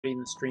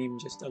the stream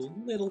just a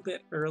little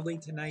bit early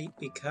tonight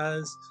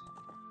because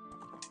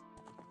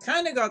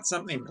kind of got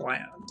something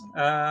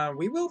planned.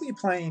 We will be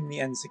playing the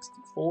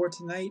N64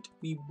 tonight.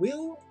 We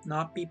will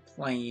not be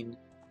playing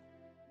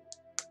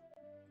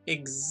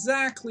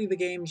exactly the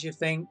games you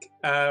think.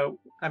 I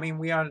mean,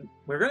 we're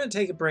going to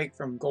take a break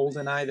from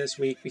GoldenEye this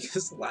week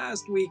because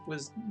last week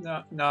was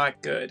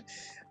not good.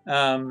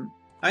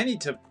 I need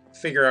to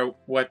figure out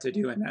what to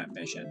do in that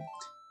mission.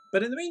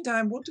 But in the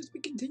meantime, we'll just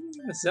be continuing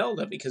with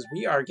Zelda because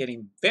we are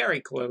getting very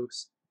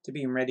close to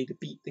being ready to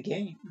beat the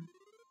game.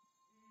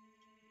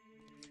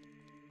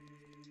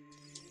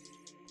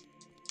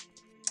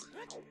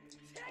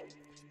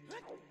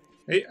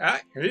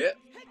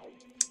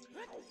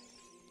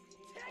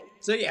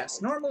 So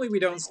yes, normally we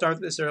don't start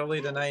this early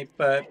tonight,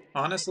 but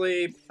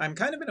honestly, I'm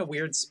kind of in a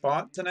weird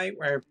spot tonight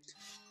where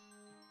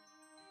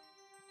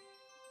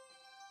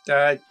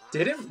I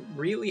didn't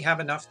really have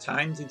enough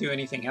time to do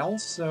anything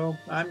else, so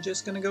I'm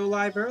just gonna go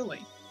live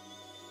early.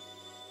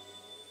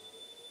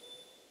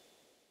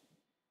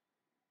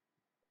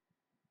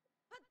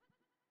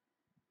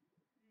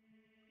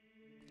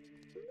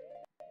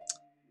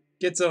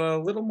 Gets a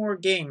little more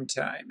game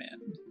time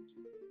in.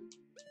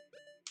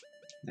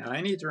 Now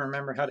I need to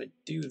remember how to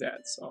do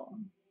that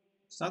song.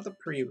 It's not the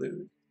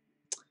prelude.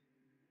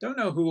 Don't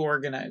know who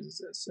organizes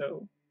this,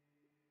 so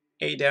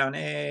A down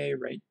A,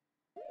 right.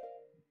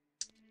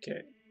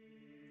 Okay.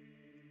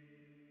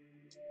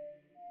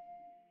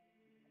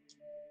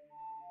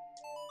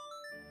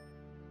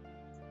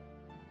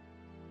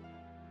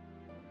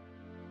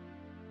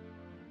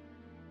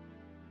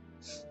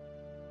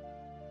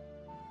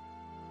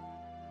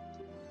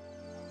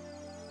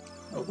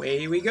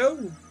 Away we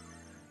go.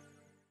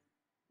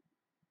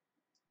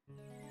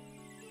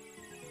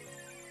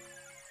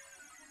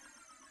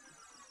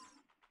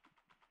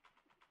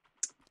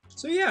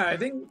 So yeah, I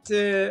think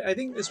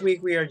this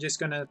week we are just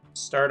gonna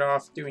start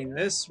off doing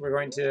this. We're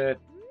going to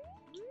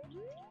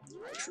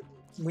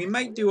we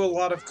might do a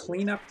lot of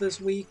cleanup this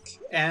week,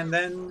 and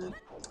then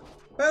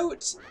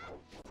about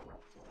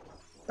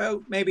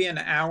maybe an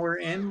hour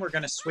in, we're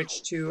gonna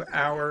switch to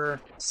our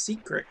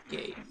secret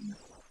game.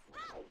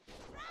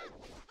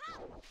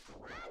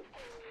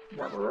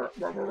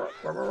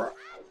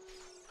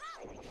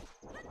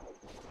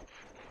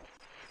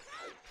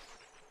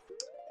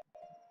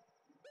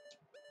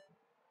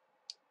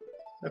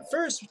 But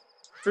first,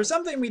 for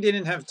something we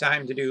didn't have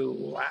time to do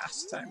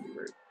last time we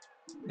were...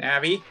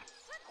 Navi?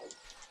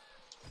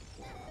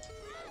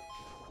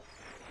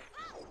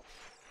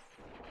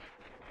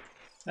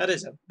 That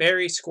is a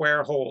very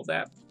square hole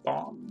that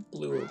bomb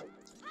blew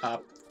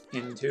up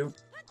into.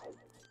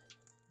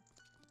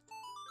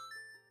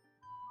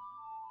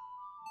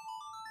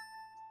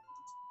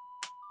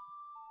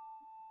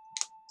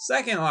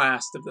 Second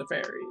last of the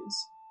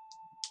fairies.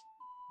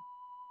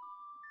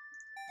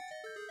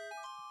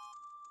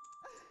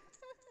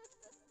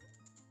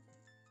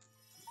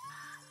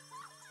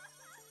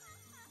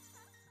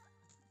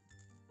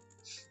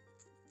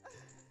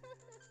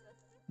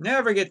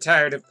 Never get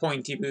tired of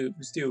pointy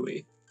boobs, do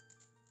we?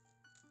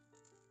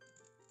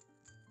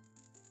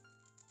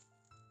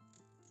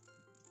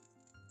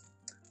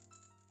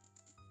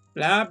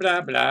 Blah,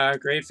 blah, blah.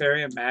 Great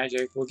Fairy of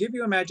Magic. We'll give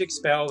you a magic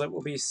spell that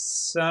will be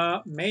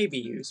maybe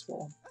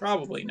useful.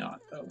 Probably not,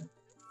 though.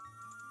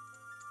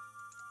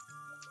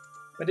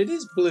 But it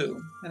is blue,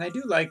 and I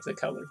do like the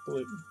color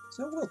blue,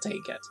 so we'll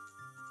take it.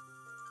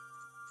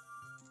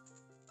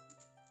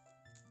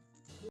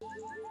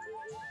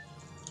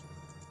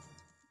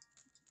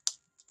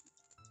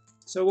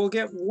 So we'll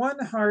get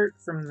 1 heart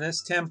from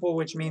this temple,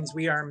 which means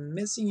we are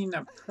missing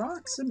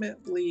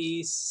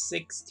approximately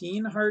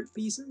 16 heart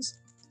pieces.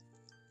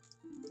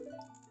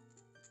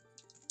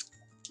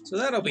 So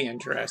that'll be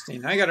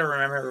interesting. I gotta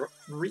remember...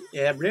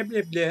 I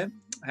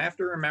have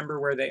to remember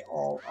where they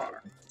all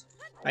are.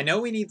 I know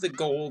we need the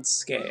gold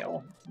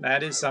scale.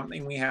 That is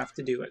something we have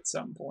to do at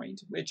some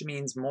point, which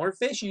means more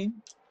fishing.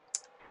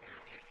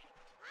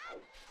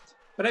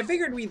 But I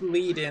figured we'd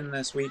lead in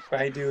this week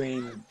by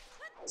doing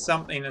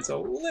something that's a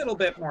little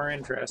bit more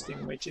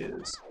interesting, which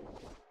is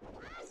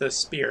the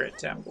Spirit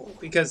Temple.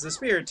 Because the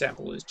Spirit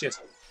Temple is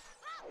just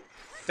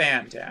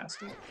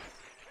fantastic.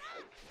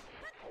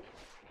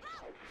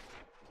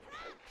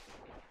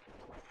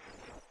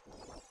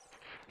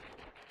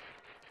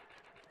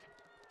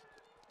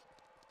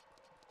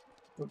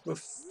 But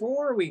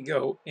before we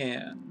go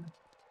in...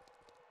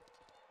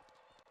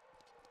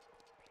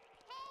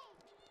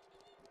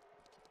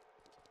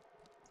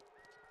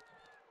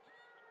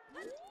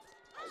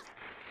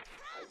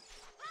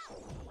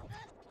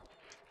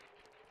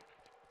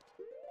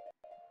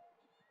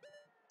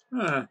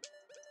 Huh.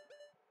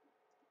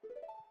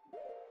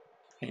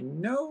 I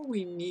know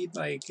we need,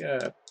 like,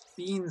 a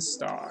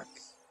beanstalk.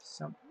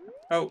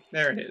 Oh,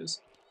 there it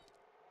is.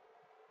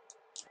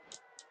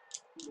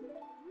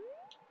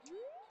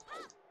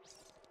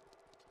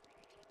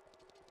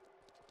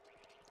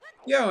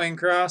 Yo,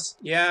 Incross.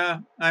 Yeah,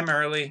 I'm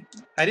early.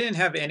 I didn't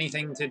have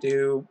anything to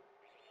do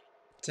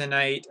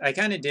tonight. I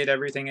kind of did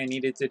everything I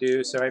needed to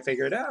do, so I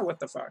figured, what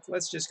the fuck,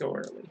 let's just go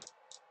early.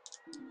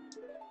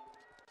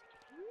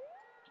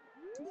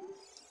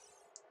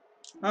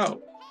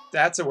 Oh,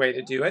 that's a way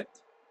to do it.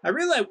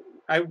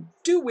 I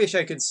do wish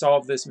I could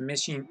solve this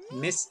missing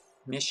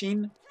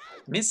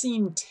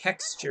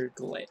texture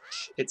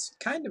glitch. It's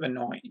kind of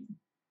annoying.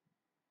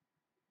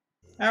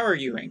 How are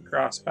you,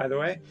 Inkcross, by the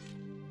way?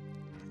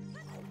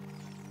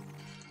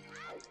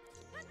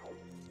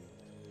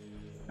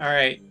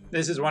 Alright,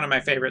 this is one of my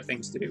favorite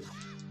things to do.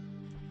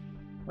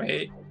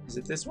 Wait, is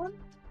it this one?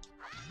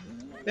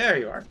 There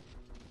you are.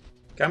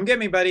 Come get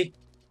me, buddy.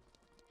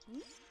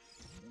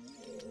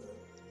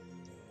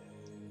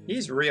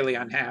 He's really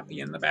unhappy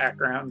in the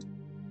background.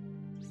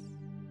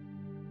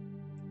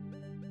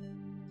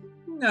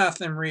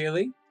 Nothing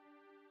really.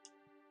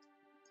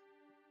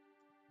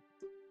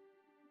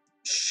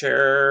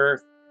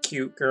 Sure,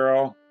 cute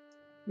girl.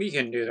 We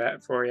can do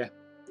that for you.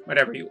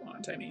 Whatever you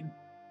want, I mean.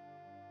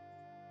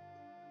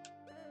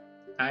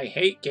 I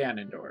hate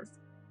Ganondorf.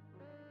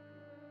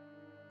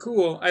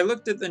 Cool. I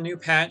looked at the new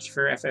patch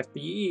for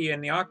FFBE,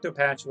 and the Octo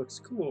patch looks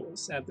cool.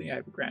 Sadly, I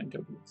have a grand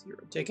total of 0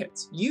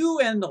 tickets. You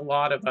and a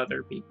lot of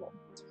other people.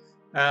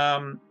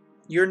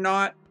 You're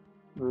not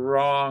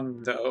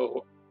wrong,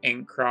 though,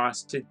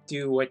 Inkcross, to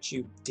do what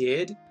you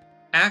did.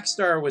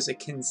 Axstar was a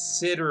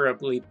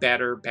considerably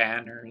better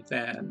banner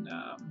than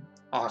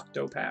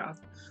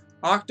Octopath.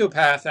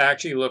 Octopath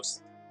actually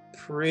looks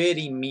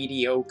pretty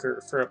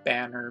mediocre for a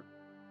banner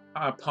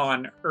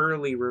upon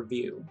early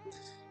review.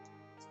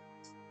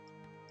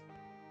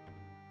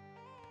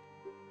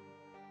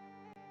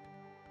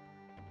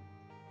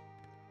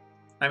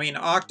 I mean,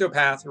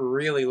 Octopath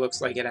really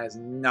looks like it has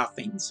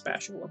nothing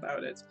special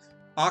about it.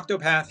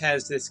 Octopath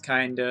has this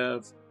kind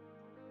of,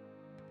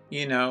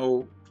 you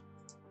know,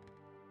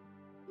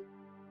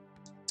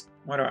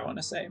 what do I want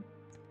to say?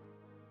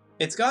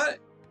 It's got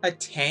a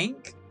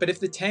tank, but if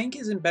the tank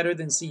isn't better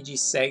than CG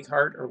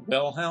Seghart or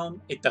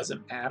Wilhelm, it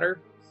doesn't matter.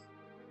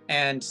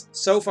 And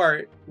so far,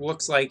 it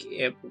looks like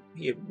it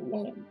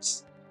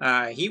won't.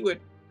 He would,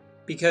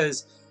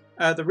 because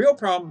the real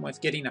problem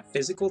with getting a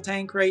physical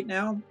tank right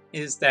now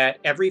is that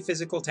every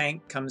physical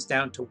tank comes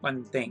down to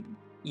one thing,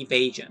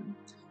 evasion.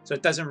 So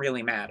it doesn't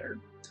really matter.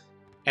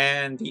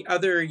 And the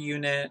other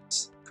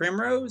unit,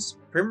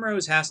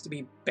 Primrose has to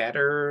be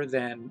better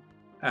than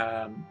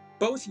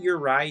both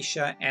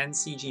Eurisha and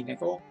CG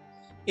Nickel.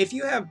 If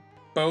you have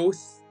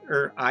both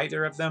or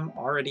either of them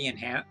already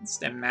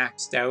enhanced and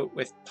maxed out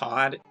with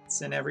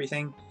pods and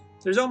everything,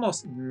 there's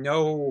almost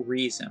no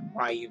reason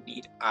why you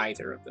need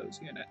either of those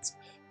units.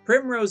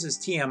 Primrose's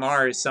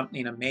TMR is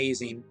something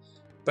amazing,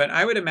 but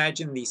I would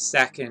imagine the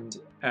second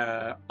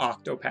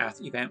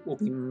Octopath event will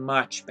be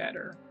much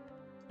better.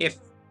 If,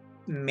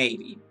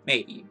 maybe,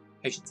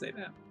 I should say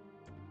that.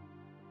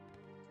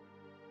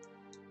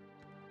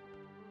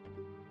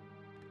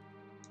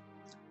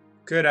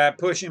 Could I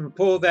push and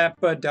pull that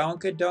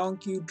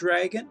badonkadonk, you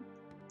dragon?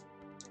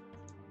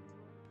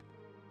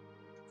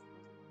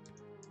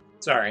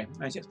 Sorry,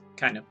 I just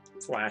kind of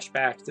flashed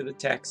back to the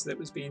text that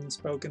was being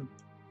spoken.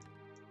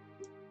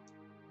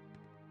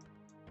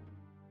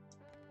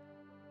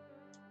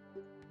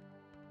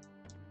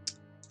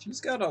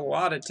 She's got a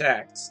lot of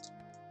text.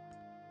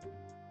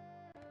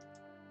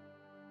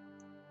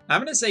 I'm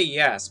going to say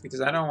yes,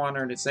 because I don't want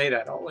her to say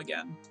that all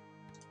again.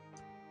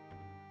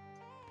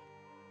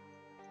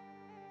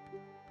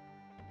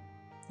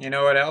 You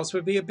know what else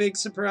would be a big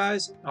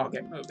surprise? I'll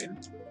get moving.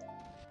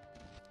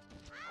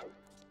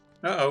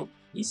 Uh-oh,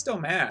 he's still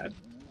mad.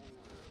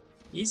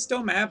 He's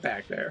still mad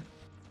back there.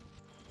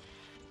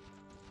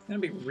 Gonna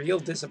be real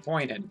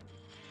disappointed.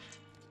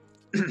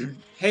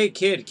 Hey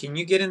kid, can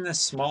you get in this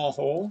small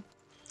hole?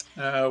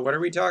 What are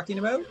we talking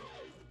about?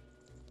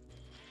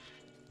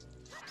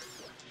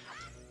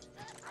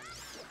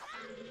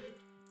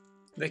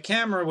 The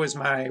camera was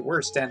my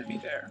worst enemy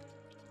there.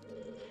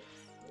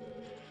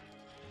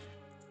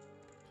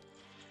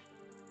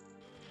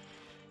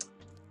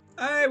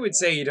 I would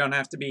say you don't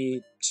have to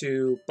be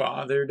too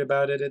bothered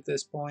about it at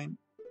this point.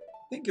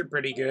 I think you're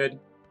pretty good.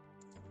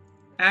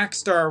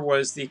 Axstar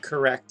was the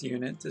correct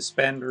unit to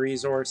spend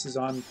resources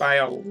on by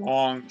a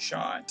long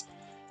shot.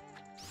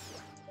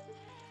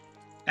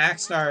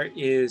 Axstar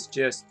is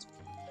just...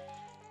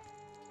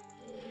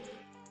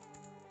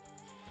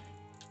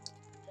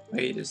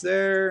 Wait, is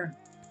there...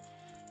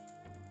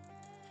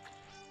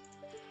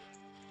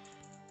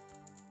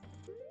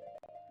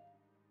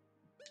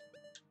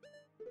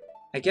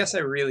 I guess I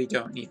really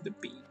don't need the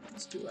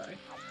beams, do I?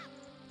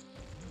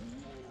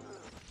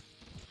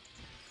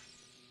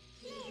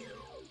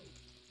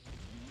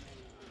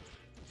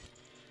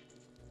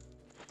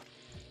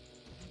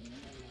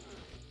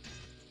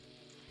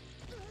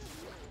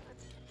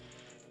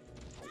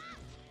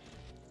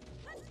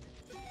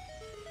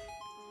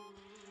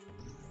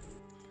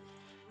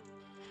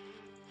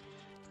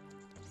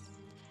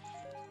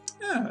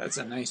 Oh, that's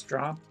a nice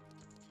drop.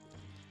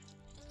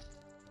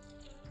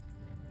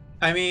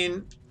 I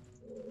mean...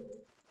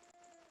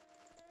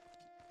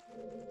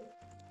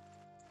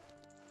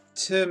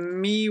 To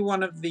me,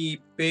 one of the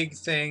big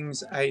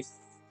things I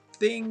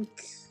think...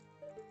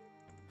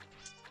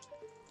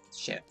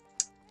 Shit.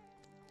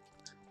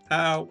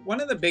 One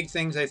of the big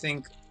things I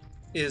think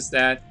is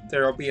that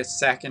there will be a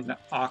second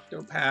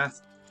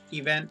Octopath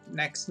event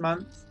next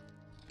month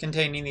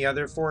containing the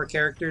other 4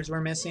 characters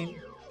we're missing.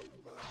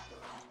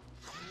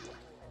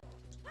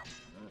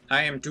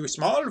 I am too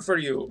small for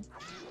you.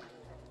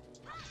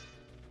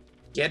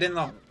 Get in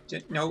the...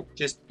 No,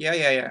 just...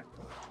 Yeah.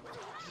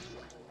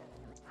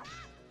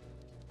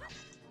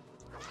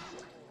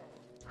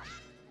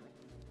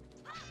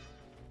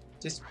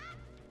 Just...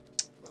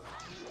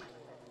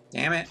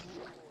 Damn it.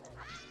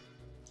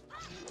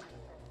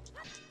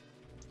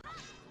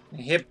 A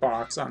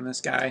hitbox on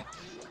this guy.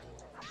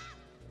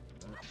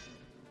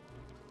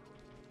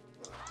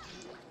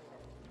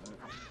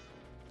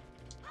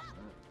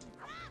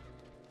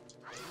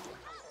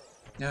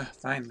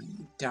 Finally,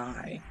 you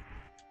die.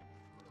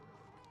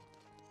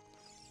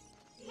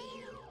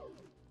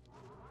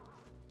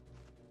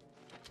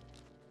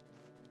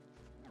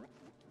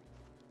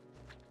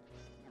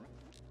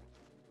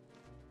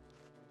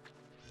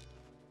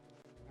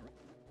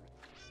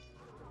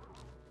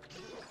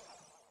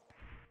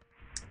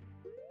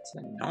 It's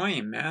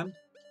annoying, man.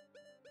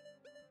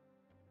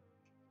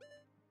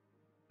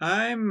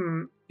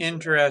 I'm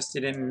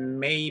interested in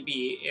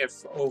maybe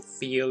if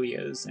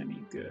Ophelia's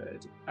any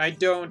good. I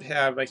don't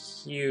have a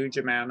huge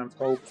amount of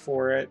hope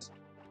for it.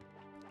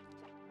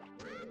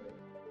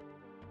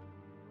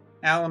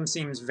 Alum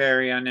seems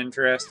very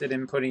uninterested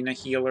in putting a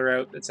healer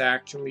out that's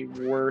actually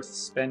worth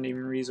spending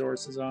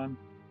resources on.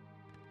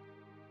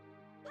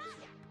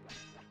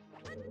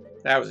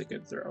 That was a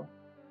good throw.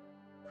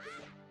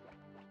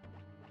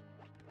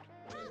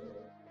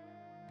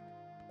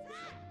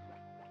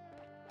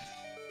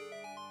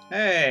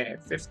 Hey,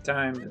 5th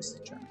time is the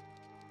charm.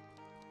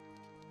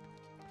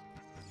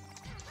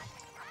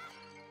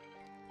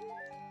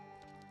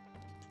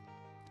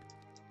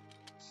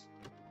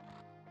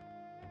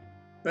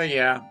 But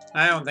yeah,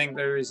 I don't think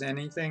there is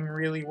anything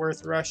really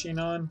worth rushing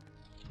on.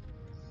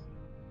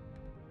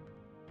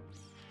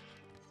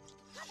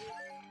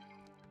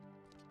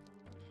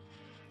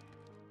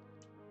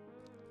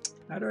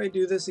 How do I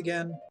do this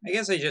again? I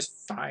guess I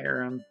just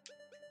fire him.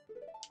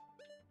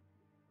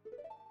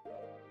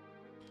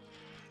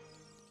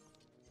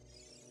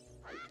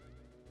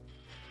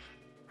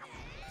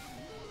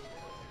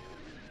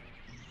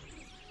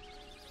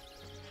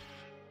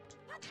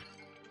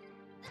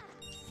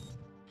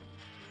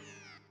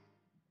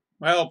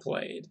 Well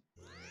played.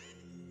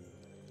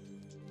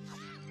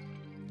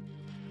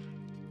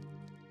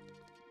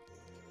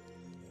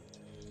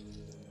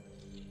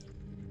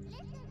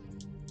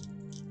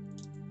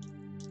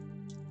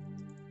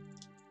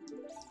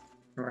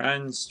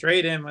 Run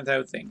straight in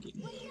without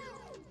thinking.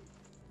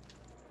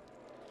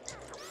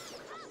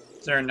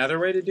 Is there another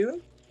way to do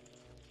it?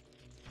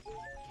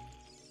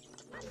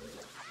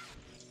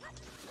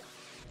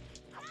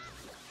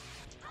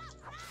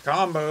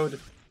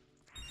 Comboed.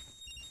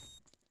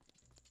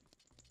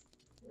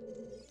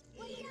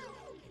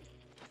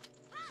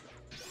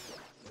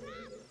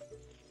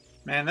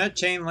 Man, that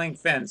chain link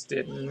fence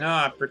did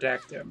not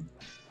protect him.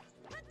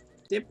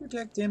 Did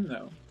protect him,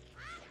 though.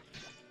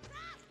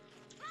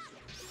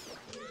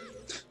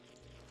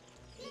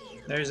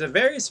 There's a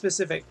very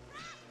specific...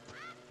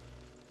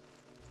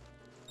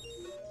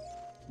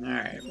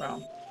 Alright,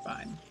 well,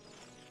 fine.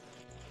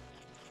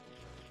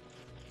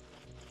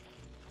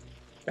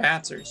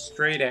 Bats are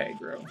straight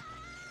aggro.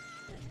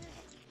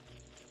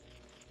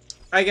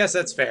 I guess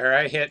that's fair.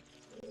 I hit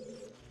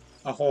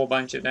a whole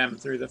bunch of them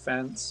through the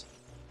fence.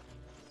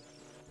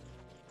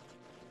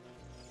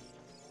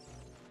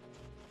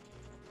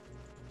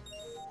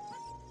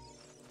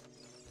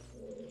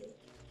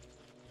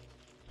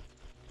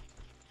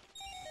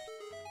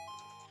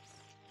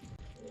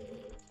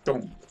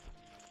 Boom.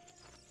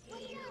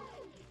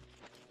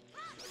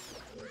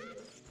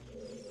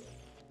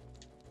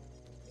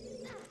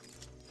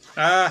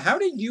 How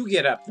did you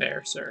get up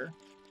there, sir?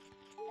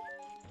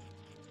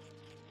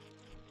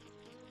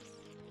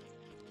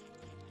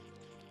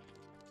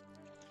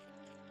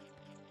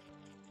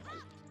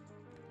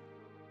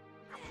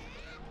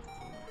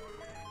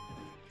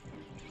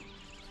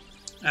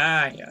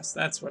 Ah, yes,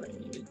 that's what I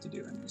needed to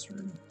do in this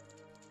room.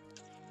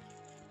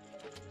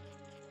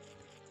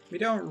 We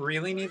don't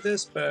really need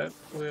this, but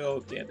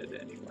we'll get it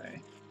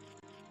anyway.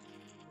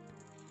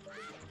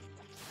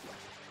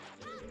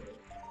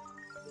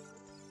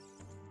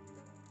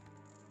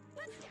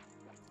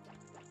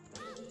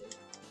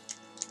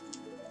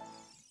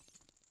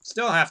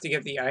 Still have to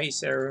get the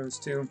ice arrows,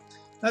 too.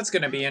 That's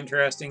going to be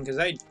interesting, because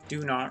I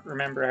do not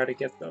remember how to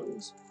get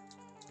those.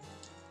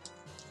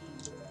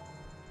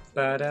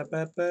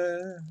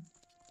 Ba-da-ba-ba.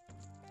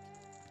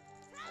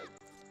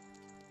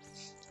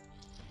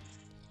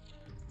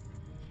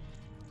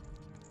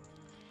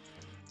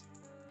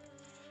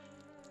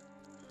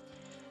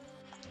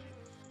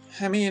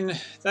 I mean,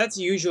 that's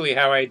usually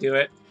how I do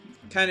it.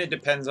 Kind of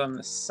depends on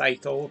the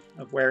cycle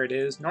of where it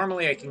is.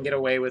 Normally I can get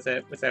away with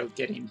it without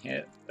getting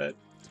hit, but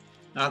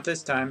not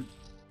this time.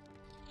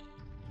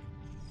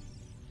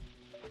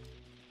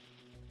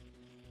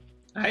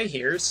 I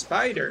hear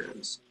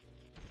spiders.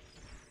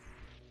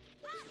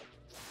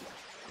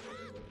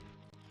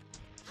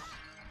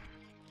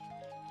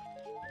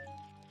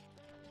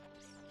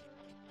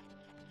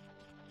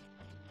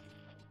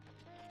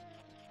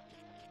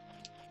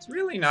 It's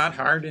really not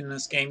hard in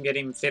this game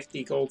getting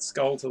 50 gold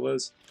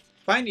Skulltulas.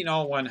 Finding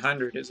all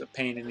 100 is a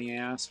pain in the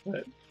ass,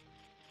 but...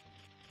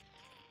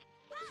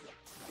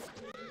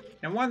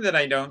 And one that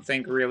I don't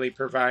think really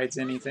provides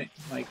anything,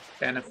 like,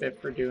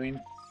 benefit for doing.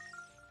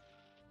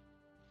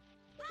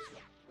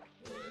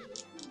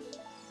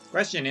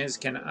 Question is,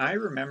 can I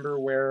remember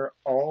where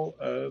all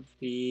of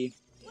the...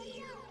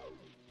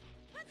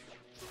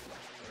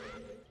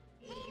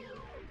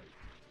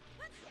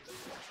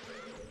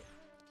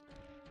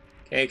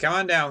 Okay, come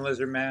on down,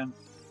 Lizard Man.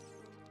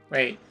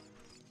 Wait.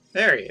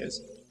 There he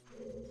is.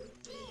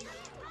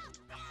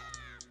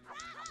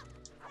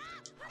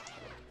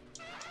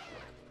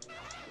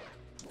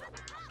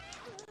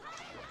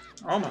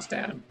 Almost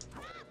had him.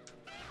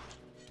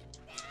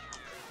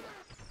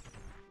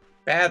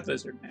 Bad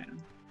Lizard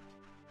Man.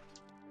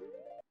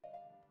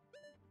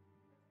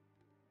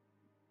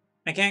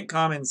 I can't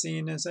comment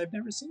seeing as I've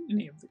never seen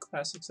any of the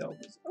classic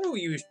Zeldas. Oh,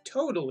 you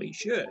totally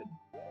should.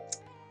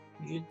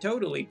 You should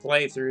totally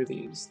play through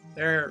these.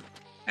 They're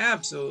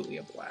absolutely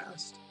a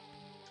blast.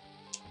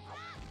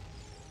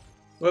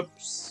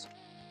 Whoops.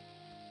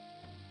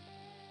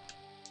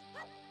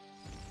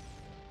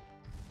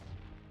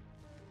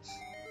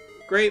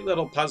 Great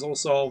little puzzle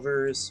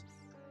solvers.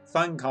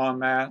 Fun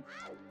combat.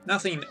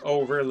 Nothing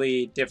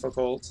overly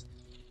difficult.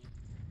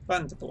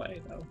 Fun to play,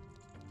 though.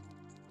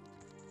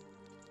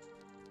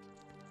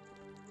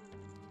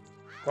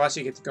 Plus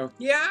you get to go,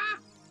 yeah!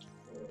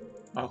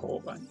 A whole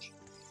bunch.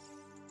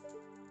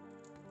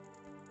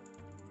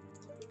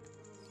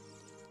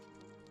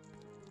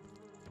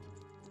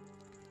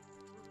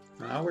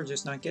 Well, we're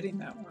just not getting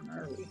that one,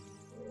 are we?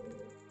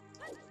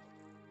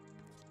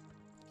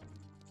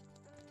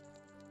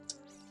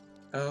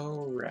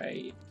 Oh,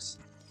 right.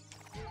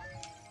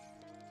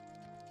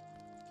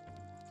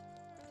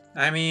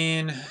 I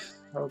mean,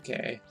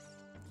 okay.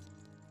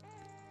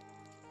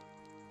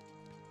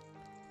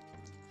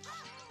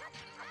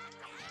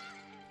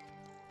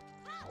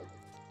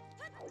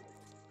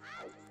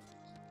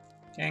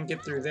 Can't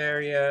get through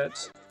there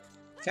yet.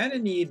 Kind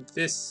of need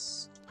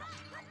this.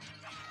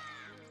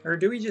 Or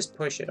do we just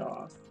push it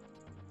off?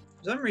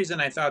 For some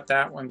reason I thought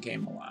that one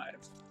came alive.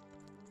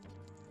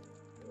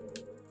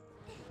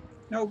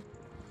 Nope.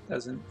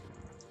 Doesn't.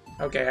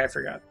 Okay, I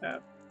forgot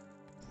that.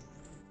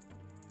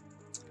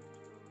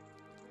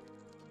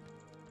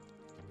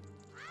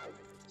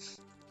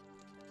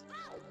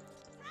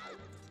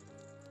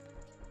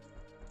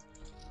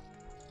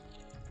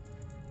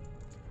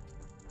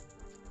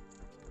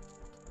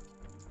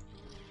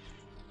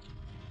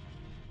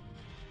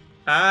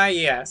 Ah,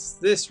 yes,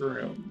 this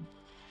room.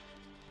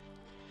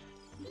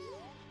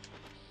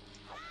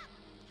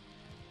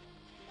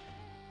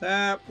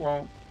 That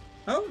won't...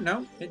 Oh,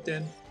 no, it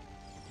did.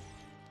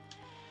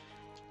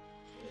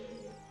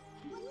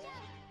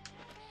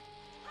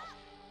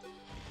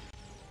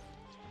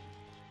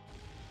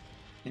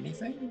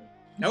 Anything?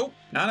 Nope,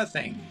 not a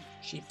thing.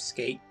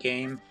 Cheapskate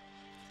game.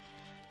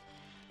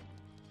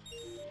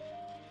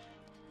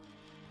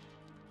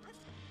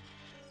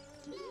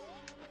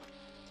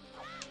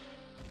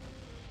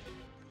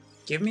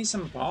 Give me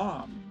some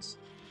bombs.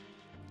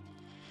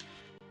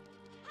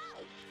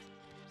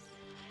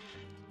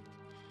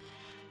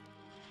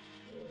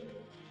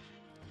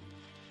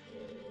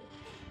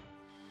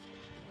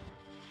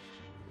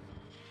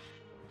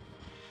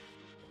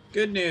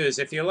 Good news,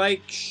 if you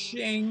like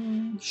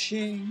shing,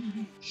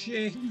 shing,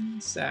 shing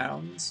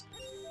sounds.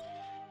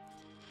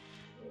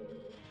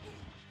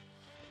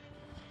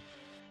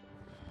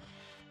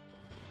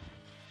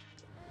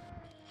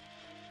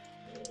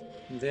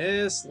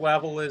 This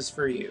level is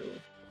for you.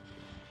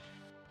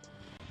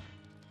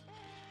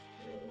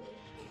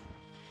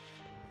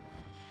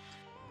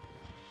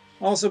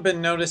 Also been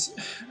noticed,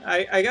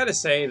 I gotta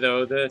say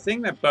though, the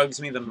thing that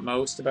bugs me the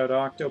most about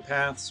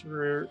Octopath's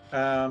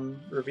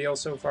reveal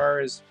so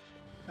far is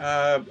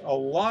a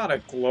lot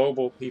of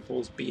global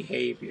people's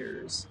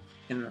behaviors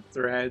in the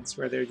threads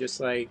where they're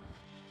just like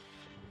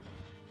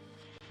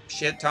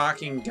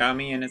shit-talking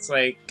Gummy, and it's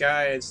like,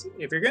 guys,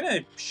 if you're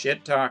gonna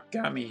shit-talk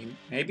Gummy,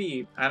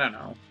 maybe, I don't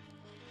know,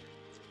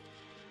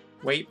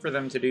 wait for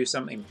them to do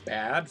something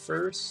bad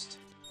first.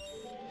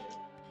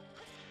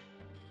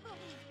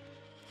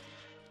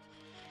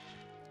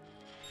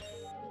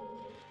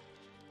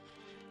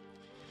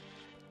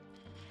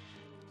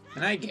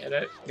 And I get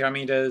it,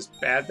 Gummy does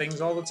bad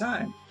things all the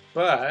time,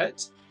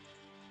 but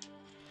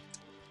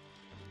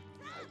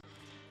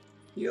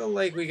feel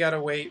like we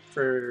gotta wait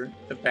for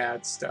the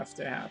bad stuff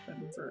to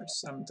happen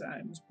first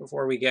sometimes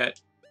before we get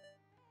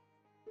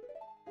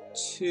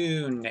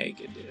too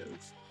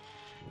negative.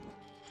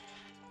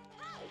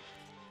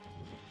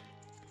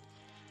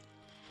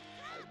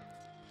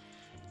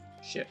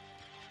 Shit.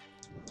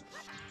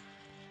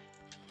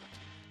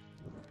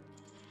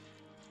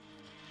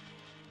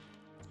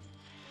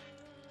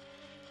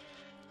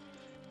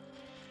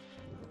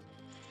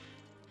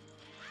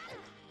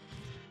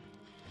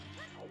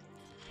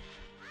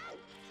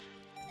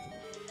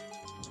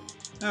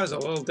 That was a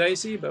little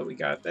dicey, but we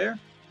got there.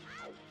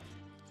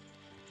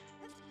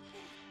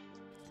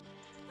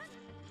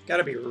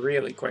 Gotta be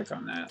really quick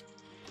on that.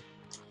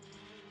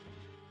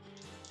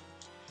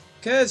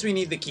 Because we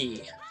need the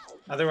key.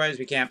 Otherwise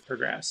we can't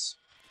progress.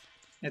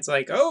 It's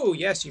like, oh,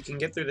 yes, you can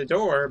get through the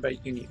door,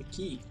 but you need a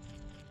key.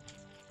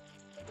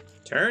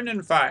 Turn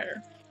and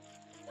fire.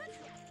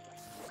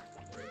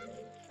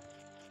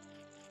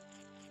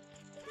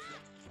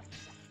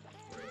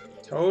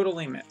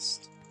 Totally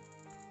missed.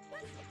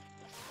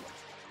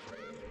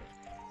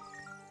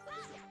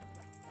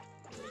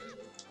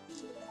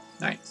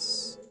 Nice.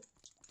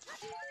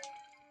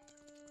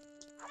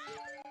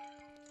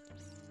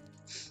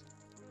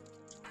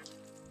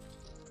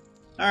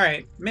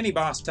 Alright, mini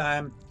boss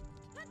time.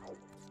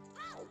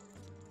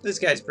 This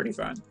guy's pretty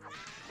fun.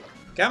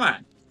 Come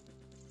on.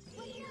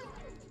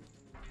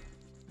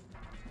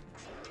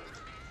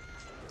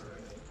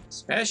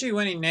 Especially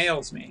when he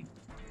nails me.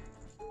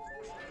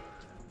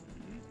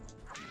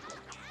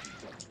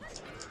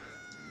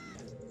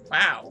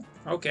 Wow,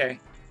 okay.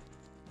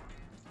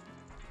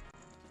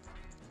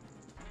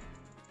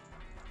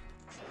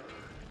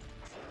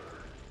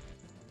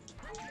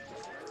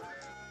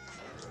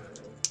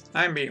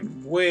 I'm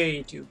being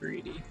way too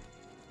greedy.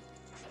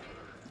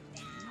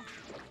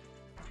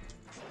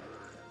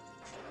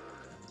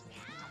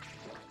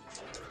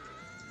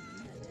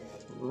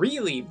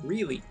 Really,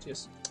 really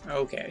just...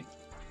 Okay.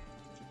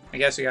 I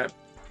guess we got...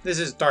 This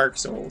is Dark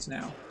Souls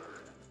now.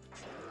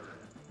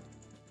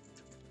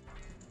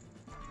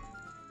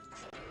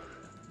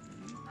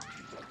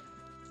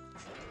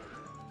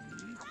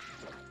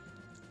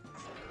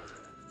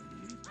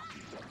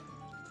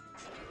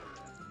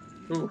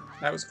 Ooh,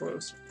 that was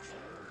close.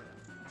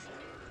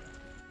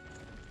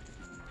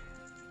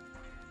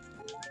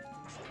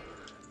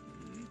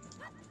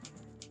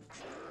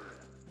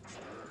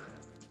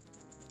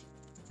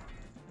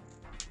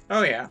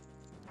 Oh yeah.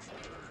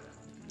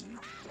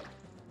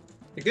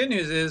 The good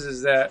news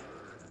is that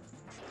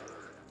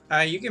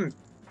you can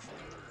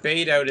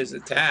bait out his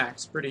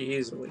attacks pretty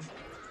easily.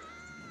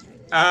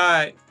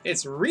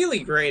 It's really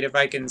great if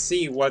I can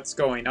see what's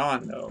going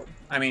on, though.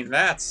 I mean,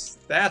 that's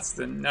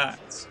the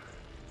nuts.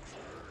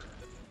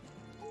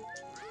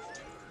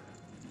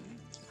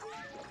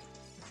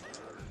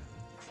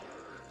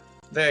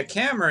 The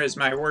camera is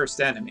my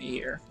worst enemy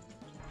here.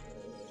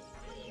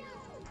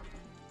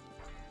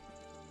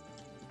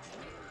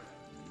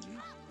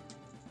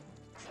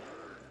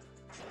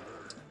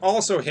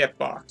 Also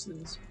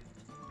hitboxes.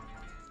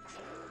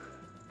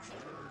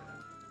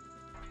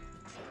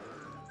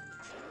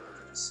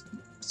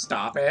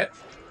 Stop it.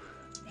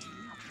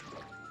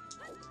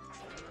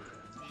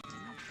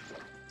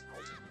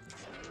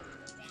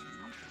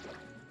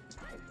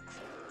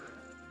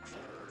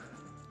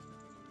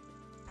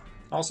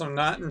 Also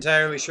not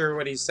entirely sure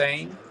what he's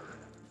saying.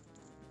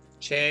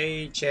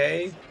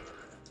 Che.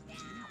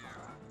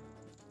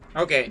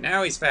 Okay,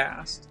 now he's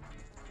fast.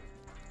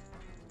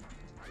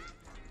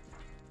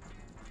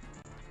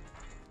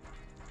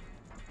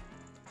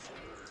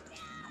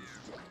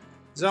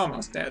 He's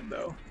almost dead,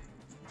 though.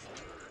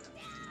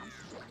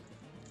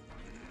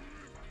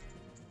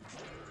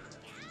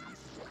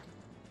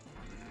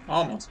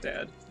 Almost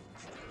dead.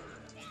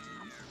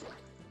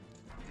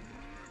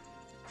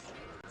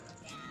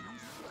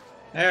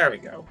 There we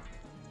go.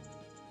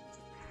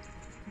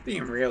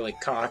 Being really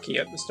cocky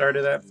at the start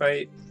of that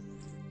fight.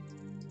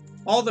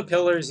 All the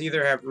pillars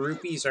either have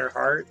rupees or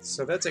hearts,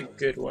 so that's a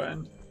good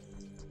one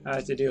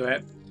to do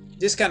it.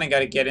 Just kind of got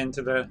to get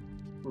into the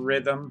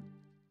rhythm.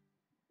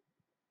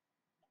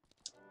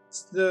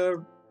 It's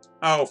the...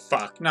 Oh,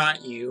 fuck,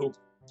 not you.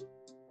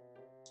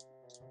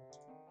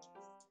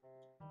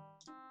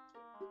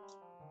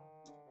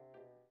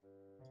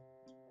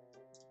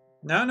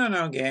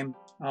 No, game.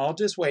 I'll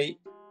just wait.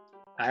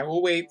 I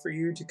will wait for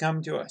you to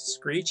come to a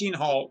screeching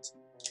halt.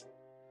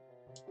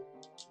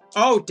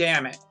 Oh,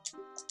 damn it.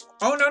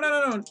 Oh,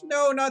 no.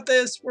 No, not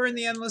this. We're in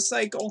the endless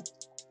cycle.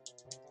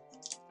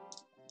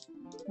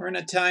 We're in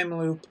a time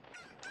loop.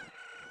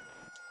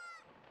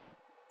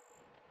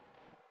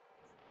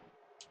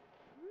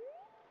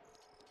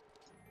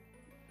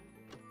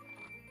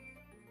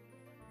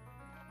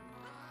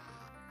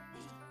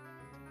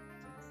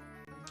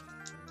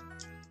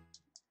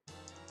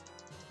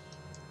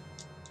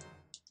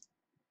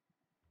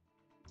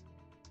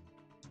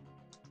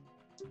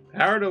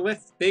 Power to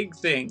lift big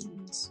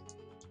things.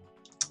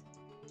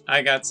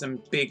 I got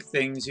some big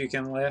things you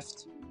can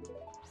lift.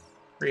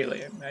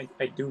 Really,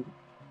 I do.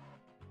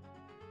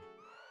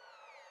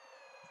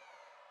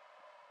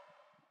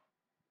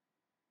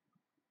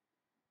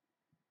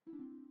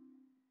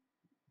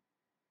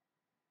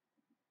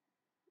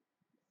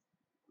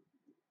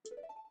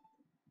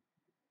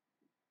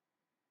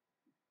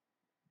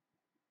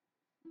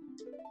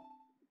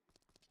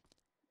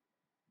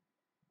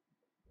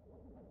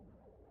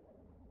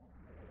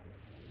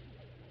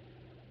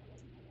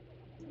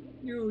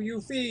 You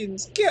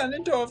fiends!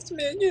 Ganondorf's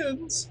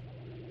minions!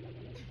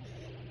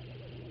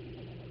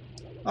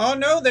 Oh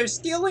no, they're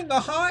stealing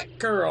the hot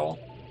girl!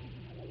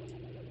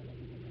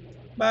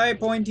 Bye,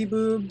 pointy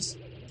boobs.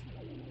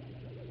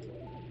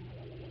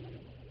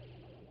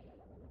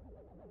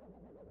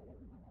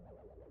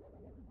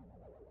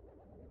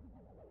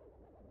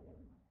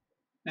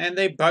 And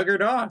they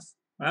buggered off.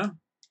 Well,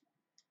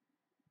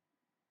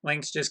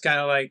 Link's just kind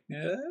of like,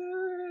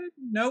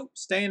 nope,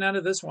 staying out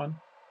of this one.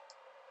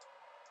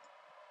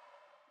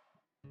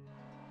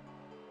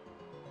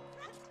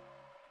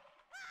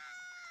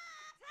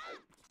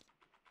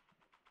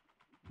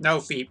 No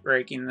feet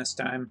breaking this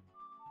time.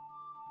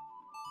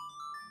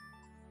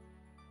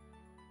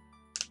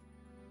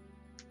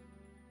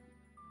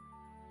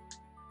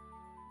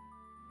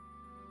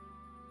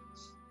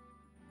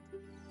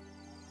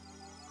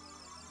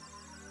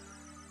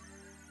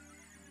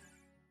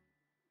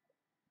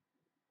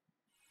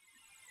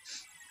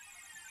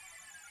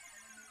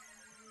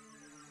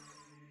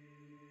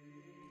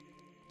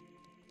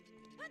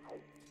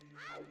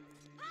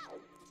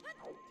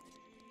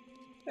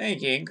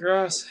 Thank you,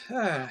 Cross.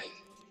 Alright,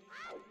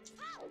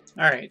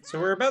 so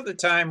we're about the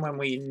time when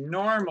we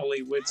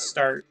normally would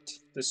start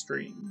the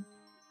stream.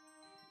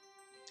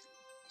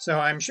 So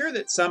I'm sure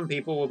that some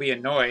people will be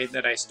annoyed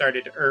that I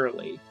started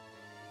early.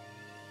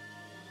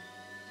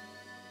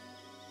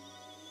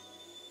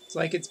 It's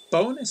like it's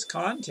bonus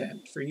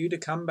content for you to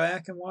come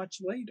back and watch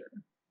later.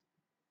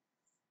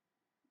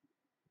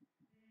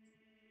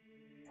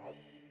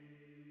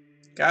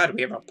 God,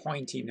 we have a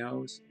pointy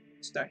nose.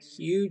 Just a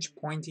huge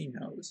pointy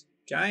nose.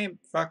 Giant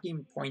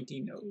fucking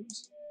pointy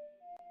nose.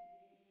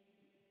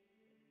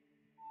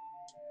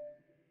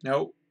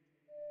 Nope.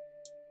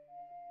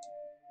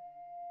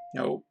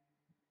 Nope.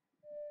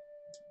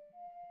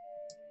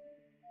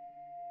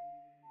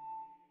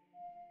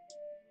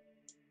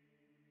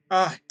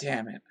 Ah, oh,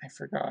 damn it. I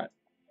forgot.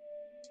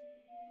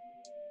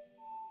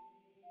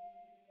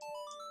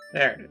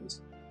 There it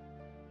is.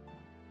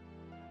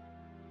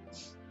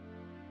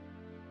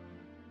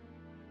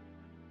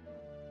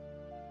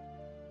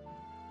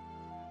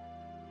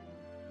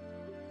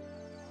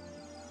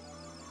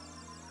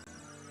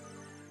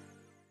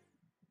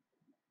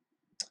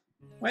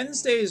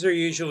 Wednesdays are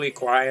usually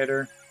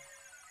quieter.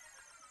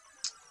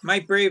 My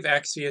Brave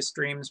Exvius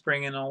streams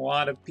bring in a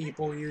lot of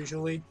people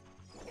usually.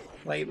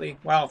 Lately.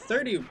 Wow,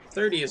 30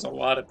 is a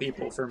lot of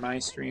people for my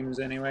streams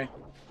anyway.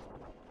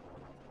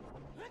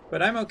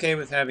 But I'm okay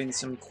with having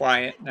some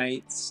quiet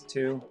nights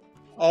too.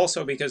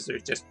 Also because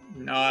there's just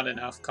not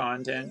enough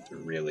content to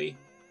really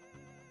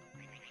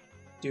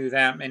do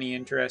that many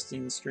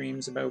interesting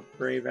streams about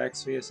Brave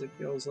Exvius, it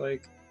feels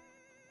like.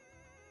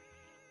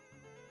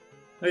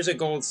 There's a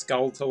gold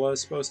Skulltula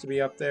supposed to be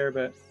up there,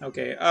 but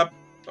okay, up,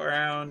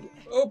 around,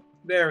 oh,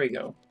 there we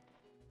go.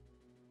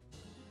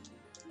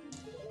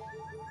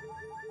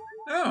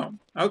 Oh,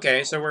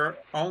 okay, so we're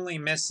only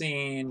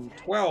missing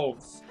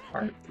 12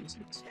 heart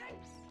pieces.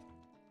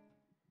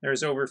 There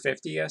was over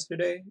 50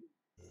 yesterday?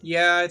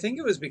 Yeah, I think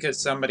it was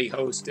because somebody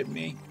hosted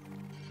me.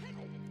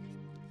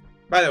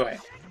 By the way,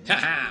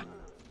 haha!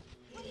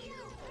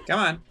 Come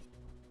on.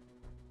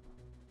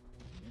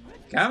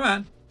 Come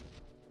on.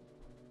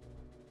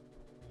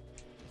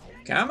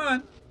 Come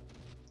on.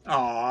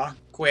 Aw,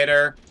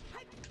 quitter.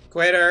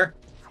 Quitter.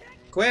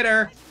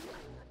 Quitter.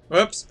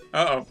 Whoops.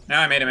 Uh-oh,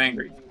 now I made him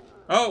angry.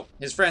 Oh,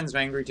 his friend's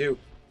angry too.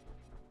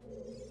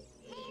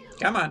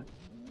 Come on.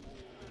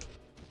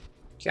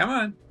 Come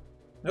on.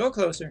 A little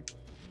closer.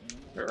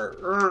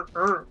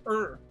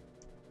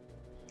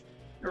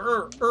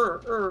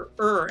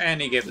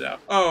 And he gives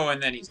up. Oh,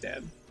 and then he's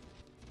dead.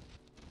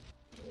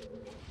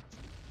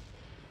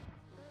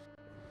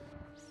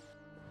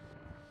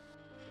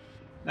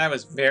 That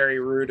was very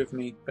rude of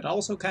me, but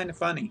also kind of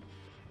funny.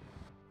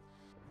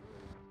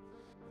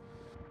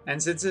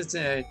 And since it's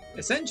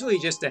essentially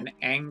just an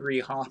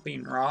angry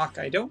hopping rock,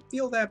 I don't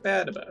feel that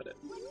bad about it.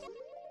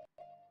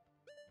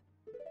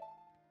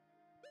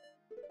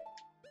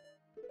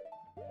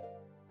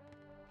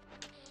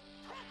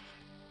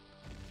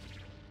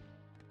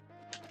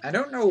 I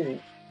don't know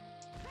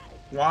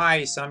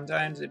why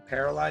sometimes it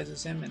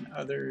paralyzes him and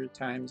other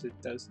times it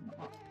does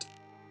not.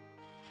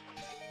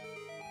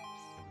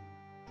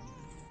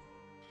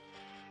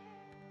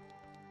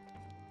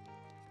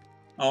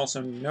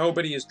 Also,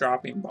 nobody is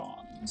dropping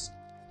bombs.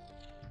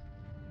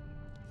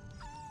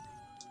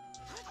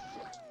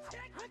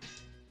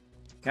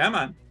 Come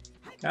on.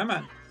 Come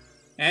on.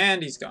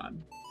 And he's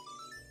gone.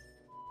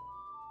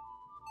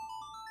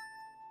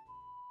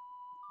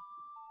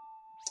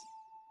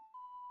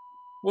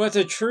 What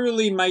a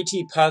truly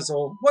mighty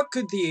puzzle. What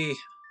could the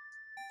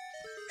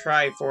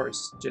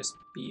Triforce just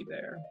be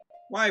there?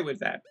 Why would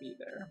that be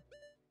there?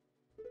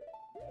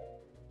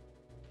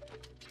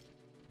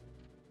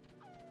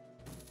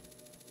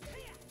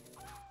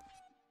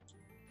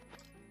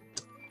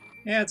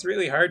 Yeah, it's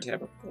really hard to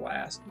have a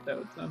blast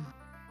without them.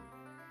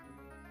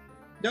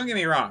 Don't get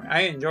me wrong,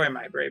 I enjoy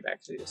my Brave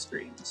Exvius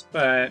streams,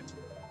 but...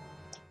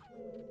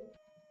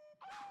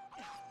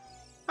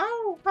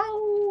 Oh,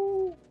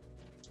 oh!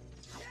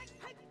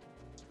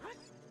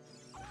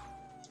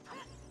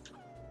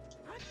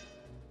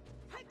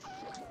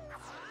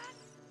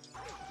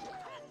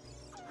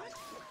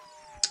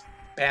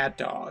 Bad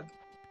dog.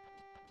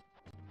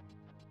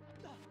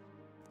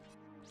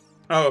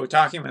 Oh,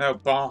 talking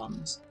without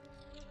bombs.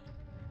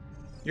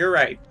 You're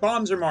right,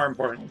 bombs are more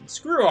important.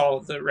 Screw all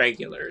of the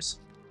regulars.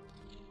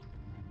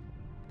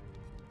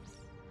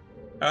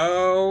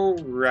 Oh,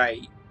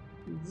 right.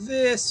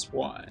 This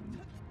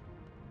one.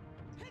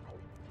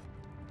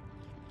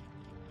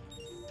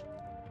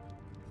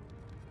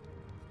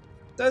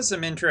 Does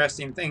some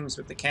interesting things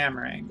with the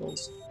camera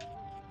angles.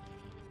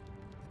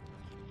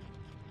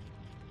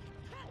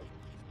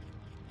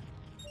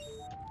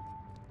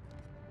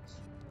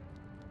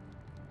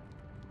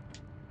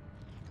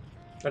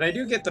 But I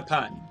do get the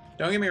pun.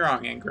 Don't get me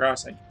wrong,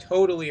 Angross, I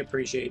totally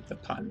appreciate the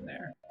pun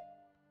there.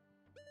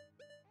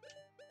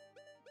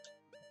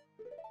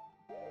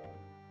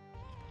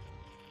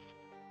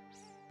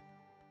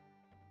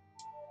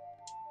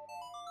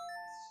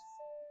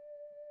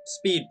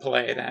 Speed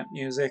play, that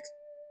music.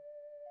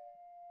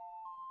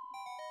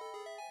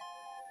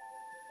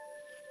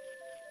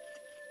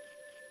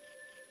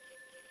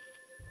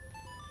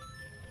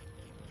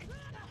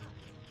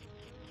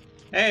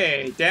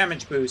 Hey,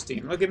 damage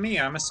boosting. Look at me,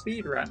 I'm a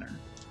speedrunner.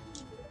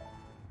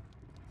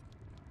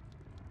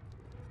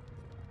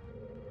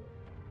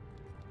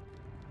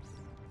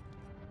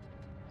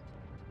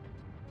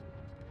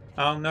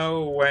 I'll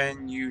know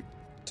when you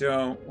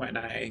don't when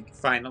I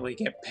finally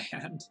get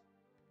banned.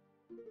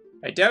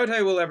 I doubt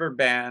I will ever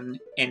ban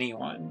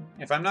anyone.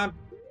 If I'm not...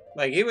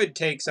 Like, it would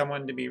take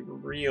someone to be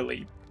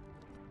really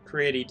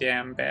pretty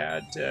damn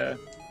bad to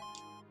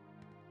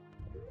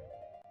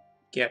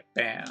get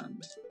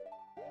banned.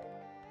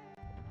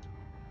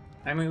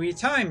 I mean, we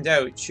timed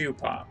out Shoe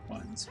Pop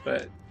once,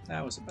 but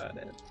that was about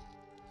it.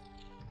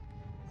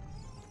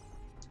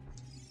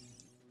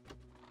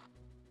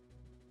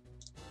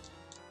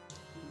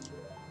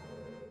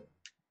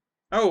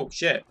 Oh,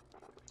 shit.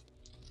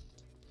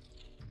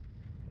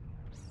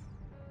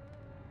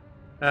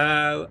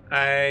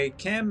 I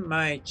can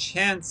my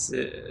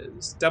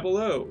chances. Double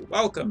O.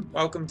 Welcome.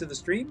 Welcome to the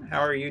stream.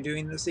 How are you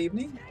doing this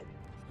evening?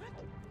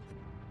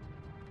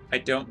 I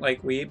don't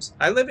like weebs.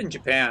 I live in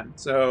Japan,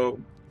 so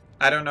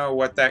I don't know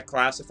what that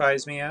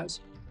classifies me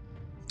as.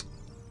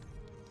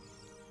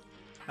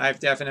 I've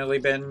definitely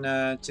been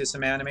to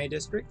some anime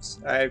districts.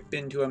 I've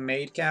been to a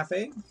maid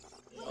cafe.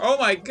 Oh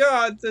my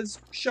god, this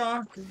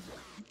shock.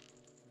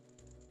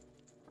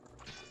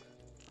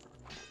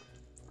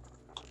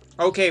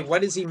 Okay,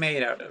 what is he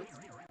made out of?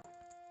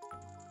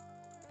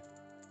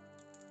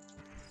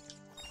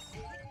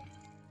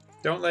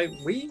 Don't like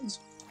weebs?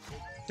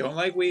 Don't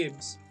like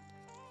weebs.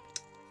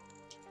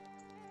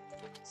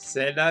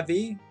 C'est la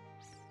vie.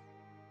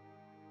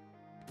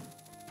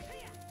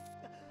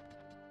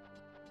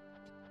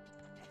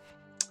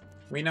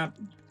 We not...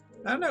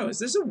 I don't know, is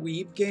this a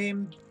weeb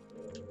game?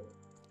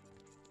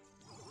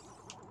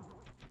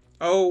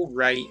 Oh,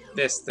 right,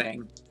 this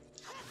thing.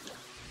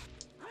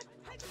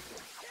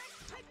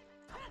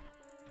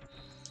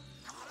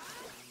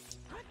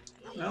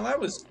 Well, that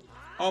was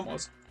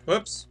almost...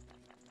 Whoops.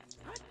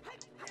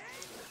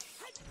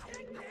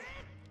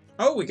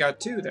 Oh, we got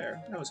two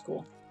there. That was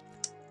cool.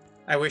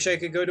 I wish I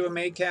could go to a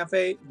maid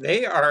cafe.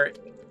 They are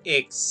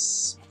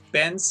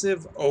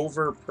expensive,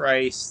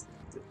 overpriced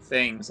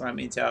things, let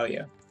me tell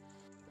you.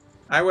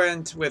 I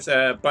went with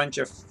a bunch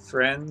of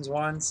friends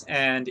once,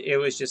 and it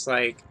was just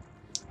like,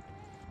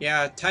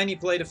 yeah, tiny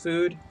plate of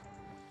food,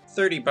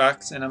 30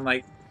 bucks, and I'm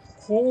like,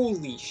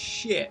 holy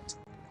shit.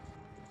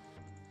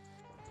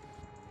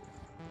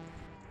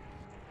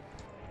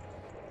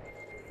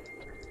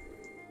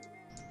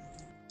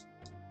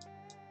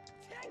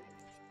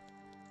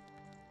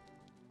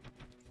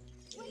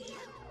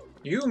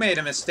 You made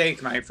a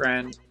mistake, my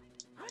friend.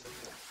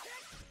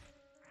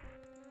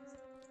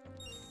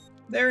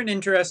 They're an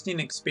interesting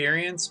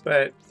experience,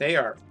 but they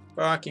are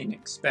fucking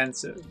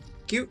expensive.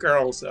 Cute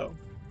girls, though.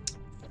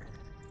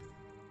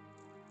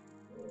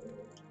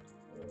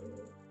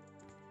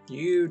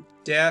 You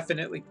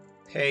definitely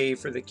pay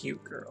for the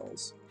cute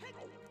girls.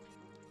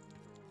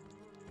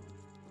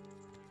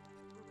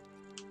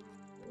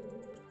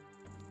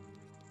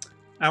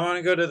 I want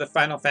to go to the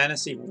Final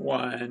Fantasy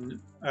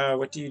 1.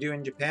 What do you do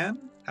in Japan?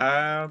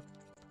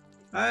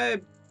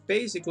 I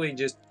basically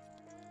just,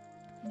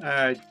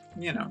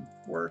 you know,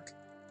 work.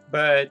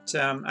 But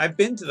I've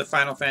been to the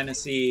Final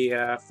Fantasy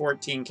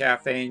 14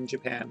 cafe in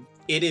Japan.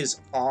 It is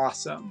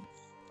awesome.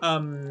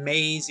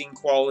 Amazing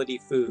quality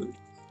food.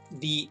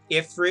 The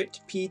Ifrit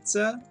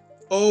pizza.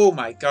 Oh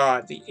my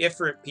god, the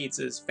Ifrit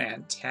pizza is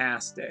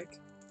fantastic.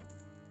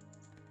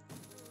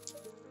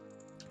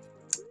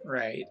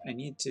 Right, I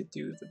need to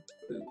do the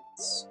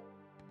boots.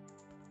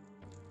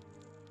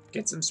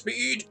 Get some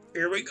speed.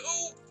 Here we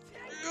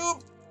go.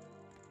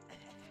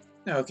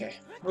 Okay.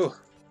 Ooh.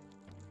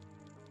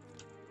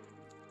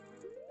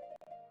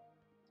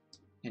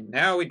 And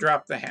now we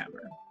drop the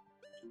hammer.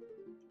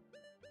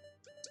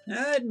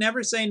 I'd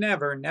never say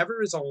never.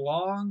 Never is a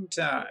long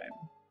time.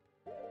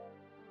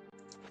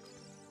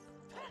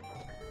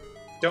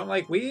 Don't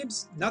like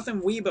weebs?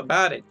 Nothing weeb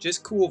about it.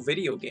 Just cool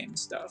video game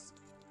stuff.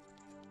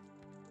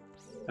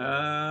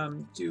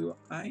 Do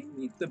I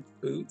need the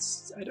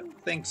boots? I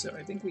don't think so.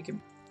 I think we can...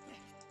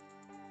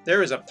 There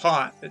was a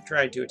pot that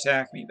tried to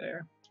attack me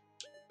there.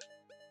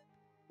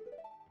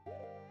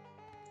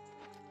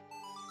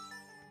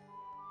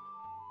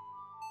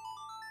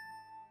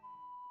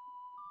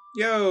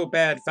 Yo,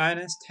 Bad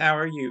Finest, how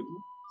are you?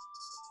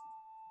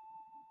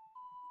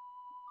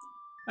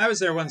 I was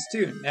there once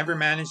too. Never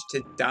managed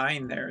to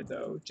dine there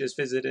though. Just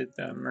visited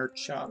the merch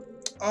shop.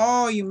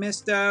 Oh, you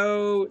missed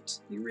out.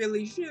 You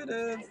really should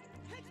have.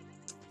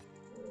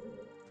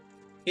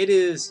 It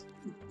is...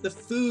 The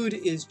food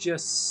is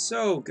just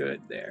so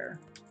good there.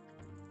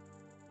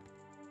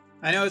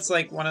 I know it's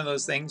like one of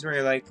those things where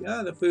you're like,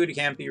 oh, the food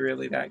can't be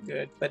really that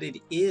good. But it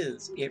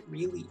is. It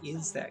really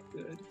is that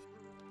good.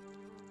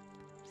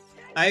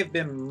 I've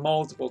been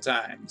multiple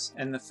times,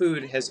 and the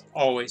food has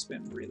always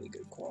been really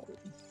good quality.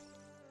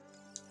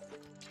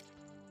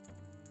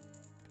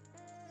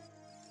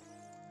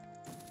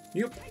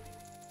 Yep.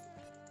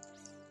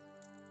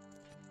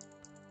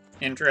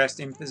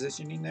 Interesting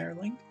positioning there,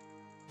 Link.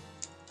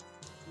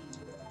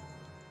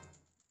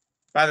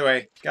 By the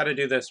way, gotta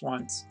do this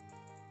once.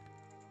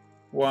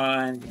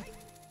 One.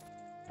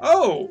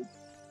 Oh!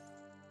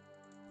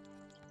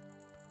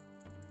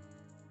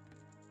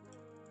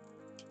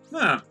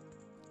 Huh.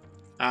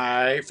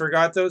 I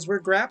forgot those were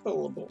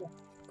grappleable.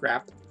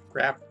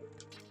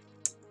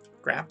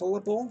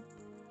 Grappleable?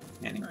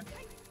 Anyway.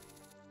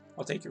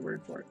 I'll take your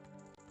word for it.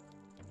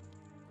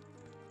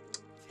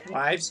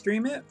 Live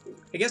stream it?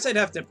 I guess I'd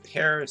have to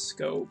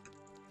Periscope.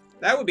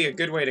 That would be a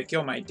good way to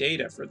kill my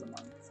data for the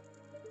month.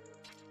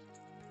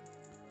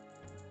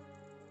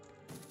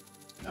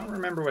 I don't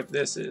remember what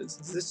this is.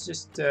 Is this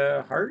just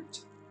a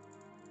heart?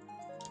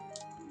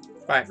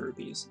 5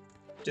 rupees.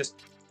 Just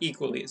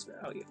equally as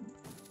valuable.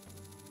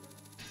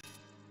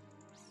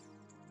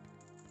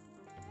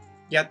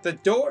 Yet the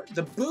door,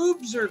 the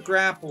boobs are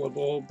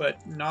grappleable,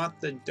 but not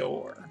the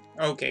door.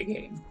 Okay,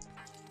 game.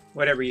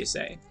 Whatever you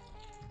say.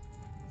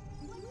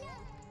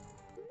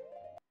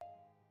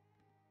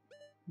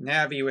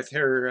 Navi with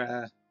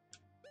her,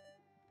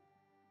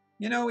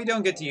 you know, we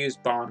don't get to use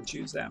bomb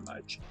chews that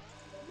much.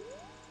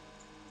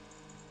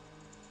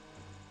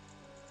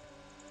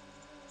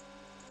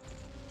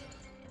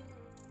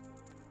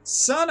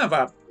 Son of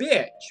a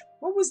bitch!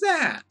 What was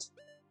that?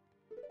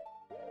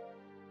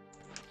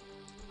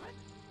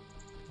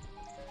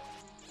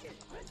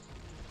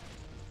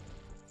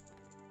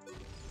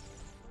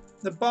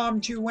 The bomb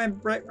chew went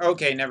right...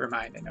 Okay, never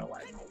mind. I know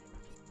why.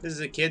 This is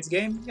a kid's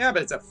game? Yeah,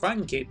 but it's a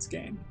fun kid's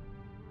game.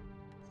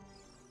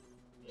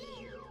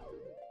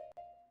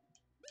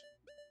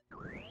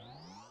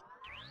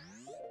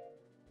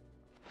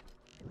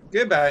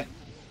 Goodbye.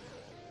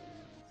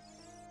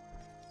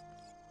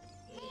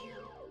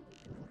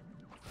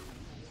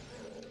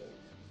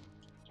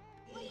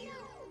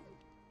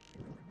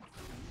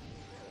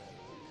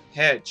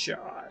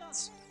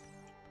 Headshots.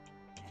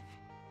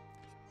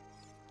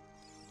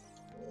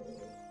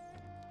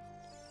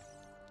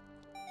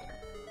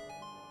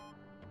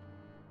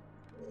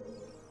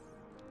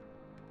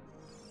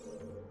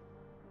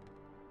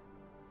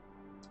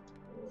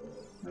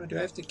 Oh, do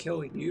I have to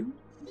kill you?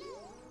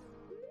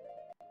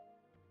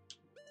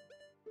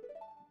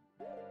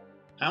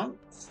 I don't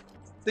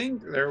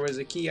think there was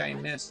a key I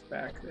missed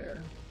back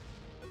there.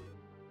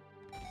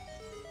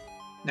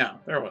 No,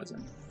 there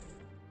wasn't.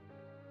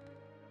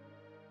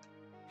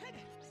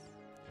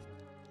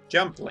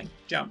 Jump, Link,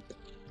 jump.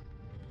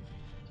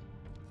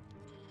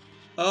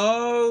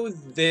 Oh,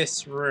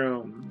 this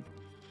room.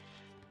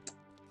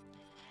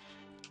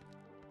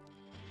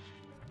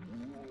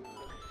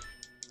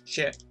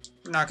 Shit.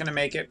 We're not gonna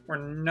make it. We're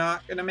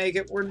not gonna make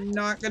it. We're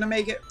not gonna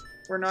make it.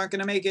 We're not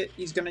gonna make it.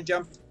 He's gonna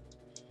jump.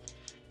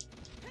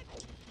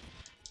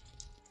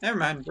 Never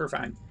mind. We're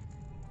fine.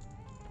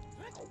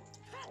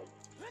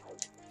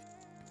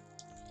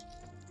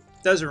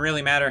 Doesn't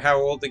really matter how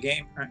old the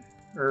game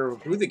or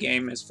who the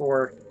game is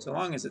for, so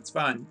long as it's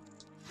fun.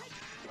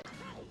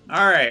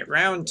 Alright,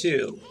 round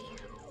 2.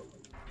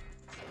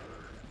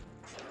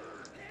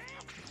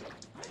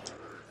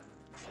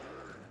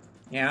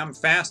 Yeah, I'm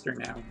faster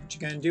now. What you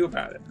gonna do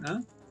about it, huh?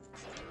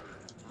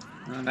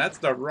 That's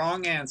the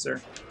wrong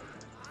answer.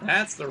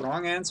 That's the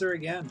wrong answer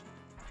again.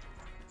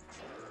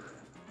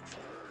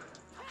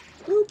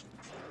 Boop.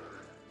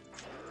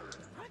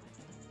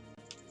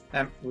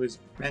 That was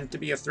meant to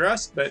be a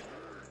thrust, but...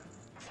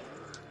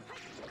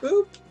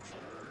 Boop.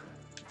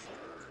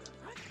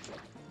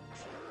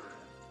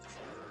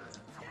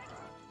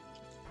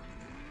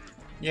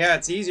 Yeah,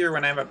 it's easier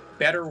when I have a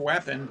better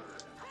weapon.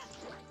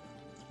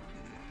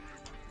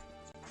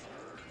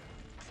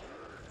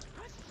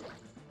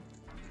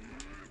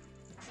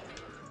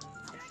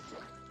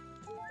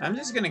 I'm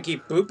just gonna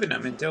keep booping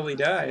him until he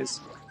dies.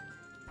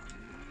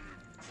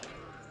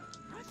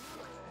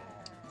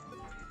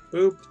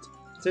 Booped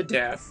to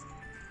death.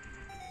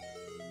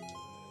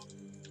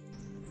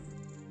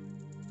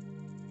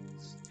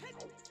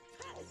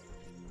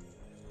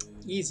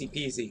 Easy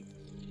peasy.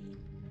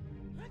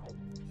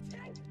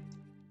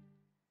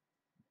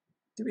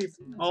 We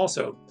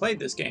also played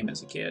this game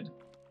as a kid,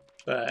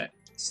 but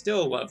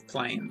still love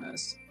playing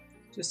this.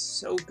 Just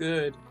so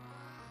good.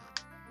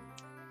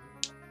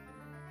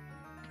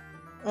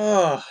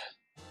 Oh.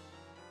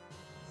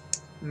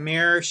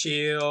 Mirror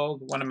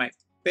Shield, one of my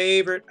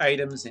favorite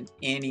items in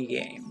any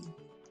game.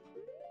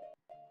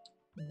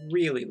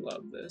 Really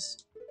love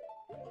this.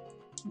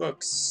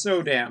 Looks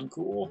so damn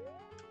cool.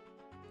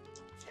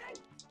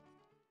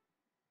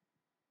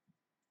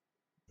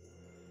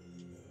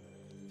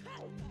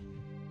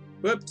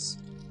 Whoops.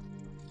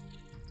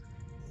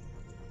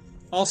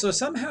 Also,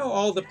 somehow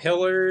all the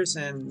pillars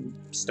and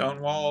stone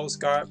walls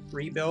got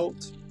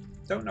rebuilt.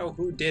 Don't know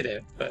who did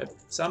it, but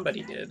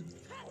somebody did.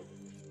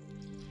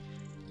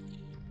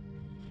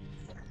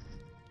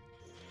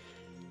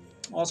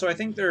 Also, I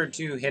think there are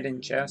 2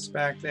 hidden chests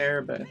back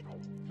there,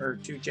 or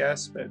 2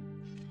 chests, but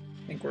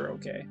I think we're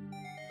okay.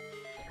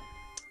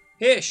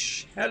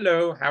 Hish!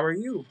 Hello, how are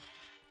you?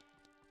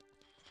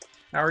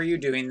 How are you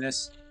doing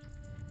this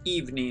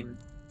evening?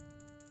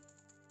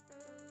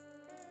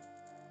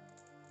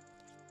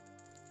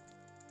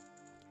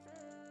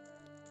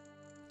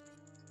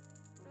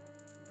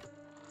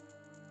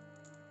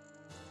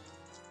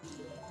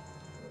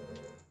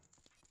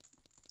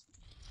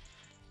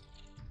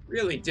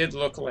 Really did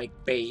look like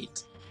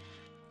bait.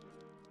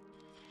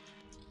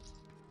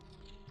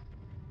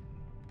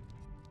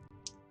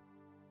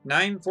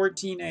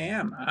 "9:14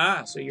 a.m.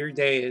 Ah, so your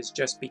day has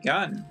just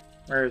begun,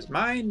 whereas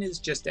mine is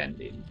just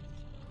ending.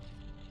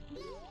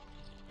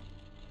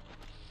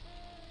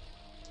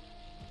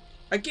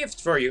 A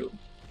gift for you.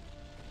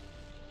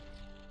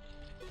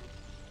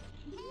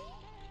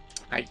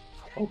 I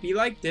hope you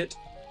liked it.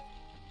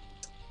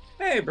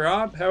 Hey,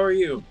 Brob, how are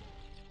you?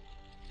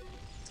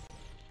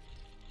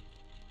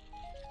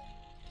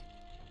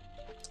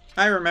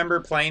 I remember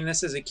playing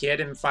this as a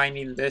kid and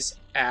finding this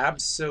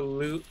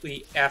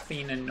absolutely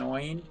effing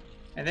annoying.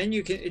 And then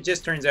it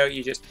just turns out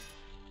you just...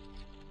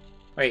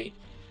 Wait.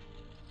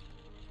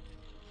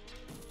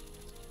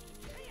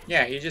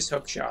 Yeah, you just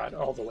hookshot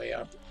all the way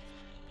up.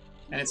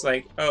 And it's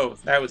like, oh,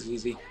 that was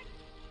easy.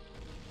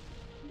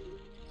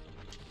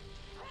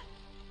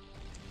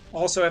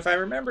 Also, if I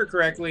remember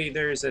correctly,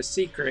 there's a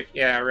secret,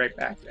 yeah, right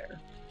back there.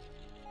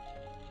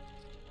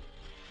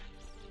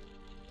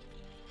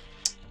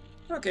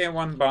 Okay,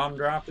 1 bomb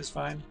drop is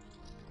fine.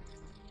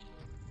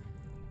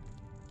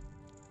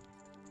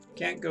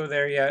 Can't go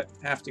there yet,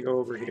 have to go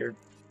over here.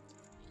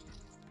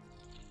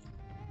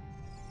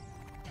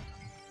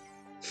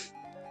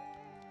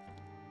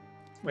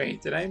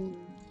 Wait, did I...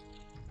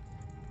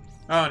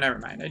 Oh, never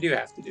mind, I do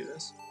have to do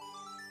this.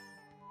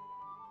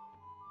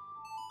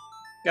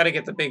 Gotta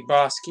get the big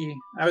boss key.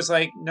 I was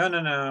like, no, no,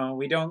 no,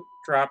 we don't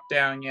drop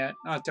down yet,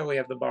 not until we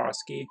have the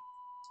boss key.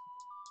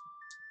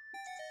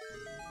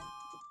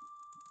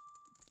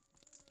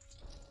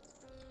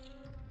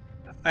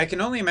 I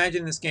can only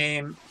imagine this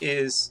game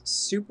is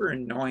super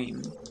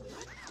annoying.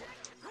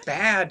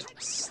 Bad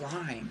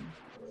slime.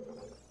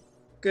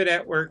 Good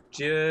at work,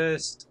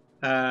 just,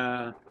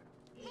 and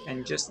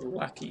just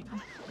lucking.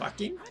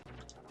 Lucking?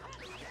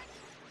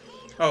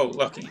 Oh,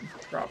 looking,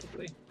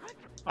 probably.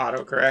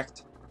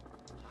 Autocorrect.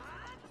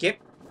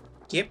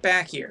 Get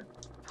back here.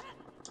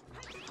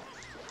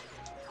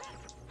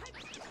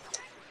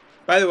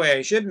 By the way,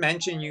 I should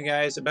mention, you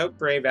guys, about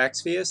Brave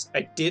Exvius.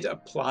 I did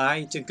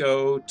apply to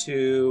go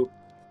to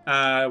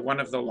one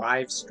of the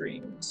live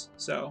streams,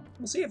 so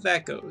we'll see if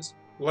that goes.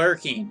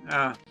 Lurking,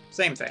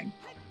 same thing.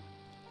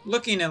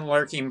 Looking and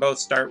lurking both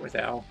start with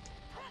L.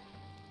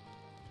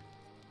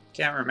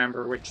 Can't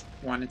remember which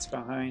one it's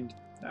behind.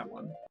 That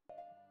one.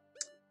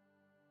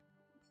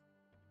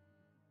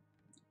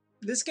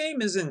 This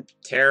game isn't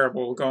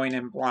terrible going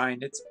in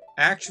blind. It's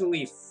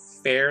actually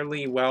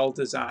fairly well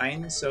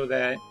designed so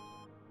that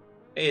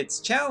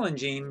it's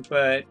challenging,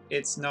 but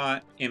it's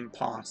not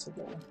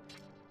impossible.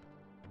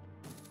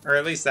 Or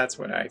at least that's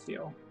what I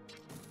feel.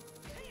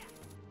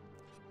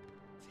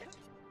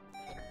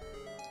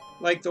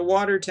 Like the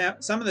water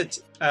some of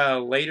the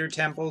later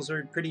temples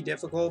are pretty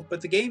difficult,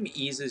 but the game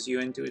eases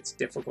you into its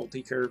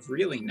difficulty curve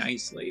really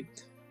nicely.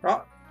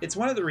 It's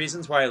one of the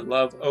reasons why I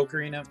love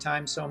Ocarina of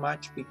Time so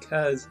much,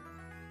 because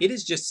it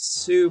is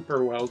just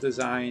super well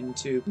designed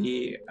to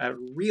be a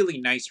really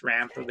nice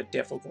ramp of a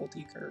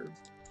difficulty curve.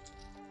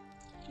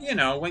 You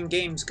know, when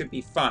games could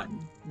be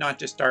fun, not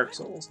just Dark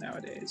Souls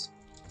nowadays.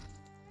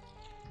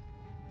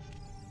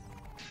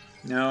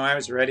 No, I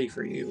was ready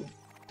for you.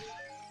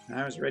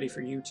 I was ready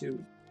for you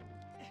too.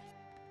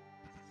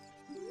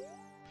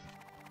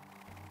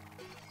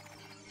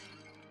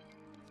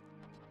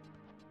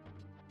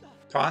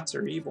 Pots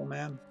are evil,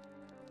 man.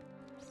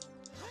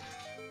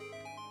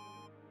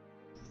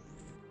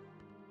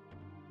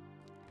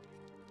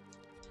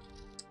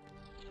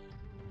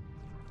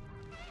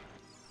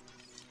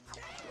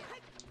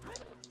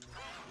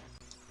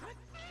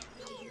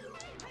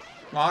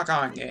 Lock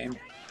on, game.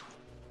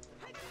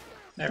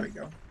 There we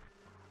go.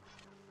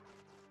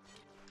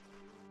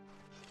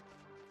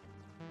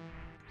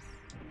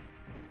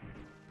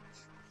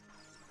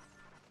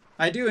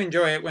 I do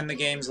enjoy it when the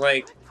game's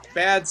like,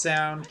 bad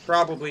sound,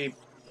 probably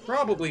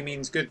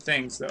means good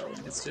things, though.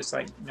 It's just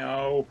like,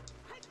 no.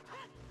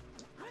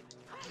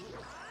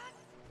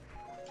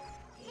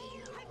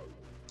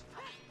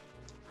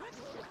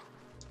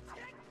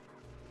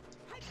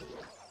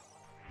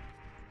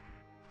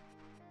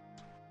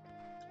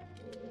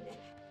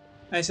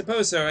 I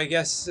suppose so. I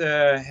guess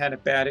had a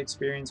bad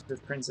experience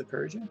with Prince of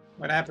Persia.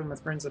 What happened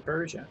with Prince of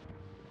Persia?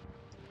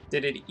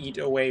 Did it eat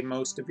away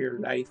most of your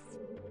life?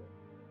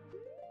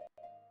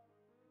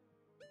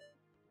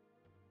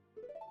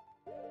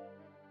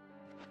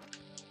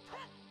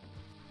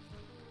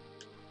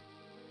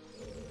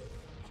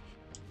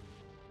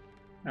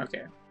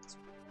 Okay.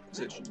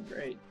 Position,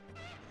 great.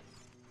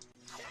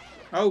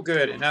 Oh,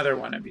 good. Another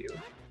one of you.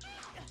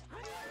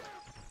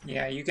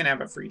 Yeah, you can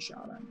have a free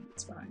shot on me.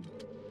 It's fine.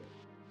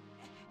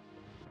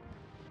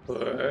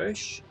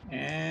 Push.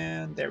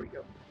 And there we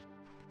go.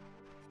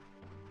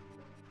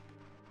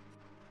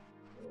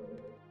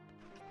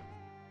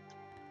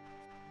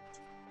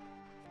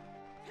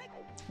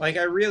 Like,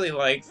 I really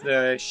like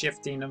the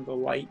shifting of the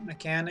light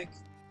mechanic.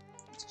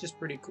 It's just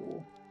pretty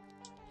cool.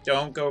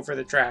 Don't go for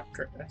the trap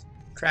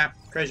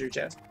treasure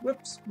chest.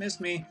 Whoops,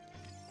 missed me.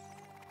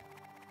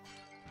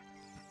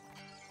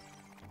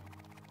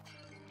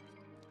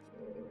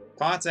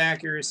 Pot's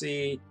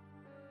accuracy,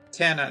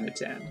 10 out of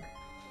 10.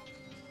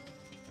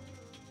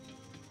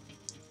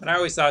 But I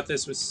always thought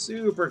this was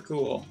super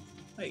cool.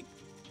 Like,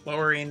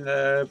 lowering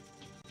the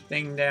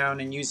thing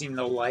down and using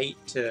the light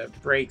to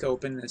break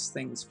open this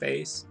thing's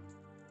face.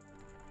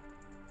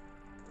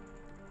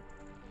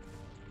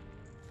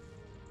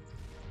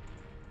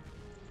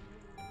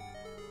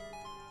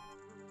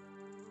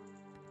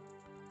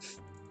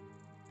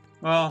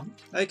 Well,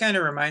 that kind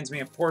of reminds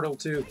me of Portal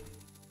 2,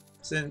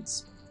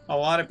 since a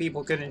lot of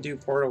people couldn't do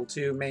Portal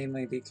 2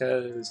 mainly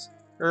because...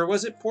 Or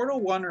was it Portal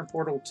 1 or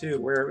Portal 2,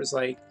 where it was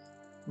like,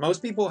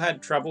 most people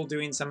had trouble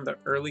doing some of the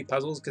early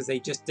puzzles because they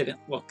just didn't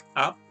look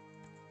up.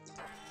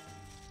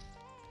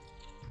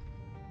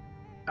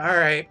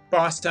 Alright,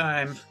 boss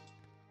time.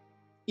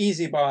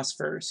 Easy boss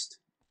first.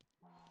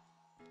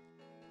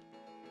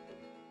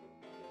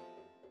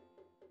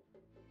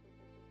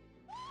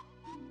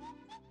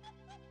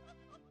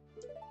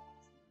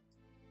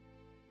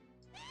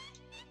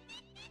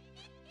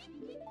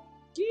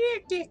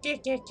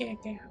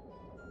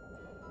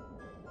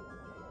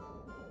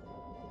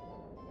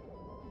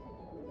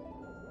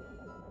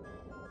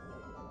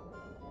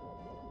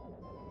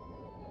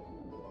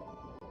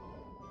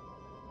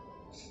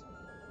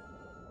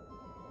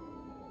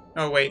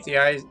 Oh wait, the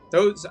eyes,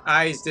 those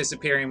eyes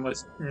disappearing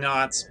was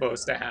not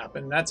supposed to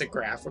happen. That's a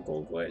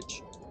graphical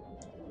glitch.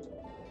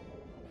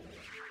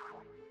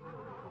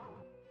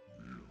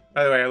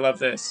 By the way, I love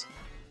this.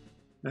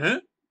 Huh?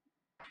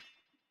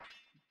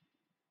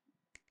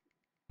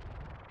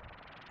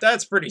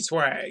 That's pretty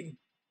swag.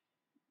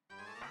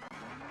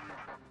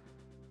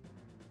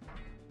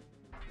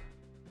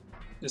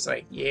 Just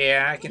like,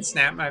 yeah, I can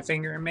snap my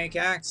finger and make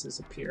axes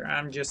appear.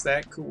 I'm just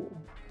that cool.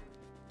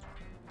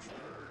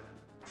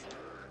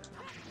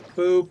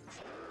 Boop.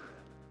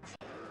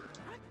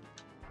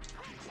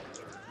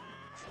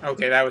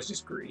 Okay, that was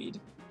just greed.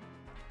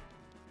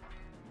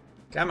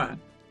 Come on.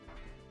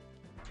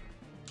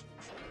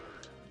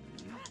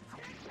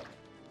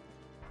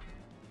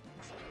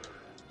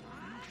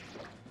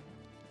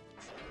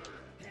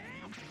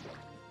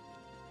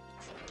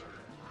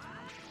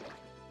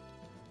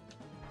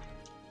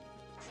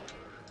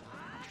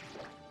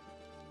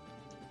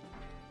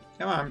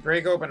 Come on,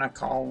 break open a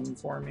column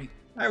for me.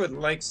 I would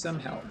like some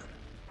help.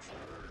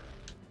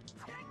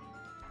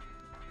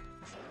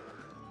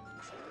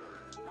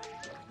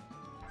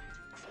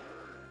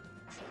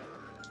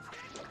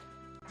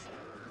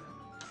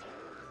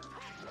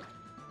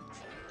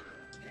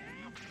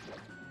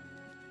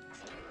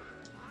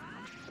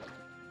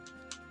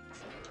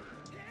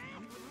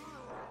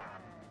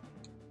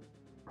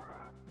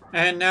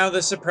 And now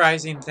the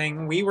surprising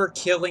thing, we were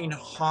killing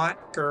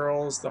hot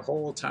girls the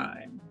whole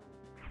time.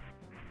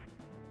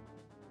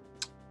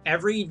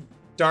 Every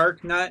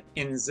Dark Nut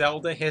in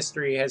Zelda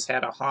history has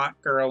had a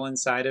hot girl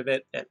inside of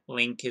it that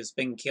Link has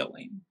been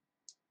killing.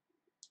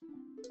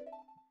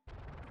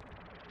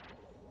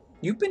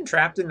 You've been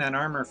trapped in that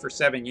armor for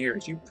 7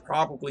 years. You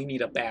probably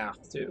need a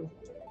bath, too.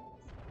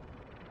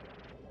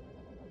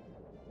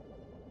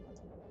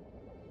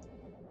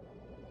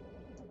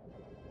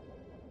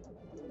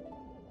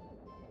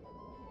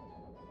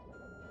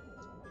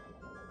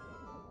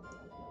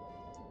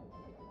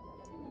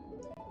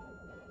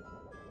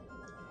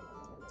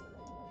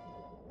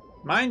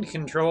 Mind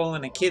control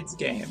in a kid's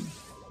game.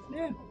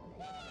 Yeah.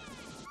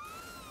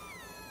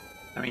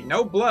 I mean,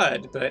 no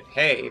blood, but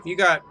hey, if you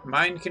got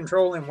mind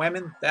control in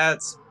women,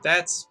 that's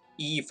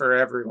E for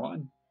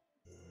everyone.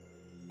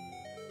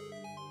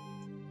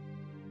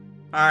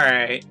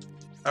 Alright.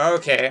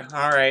 Okay,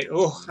 alright.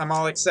 Oh, I'm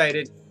all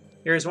excited.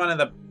 Here's one of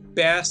the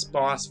best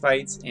boss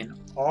fights in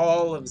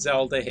all of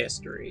Zelda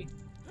history.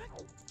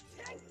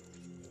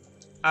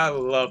 I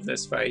love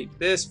this fight.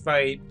 This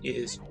fight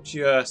is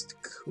just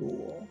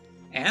cool.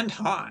 And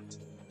hot.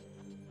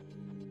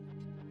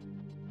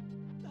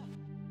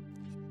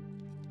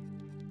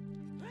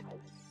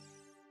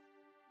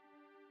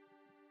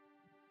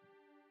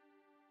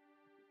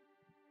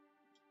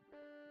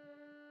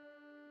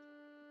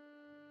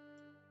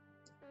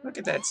 Look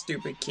at that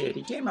stupid kid.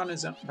 He came on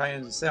his own by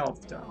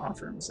himself to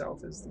offer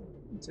himself as the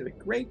to the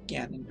great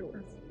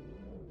Ganondorf.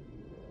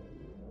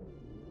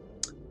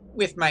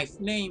 With my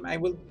flame, I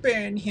will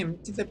burn him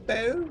to the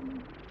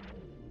bone.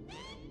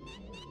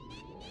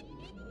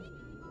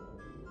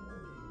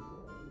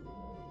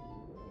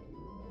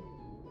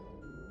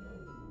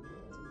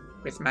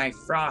 With my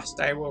frost,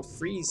 I will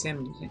freeze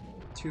him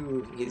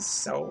to his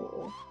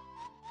soul.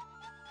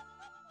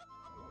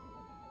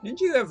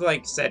 Didn't you have,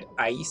 like, said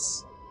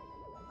ice?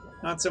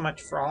 Not so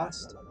much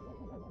frost?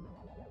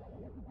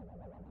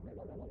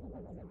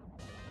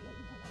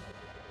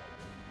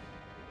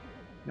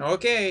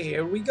 Okay,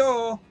 here we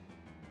go.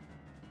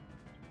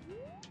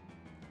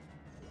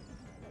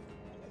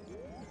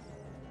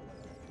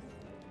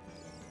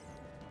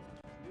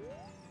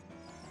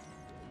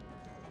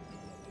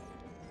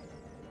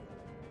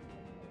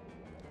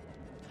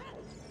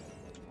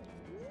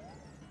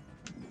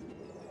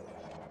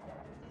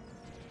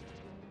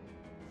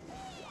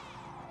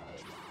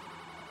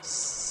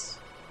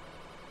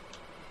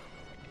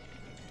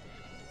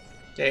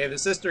 Okay, the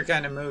sister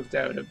kind of moved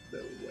out of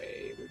the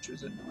way, which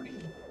was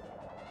annoying.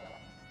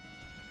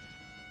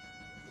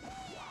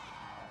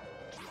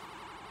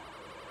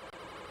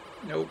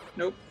 Nope,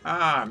 nope.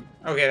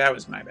 Okay, that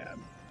was my bad.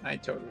 I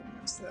totally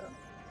missed that.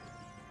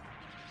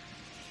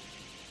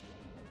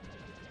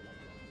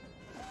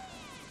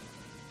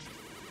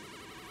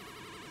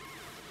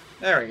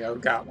 There we go,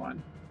 got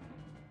one.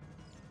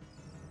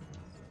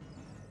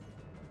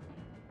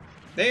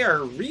 They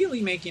are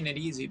really making it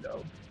easy,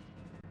 though.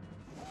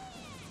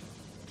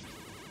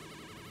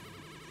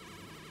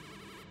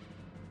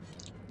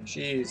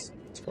 She's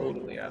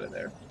totally out of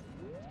there.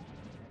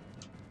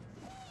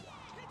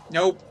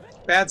 Nope.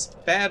 Bad,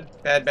 bad,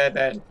 bad, bad,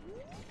 bad.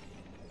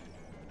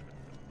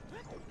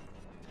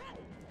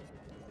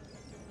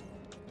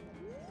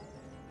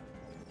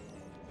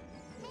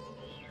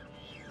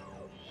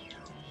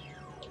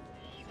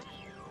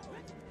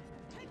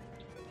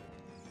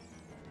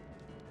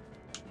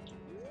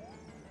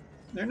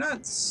 They're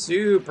not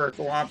super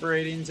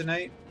cooperating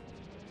tonight.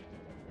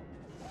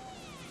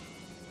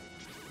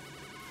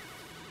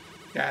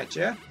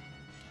 Gotcha.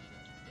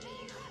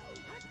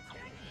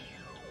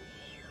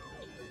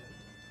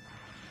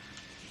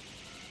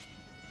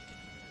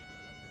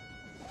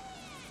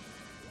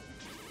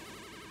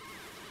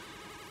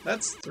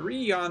 That's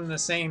 3 on the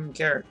same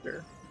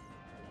character.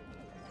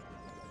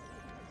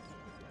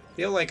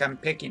 Feel like I'm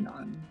picking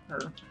on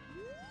her.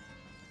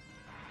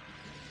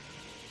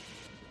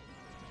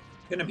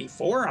 Gonna be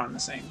 4 on the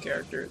same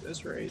character at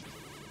this rate.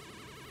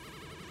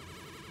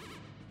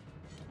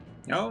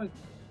 No?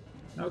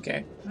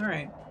 Okay,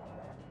 alright.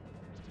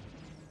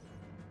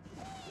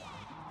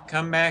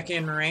 Come back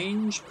in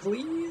range,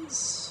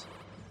 please.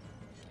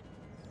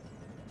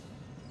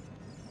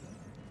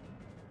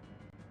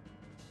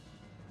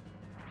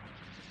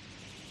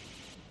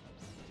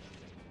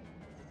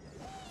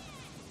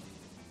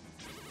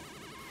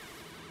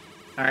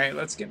 Alright,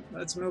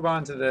 let's move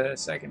on to the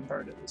second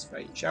part of this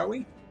fight, shall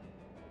we?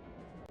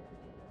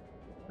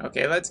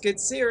 Okay, let's get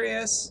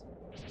serious.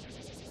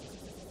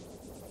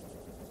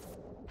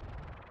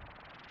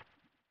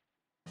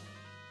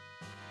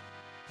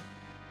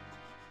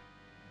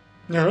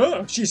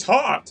 Oh, she's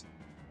hot!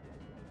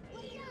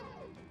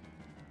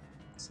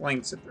 It's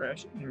Link's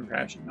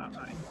impression, not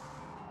mine.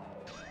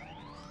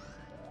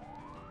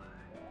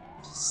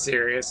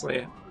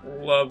 Seriously,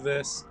 love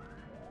this.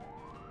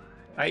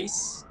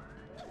 Ice.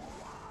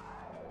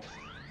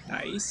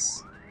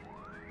 Nice.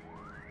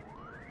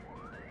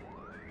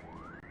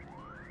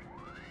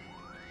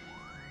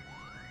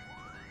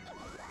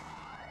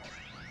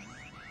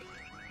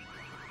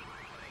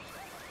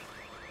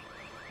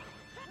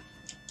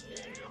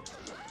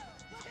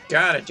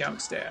 Got a jump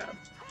stab.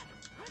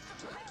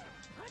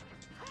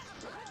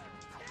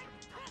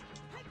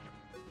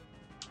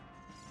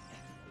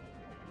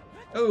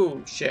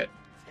 Oh, shit.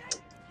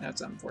 That's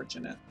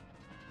unfortunate.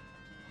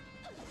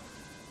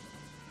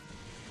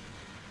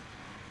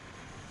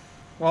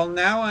 Well,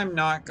 now I'm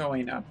not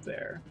going up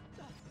there.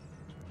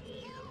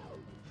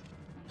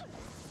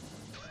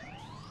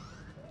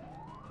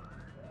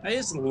 I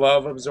just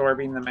love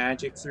absorbing the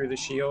magic through the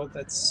shield.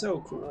 That's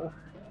so cool.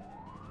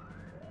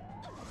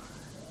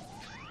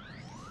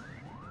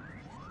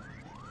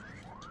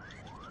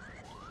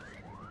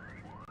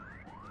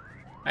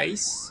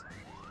 Ice.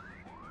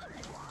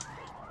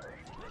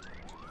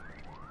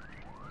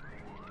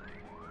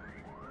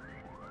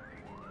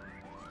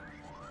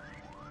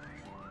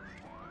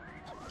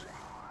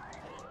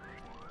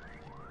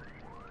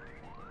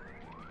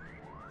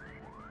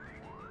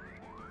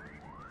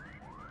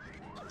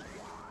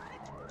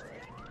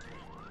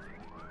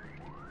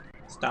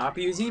 Stop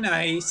using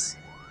ice.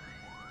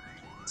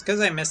 It's because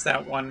I missed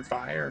that one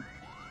fire.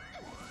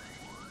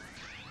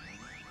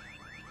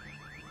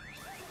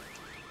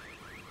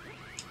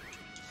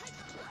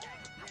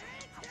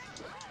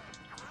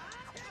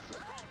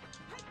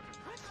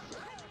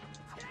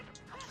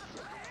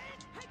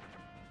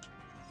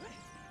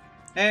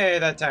 Hey,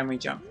 that time we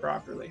jumped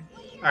properly.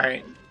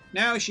 Alright,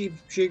 now she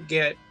should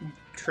get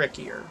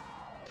trickier.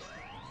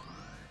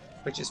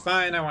 Which is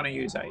fine, I want to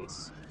use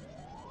ice.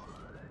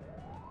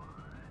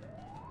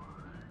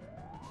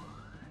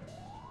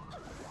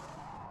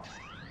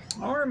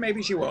 Or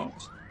maybe she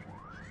won't.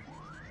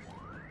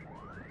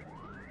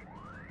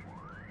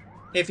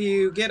 If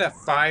you get a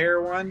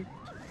fire one,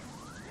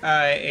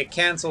 it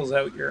cancels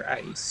out your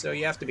ice, so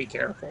you have to be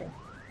careful.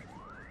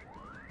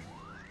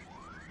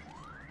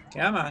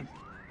 Come on.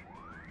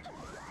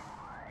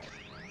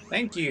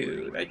 Thank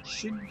you. That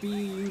should be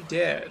you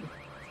dead.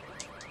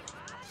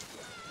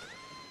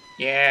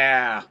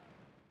 Yeah.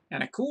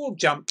 And a cool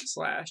jump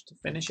slash to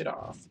finish it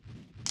off.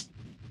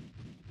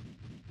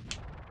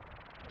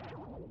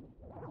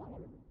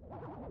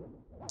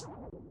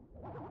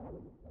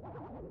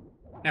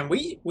 And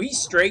we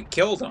straight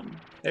killed them.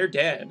 They're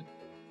dead.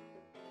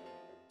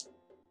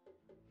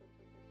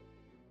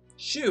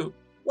 Shoot,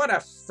 what a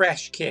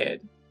fresh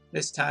kid.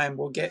 This time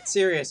we'll get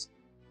serious.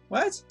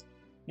 What?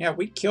 Yeah,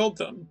 we killed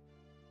them.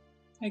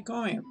 Hey,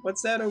 going.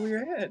 What's that over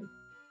your head?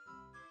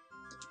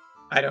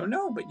 I don't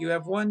know, but you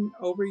have one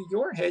over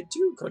your head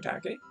too,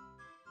 Kotake.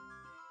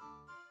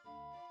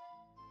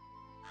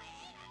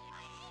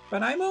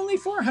 But I'm only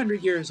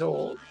 400 years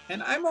old,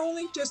 and I'm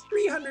only just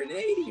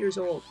 380 years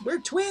old. We're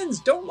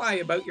twins, don't lie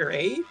about your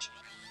age.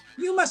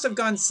 You must have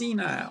gone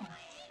senile.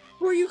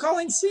 Who are you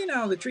calling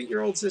senile to treat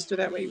your old sister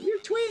that way? We're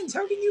twins,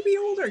 how can you be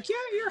older?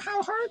 Can't hear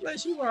how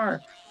heartless you are.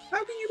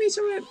 How can you be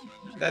so...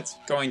 That's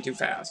going too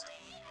fast.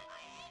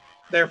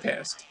 They're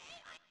pissed.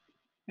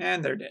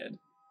 And they're dead.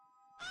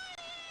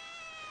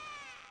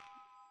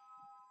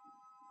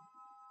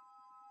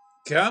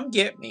 Come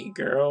get me,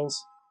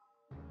 girls.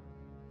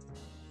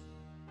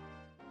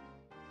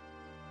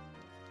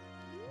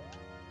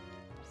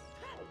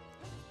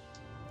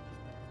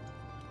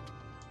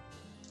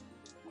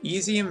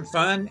 Easy and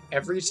fun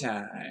every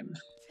time.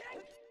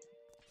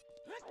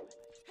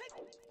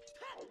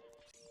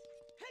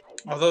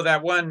 Although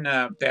that one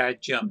bad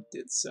jump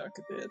did suck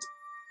a bit.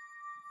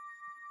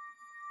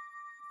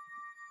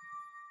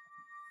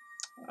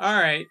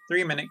 Alright,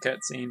 3-minute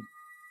cutscene.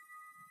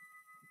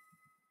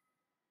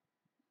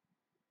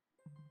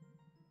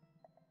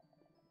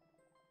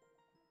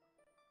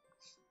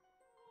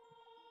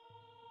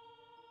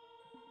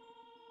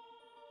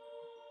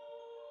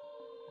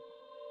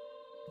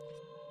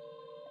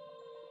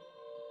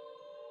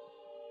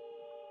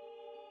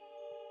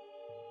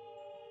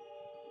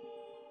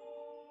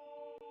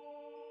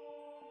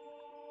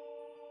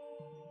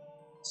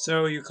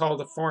 So you call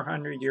the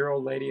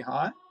 400-year-old lady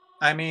hot?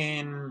 I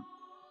mean,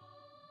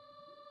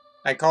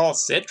 I call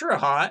Citra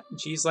hot.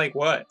 She's like,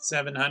 what,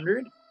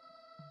 700?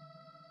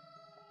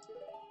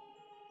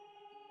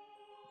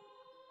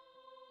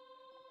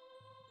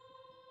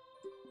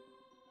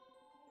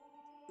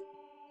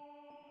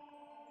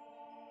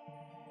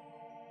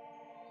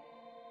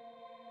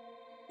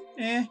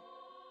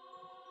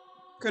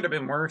 Could have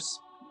been worse,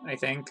 I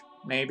think.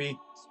 Maybe.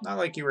 It's not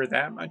like you were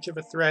that much of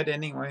a threat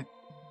anyway.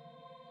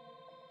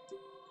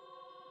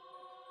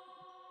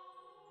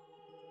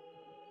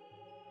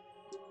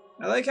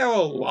 I like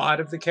how a lot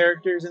of the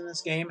characters in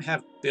this game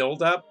have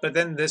build-up, but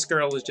then this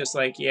girl is just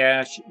like,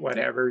 yeah,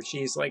 whatever.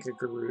 She's like a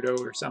Gerudo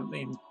or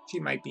something. She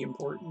might be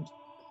important.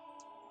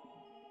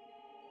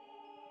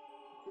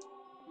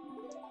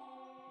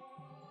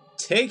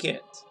 Take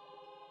it.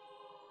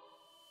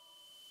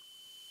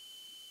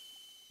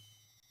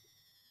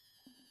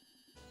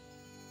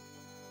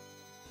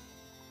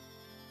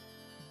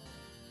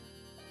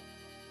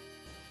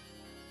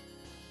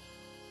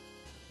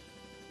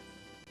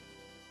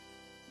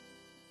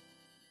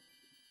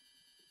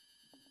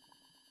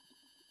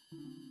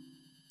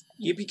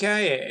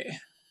 Yippee-ki-yay.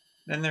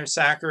 Then there's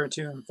Sakura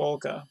 2 and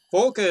Volca.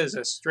 Volca is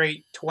a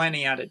straight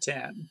 20 out of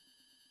 10.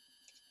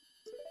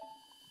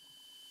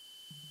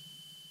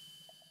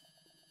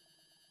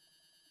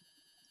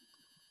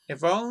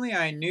 If only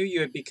I knew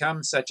you had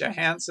become such a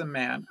handsome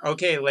man.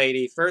 Okay,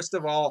 lady, first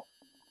of all,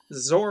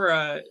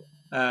 Zora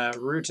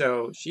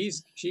Ruto,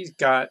 she's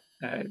got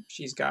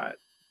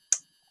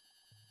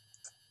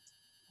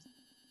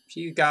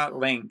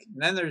Link.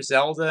 And then there's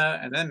Zelda,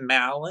 and then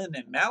Malin,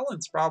 and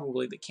Malin's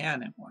probably the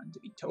canon one, to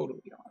be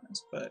totally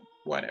honest, but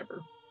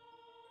whatever.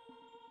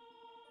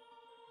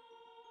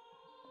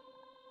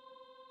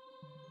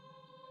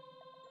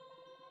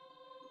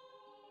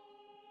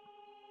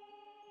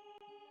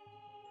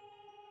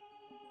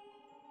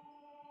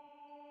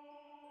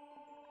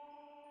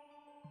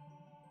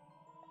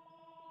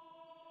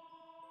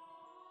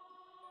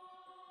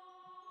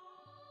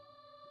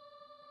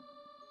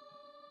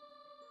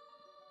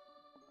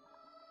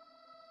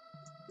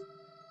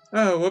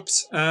 Oh,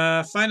 whoops.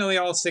 Finally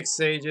all 6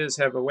 sages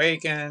have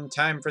awakened.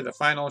 Time for the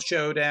final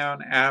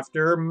showdown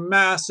after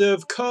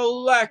massive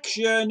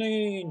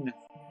collectioning!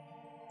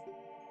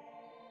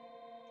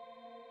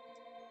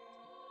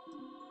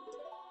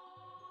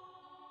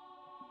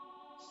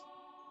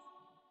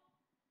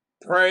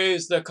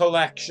 Praise the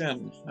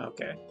collection.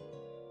 Okay.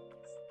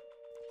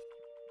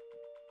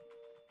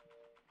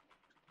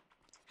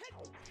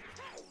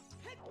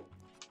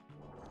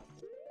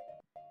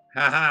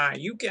 Haha,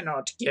 you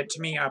cannot get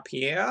me up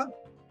here.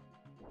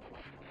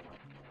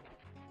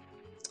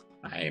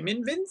 I am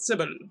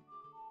invincible.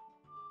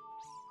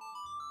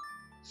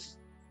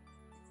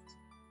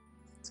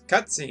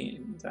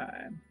 Cutscene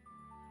time.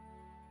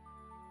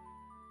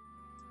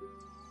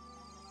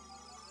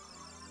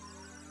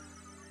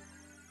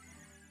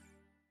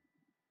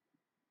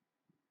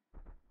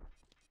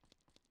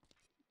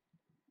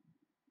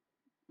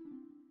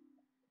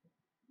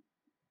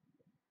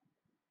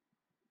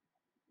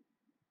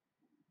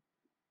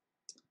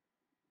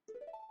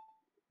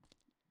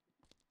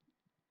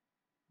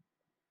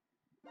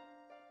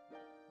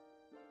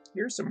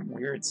 Here's some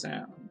weird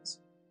sounds.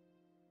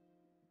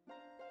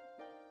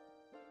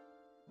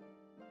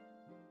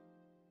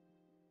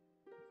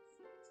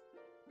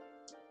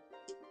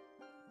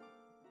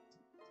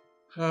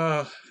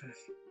 Oh,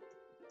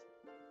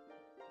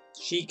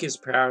 Sheik is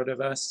proud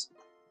of us.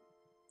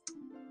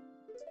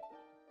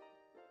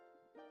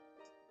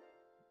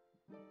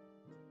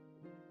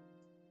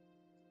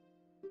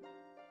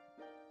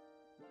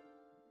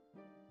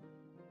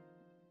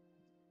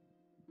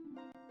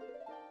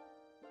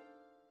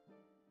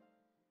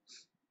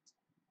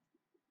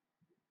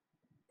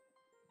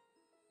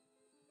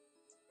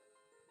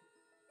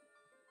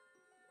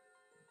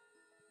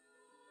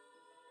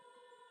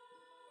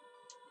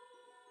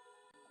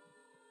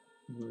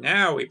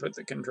 Now we put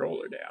the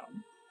controller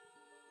down.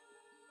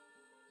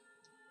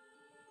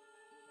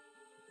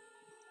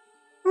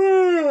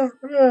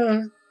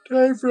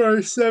 Time for our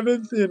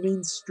 7th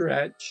inning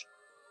stretch.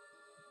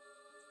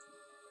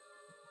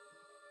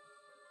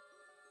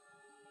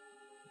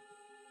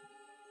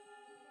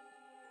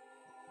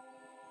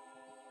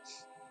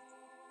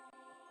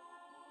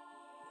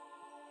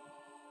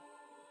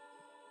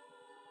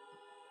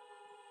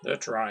 The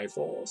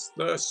Triforce,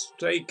 the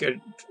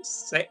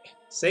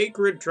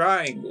sacred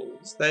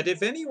triangles. That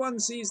if anyone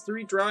sees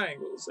 3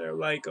 triangles, they're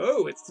like,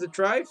 oh, it's the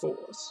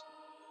Triforce.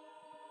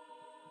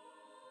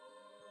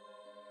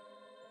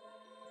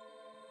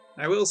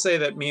 I will say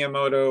that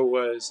Miyamoto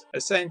was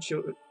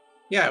essentially...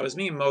 Yeah, it was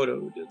Miyamoto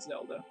who did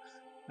Zelda.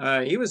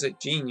 He was a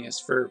genius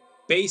for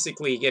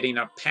basically getting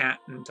a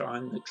patent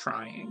on the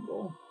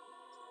triangle.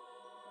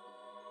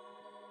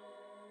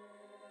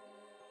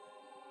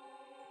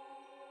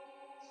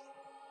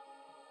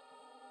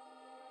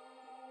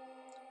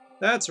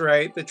 That's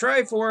right, the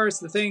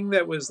Triforce, the thing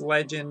that was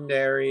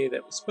legendary,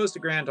 that was supposed to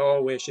grant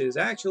all wishes,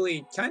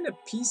 actually kind of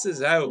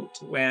pieces out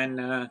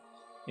when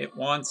it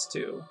wants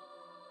to.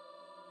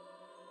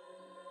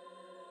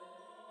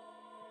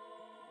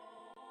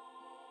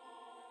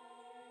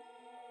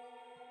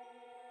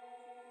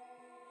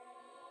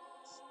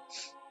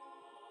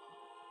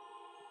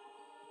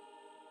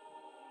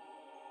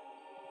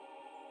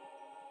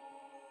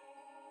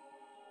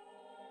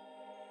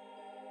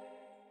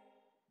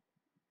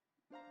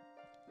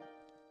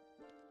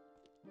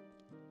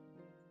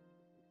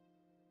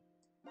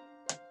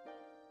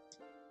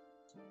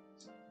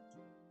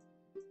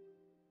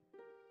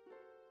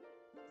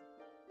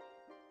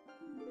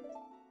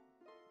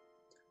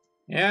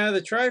 Yeah,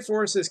 the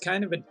Triforce is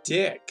kind of a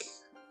dick.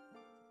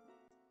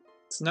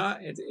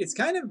 It's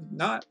kind of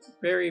not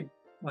very,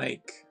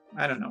 like,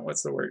 I don't know,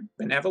 what's the word?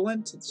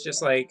 Benevolent? It's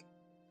just like,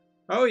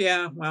 oh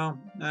yeah, well,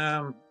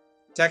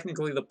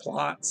 technically the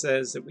plot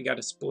says that we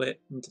gotta split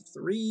into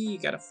 3, you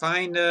gotta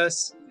find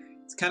us.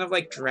 It's kind of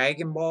like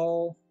Dragon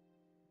Ball,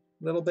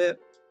 a little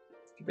bit,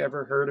 if you've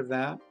ever heard of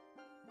that.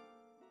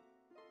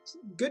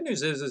 Good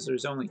news is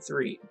there's only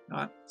 3,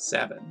 not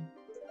 7.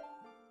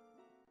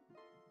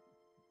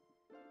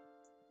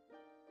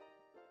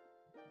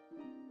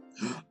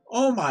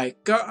 Oh my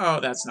god,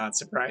 oh, that's not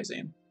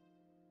surprising.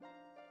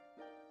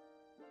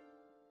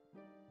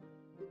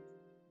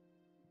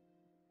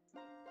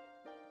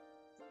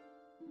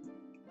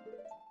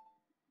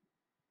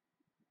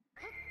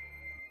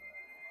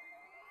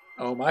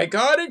 Oh my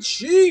god, it's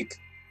Sheik!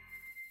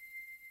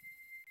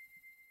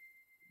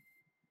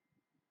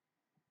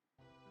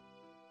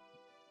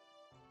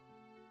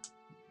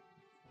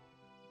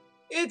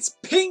 It's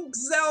Pink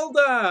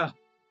Zelda!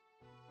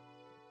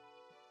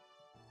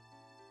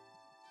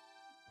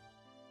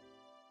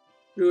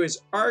 Who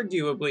is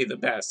arguably the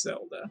best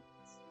Zelda.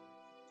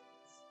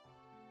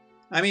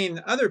 I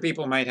mean, other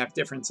people might have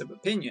difference of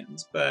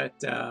opinions, but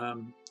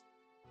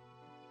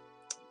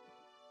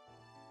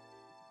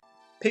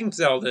Pink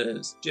Zelda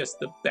is just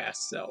the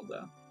best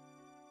Zelda.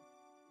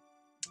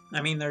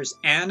 I mean, there's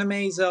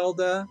anime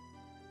Zelda,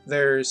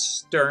 there's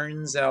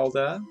Stern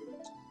Zelda,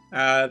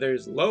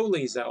 there's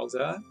Lowly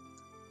Zelda,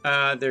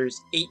 there's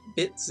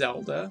 8-bit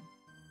Zelda,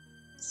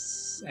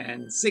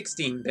 and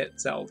 16-bit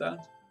Zelda.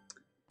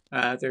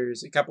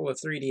 There's a couple of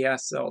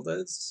 3DS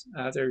Zeldas.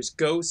 There's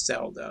Ghost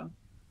Zelda.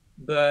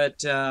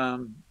 But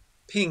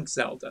Pink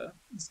Zelda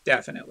is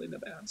definitely the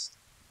best.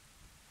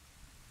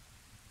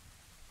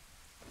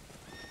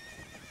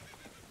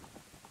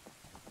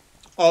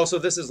 Also,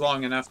 this is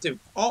long enough to...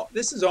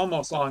 this is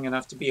almost long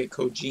enough to be a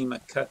Kojima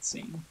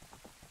cutscene.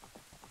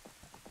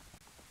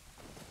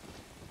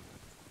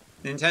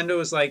 Nintendo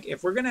was like,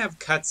 if we're going to have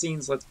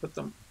cutscenes, let's put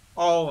them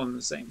all in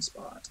the same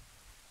spot.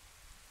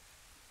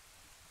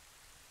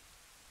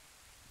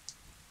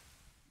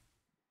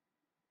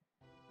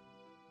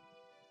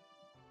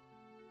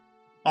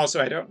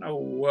 Also, I don't know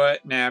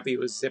what Nappy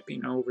was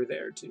zipping over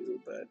there to,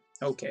 but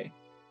okay.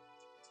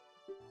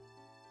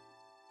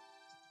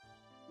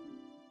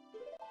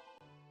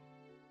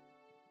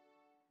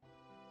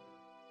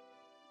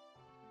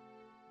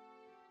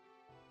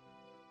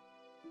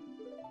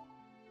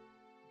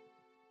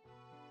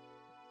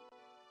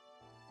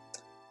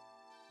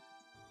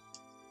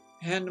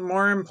 And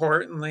more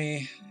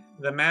importantly,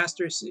 the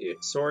Master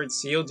Sword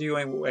sealed you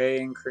away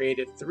and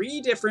created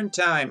 3 different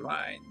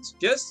timelines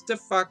just to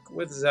fuck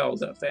with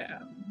Zelda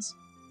fans.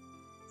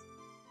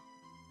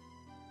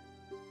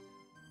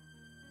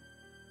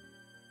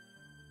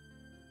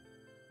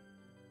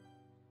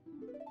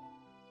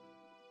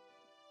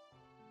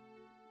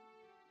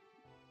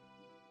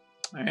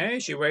 Hey,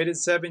 she waited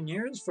 7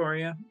 years for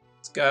you.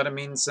 It's gotta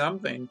mean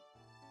something.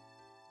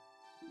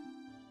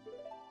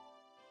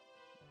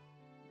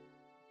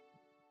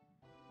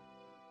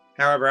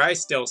 However, I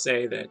still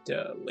say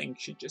that Link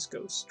should just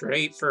go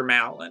straight for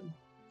Malon.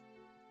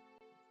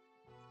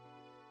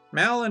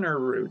 Malon or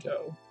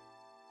Ruto.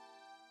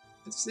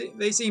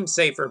 They seem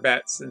safer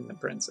bets than the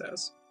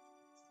princess.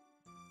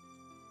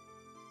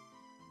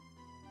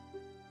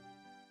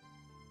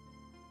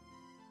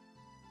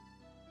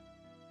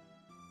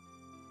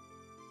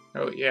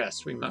 Oh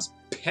yes, we must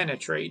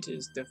penetrate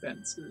his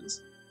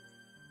defenses.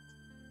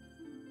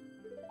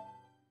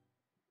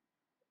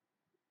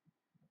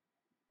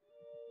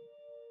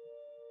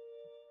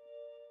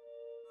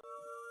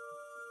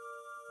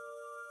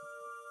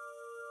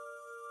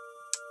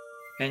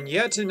 And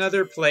yet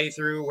another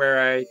playthrough where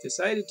I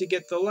decided to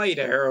get the light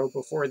arrow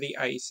before the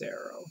ice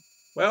arrow.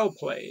 Well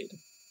played.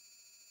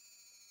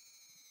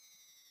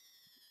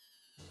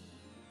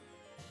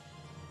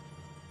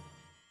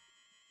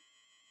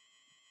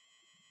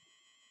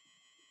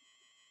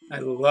 I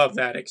love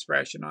that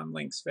expression on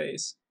Link's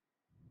face.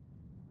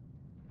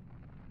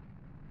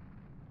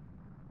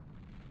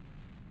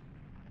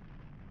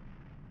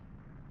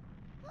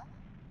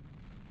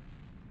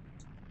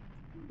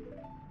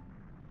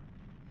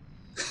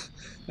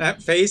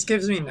 That face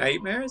gives me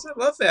nightmares. I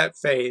love that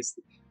face.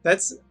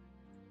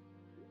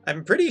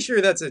 I'm pretty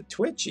sure that's a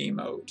Twitch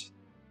emote.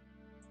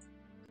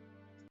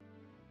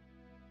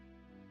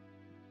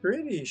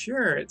 Pretty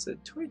sure it's a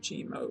Twitch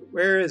emote.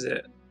 Where is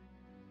it?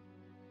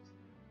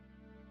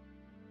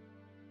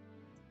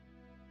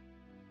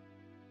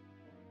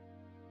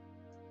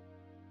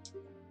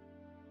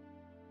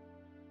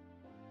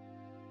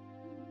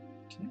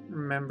 Can't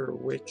remember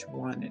which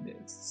one it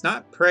is. It's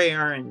not Pray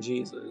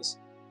RNGesus.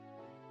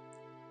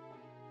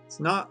 It's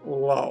not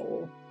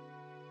LOL.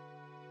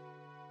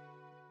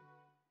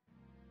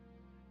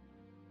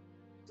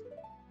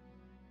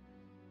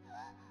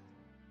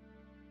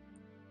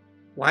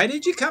 Why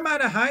did you come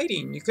out of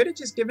hiding? You could have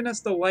just given us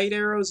the light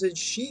arrows as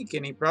Sheik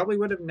and he probably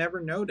would have never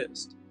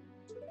noticed.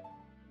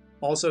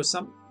 Also,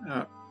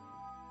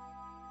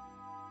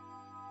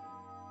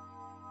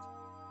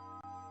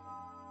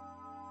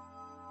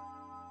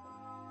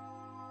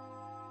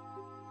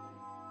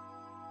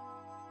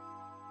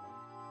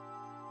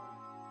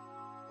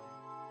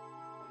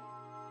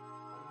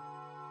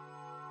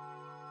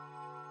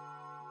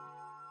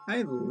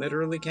 I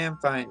literally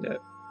can't find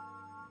it.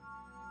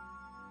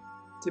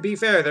 To be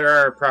fair, there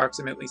are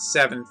approximately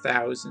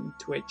 7,000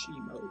 Twitch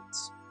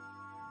emotes.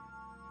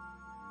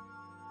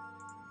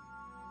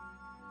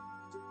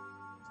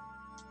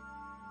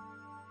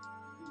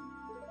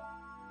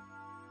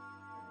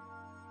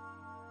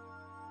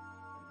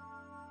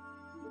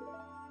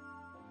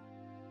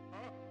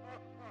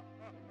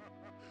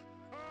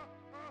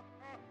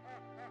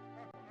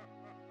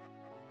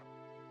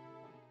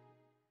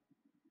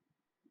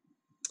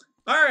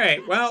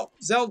 Alright, well,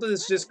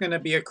 Zelda's just gonna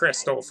be a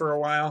crystal for a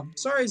while.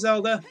 Sorry,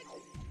 Zelda.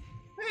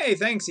 Hey,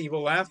 thanks,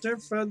 Evil Laughter,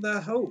 for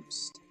the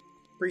host.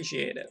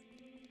 Appreciate it.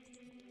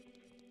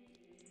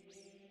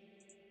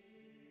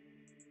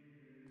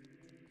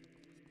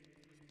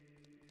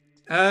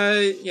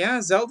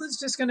 Yeah, Zelda's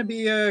just gonna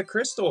be a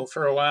crystal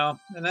for a while.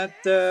 And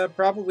that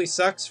probably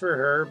sucks for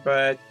her,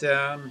 but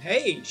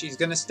hey, she's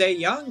gonna stay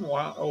young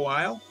a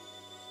while.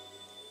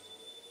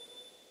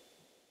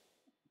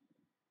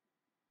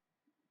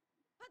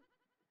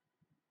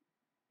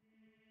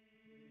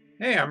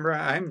 Hey, Umbra,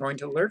 I'm going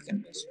to lurk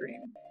in this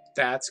stream.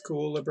 That's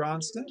cool,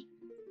 LeBronsta.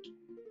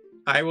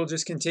 I will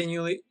just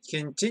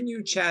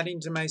continue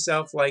chatting to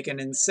myself like an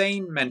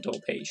insane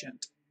mental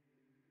patient.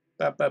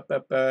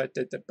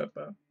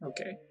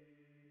 Okay.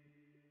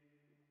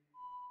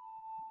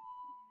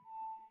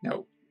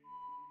 No.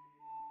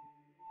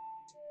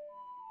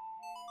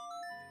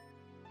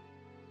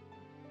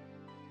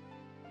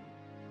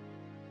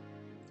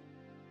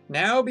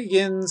 Now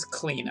begins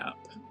cleanup,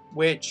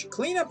 which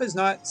cleanup is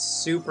not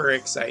super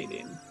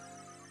exciting.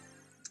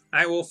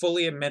 I will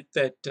fully admit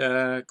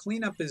that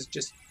cleanup is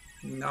just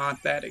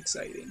not that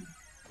exciting.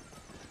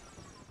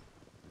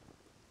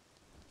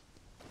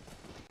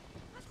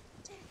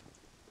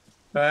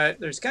 But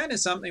there's kind of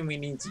something we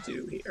need to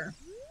do here.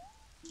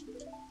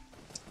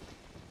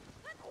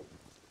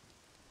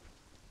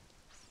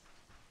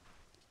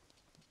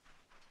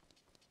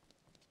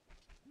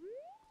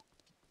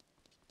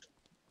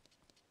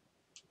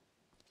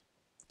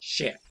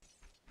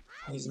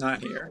 He's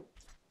not here.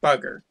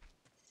 Bugger.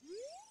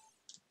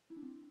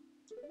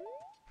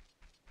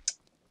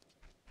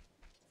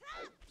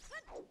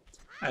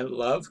 I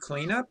love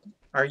cleanup?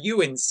 Are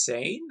you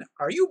insane?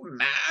 Are you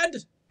mad?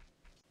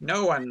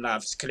 No one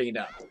loves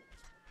cleanup.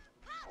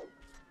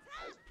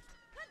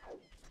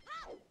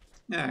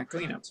 Nah,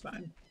 cleanup's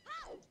fine.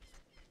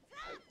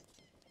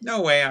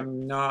 No way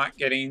I'm not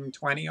getting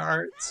 20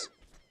 hearts.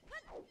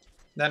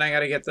 Then I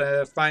gotta get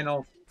the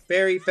final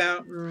fairy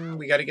fountain.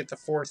 We gotta get the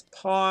 4th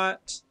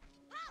pot.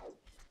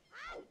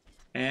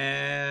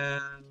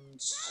 And...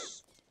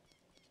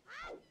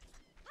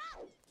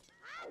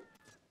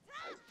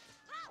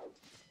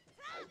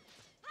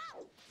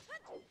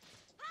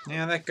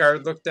 yeah, that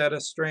guard looked at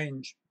us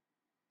strange.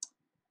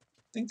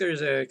 I think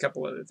there's a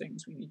couple other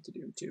things we need to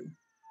do too.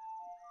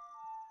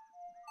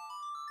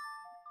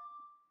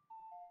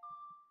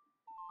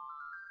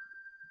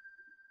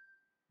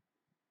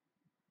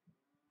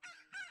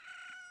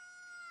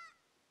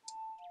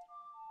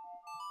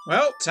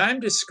 Well,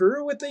 time to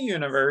screw with the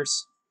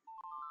universe.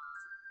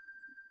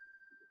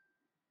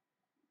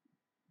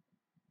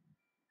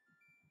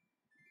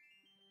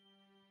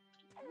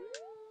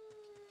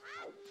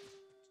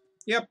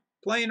 Yep,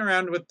 playing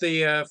around with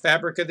the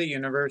fabric of the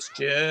universe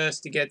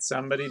just to get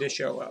somebody to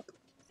show up.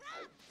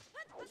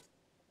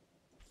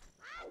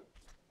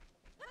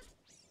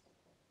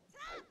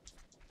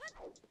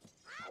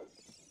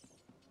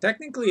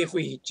 Technically, if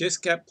we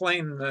just kept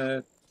playing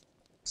the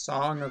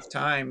Song of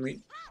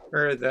Time,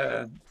 or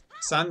the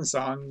Sun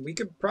Song, we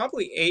could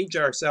probably age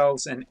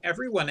ourselves and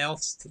everyone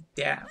else to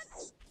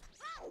death.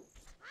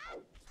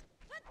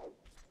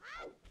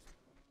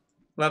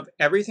 Love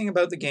everything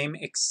about the game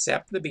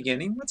except the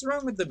beginning? What's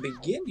wrong with the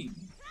beginning?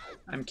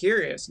 I'm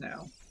curious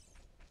now.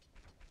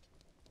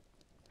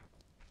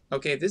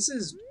 Okay, this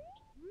is...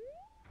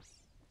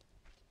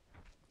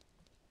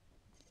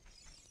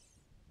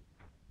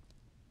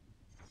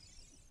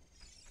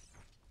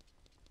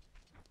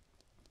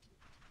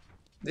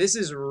 this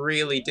is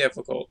really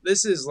difficult.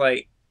 This is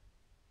like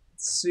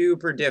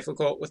super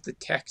difficult with the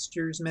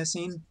textures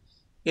missing.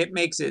 It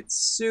makes it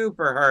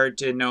super hard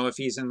to know if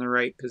he's in the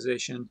right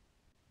position.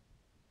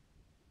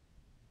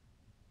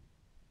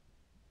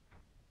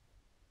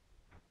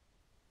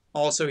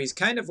 Also, he's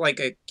kind of like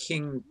a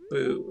King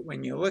Boo.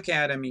 When you look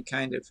at him, he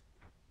kind of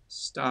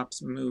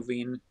stops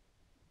moving.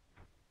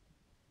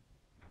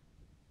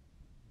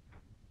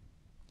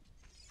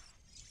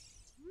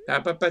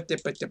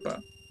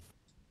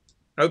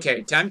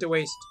 Okay, time to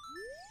waste.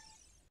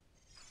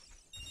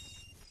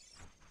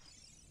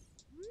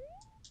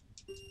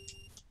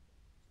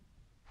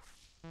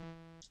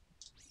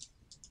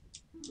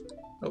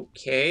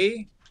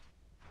 Okay.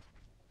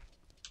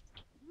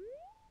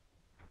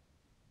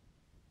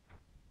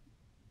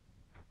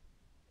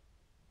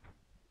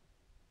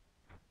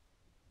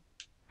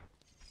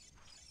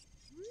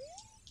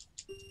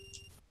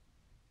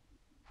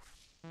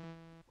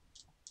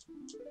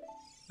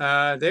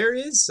 There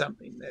is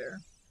something there.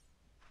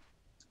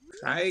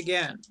 Try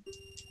again.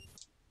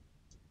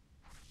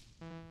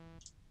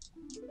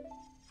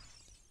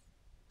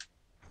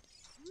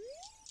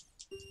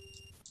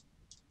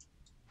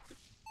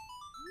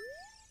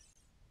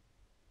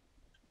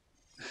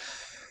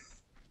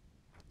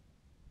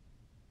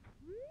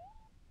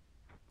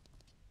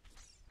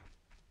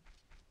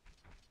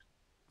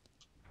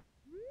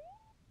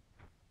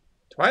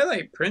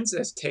 Twilight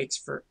Princess takes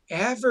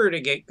forever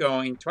to get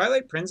going.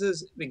 Twilight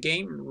Princess, the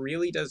game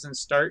really doesn't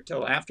start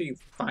till after you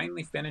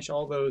finally finish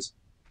all those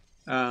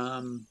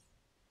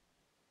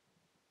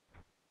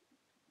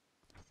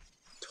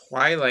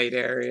Twilight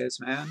areas,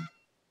 man.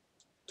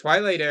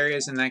 Twilight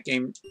areas in that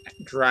game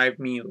drive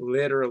me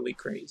literally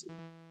crazy.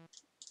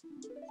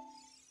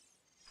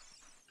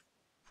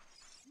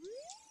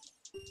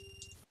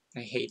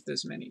 I hate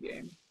this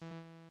minigame.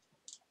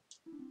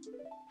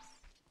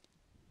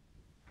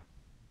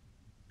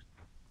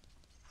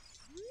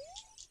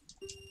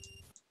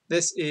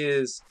 This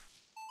is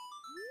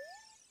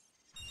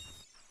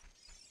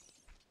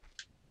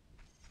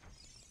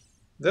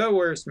the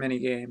worst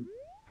minigame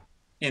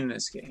in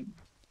this game.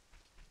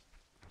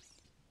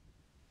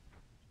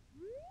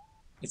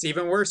 It's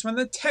even worse when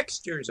the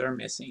textures are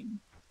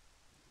missing.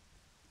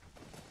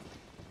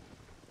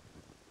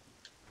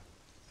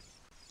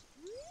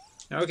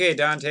 Okay,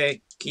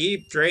 Dante,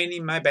 keep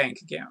draining my bank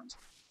account.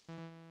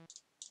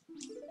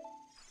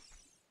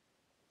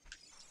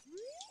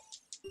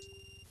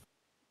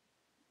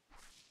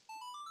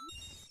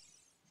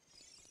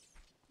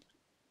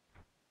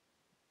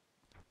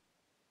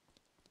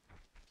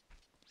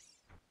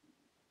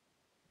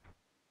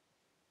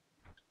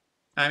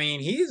 I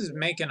mean, he's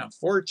making a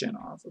fortune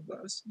off of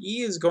us.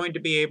 He is going to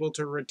be able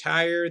to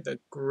retire the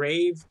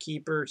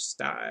Gravekeeper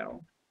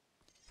style.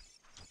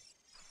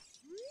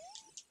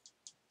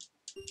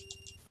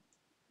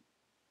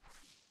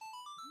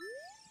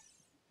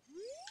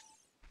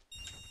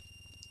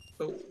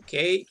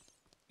 Okay.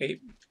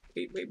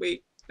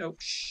 Wait. Oh,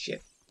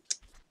 shit.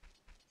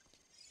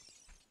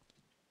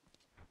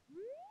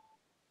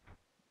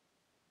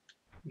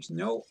 There's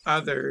no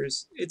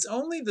others. It's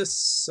only the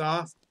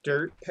soft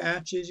dirt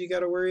patches you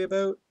gotta worry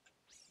about.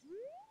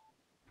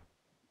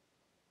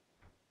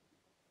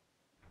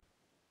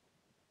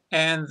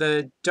 And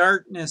the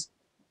darkness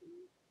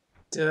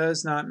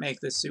does not make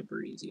this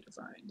super easy to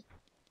find.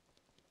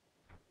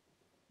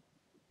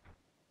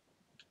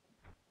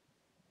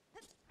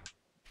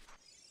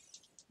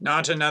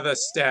 Not another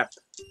step.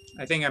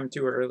 I think I'm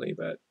too early,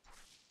 but...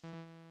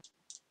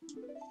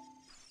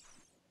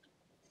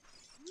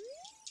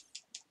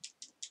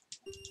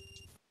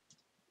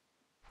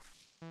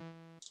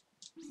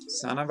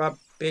 Son of a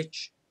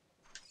bitch.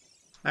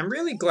 I'm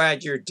really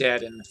glad you're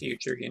dead in the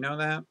future, you know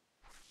that?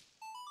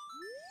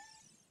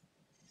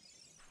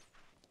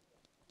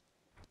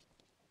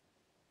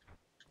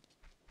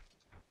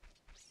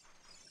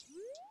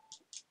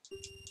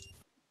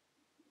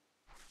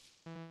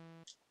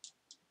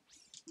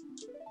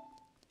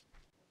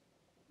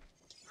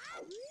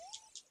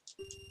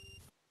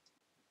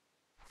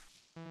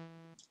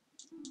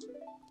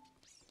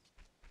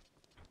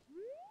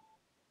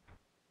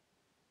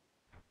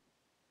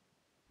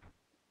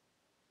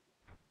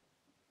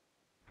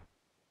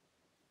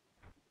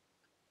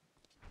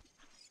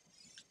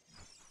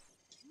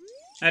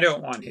 I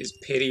don't want his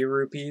pity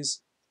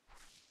rupees.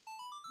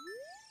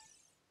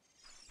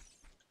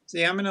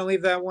 See, I'm gonna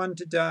leave that one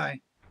to die.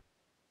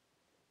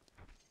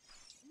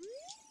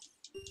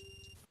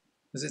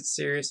 Was it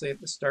seriously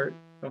at the start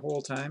the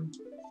whole time?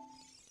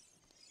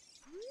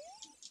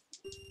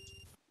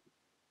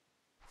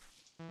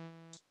 I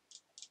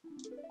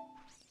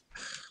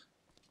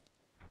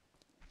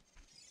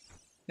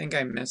think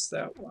I missed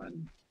that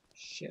one.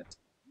 Shit.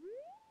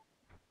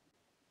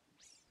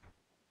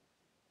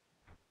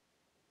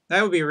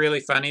 That would be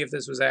really funny if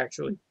this was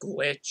actually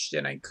glitched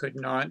and I could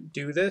not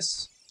do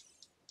this.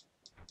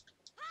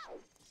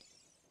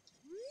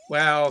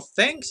 Well,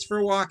 thanks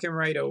for walking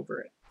right over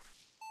it.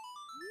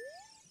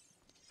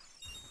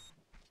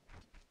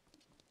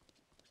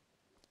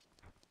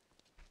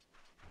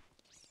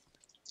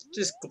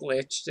 Just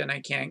glitched and I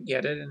can't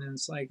get it, and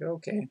it's like,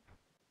 okay.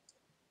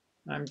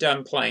 I'm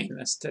done playing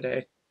this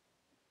today.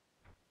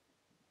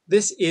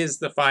 This is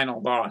the final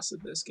boss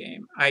of this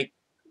game. I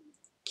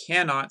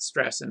cannot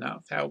stress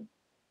enough how...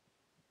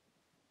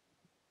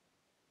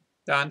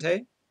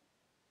 Dante?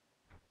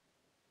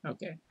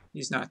 Okay,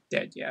 he's not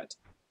dead yet.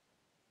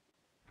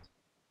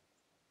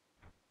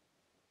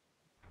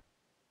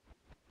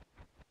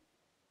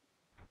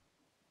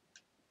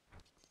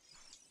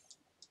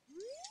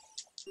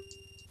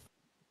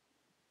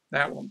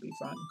 That won't be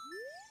fun.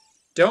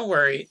 Don't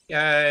worry.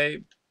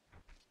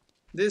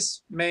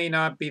 This may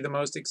not be the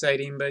most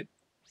exciting, but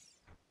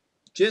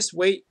just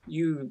wait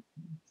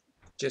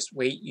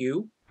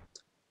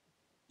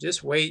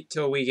Just wait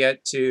till we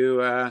get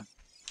to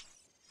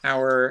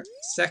our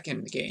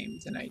second game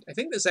tonight. I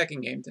think the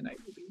second game tonight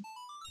will be...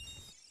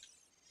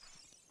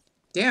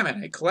 Damn it,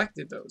 I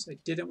collected those. I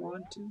didn't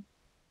want to.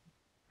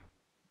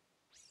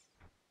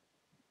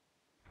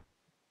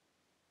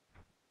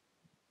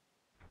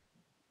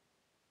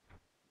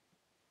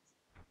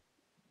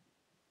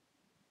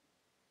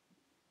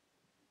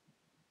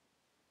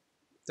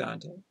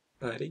 Dante,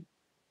 buddy.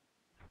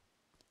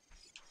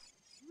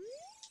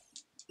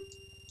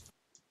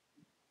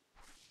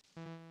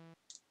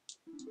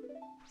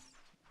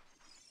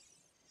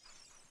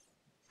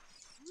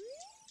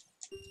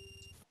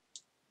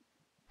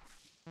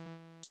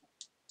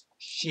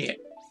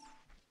 Shit.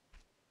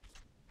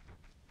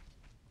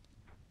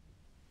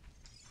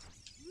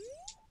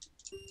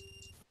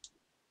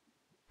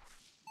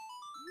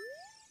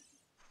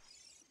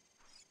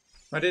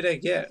 What did I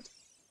get?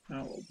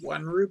 Oh,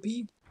 1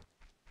 rupee?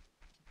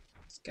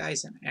 This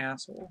guy's an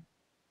asshole.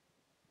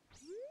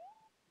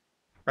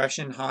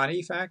 Russian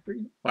hottie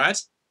factory?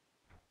 What?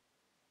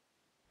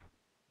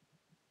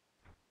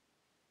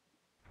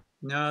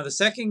 No, the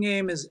second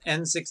game is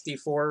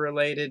N64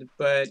 related,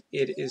 but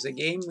it is a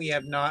game we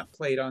have not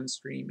played on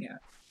stream yet.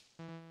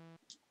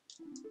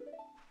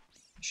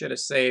 Should have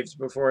saved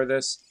before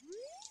this.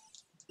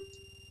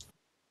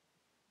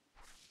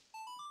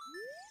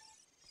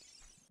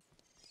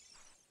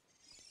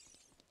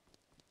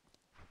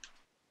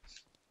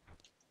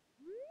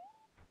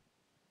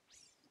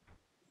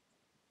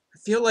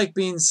 I feel like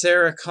being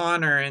Sarah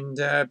Connor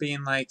and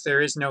being like,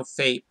 there is no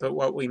fate but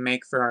what we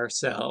make for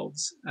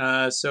ourselves.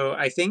 So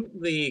I think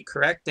the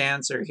correct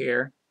answer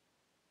here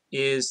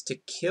is to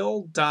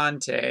kill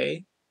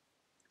Dante,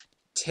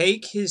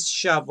 take his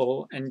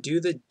shovel, and do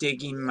the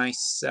digging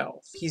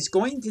myself. He's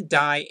going to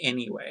die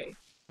anyway.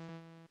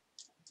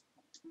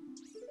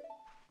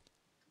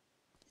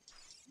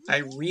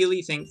 I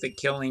really think that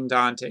killing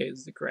Dante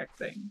is the correct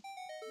thing.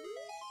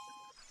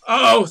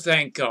 Oh,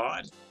 thank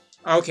God.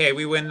 Okay,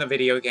 we win the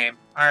video game.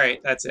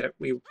 Alright, that's it.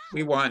 We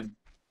won.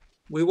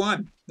 We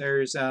won.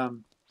 There's,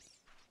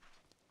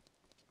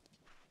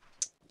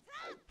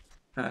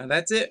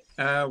 that's it.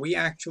 We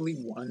actually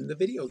won the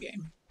video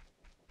game.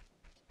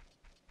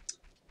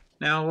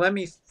 Now, let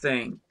me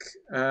think.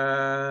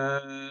 Yes.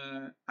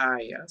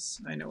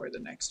 I know where the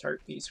next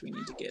heart piece we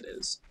need to get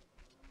is.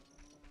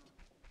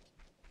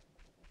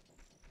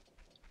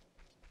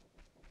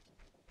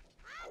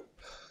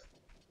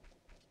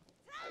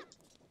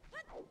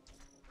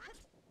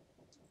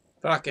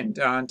 Fucking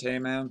Dante,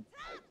 man.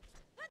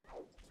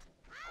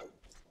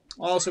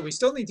 Also, we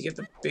still need to get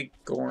the big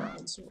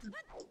Goron sword.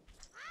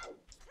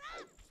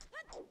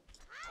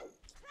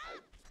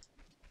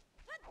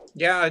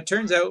 Yeah, it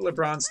turns out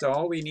LeBron's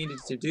all we needed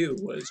to do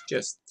was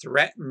just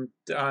threaten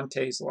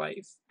Dante's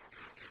life.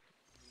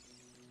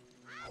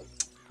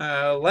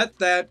 Let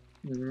that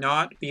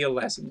not be a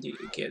lesson to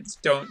you kids.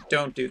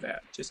 Don't do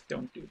that. Just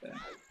don't do that.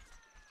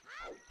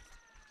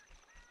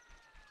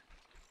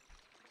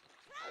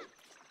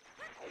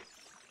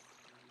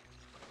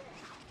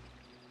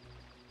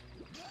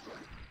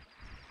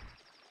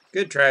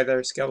 Good try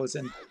there,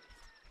 Skeleton.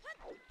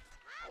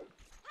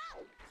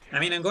 I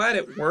mean, I'm glad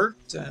it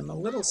worked. I'm a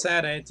little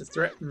sad I had to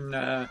threaten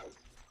a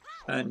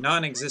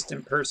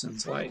non-existent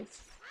person's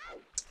life.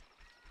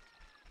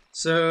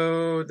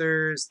 So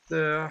there's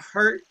the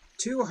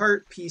two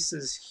heart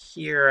pieces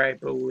here, I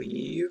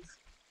believe.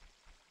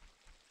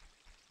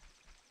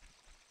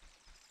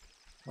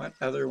 What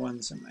other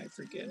ones am I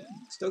forgetting?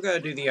 Still gotta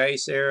do the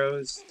ice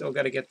arrows. Still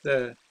gotta get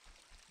the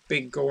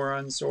big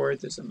Goron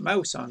sword. There's a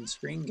mouse on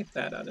screen. Get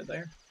that out of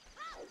there.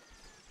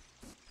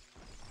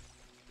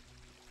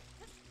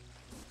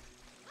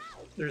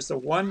 There's the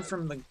one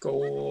from the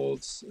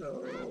gold,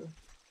 so...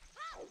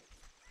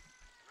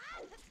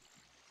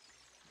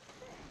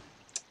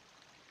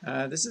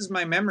 this is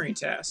my memory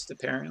test,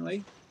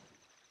 apparently.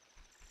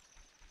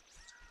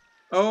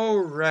 Oh,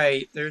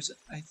 right. There's,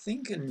 I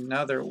think,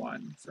 another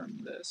one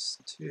from this,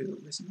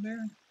 too, isn't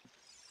there?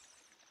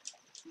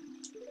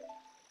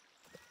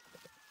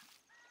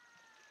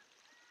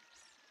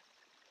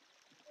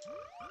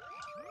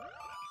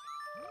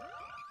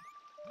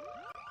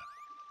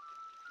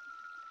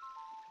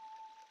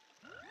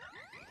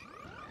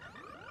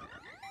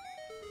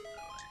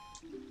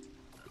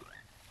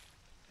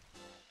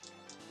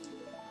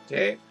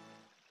 Okay.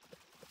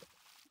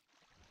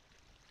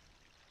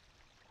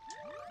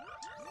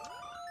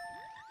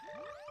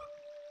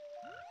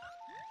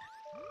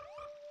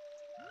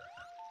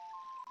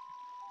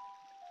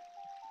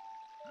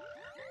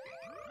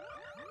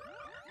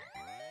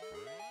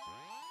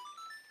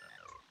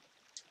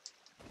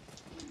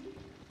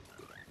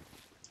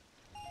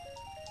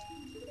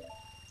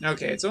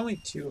 Okay, it's only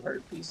two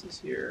heart pieces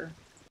here.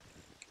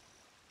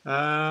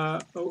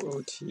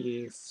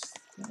 OoT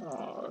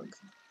frog.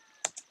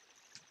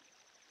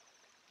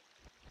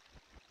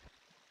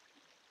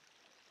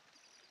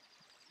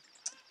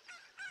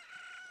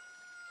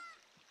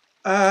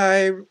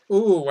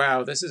 Ooh,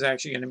 wow, this is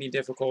actually going to be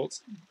difficult.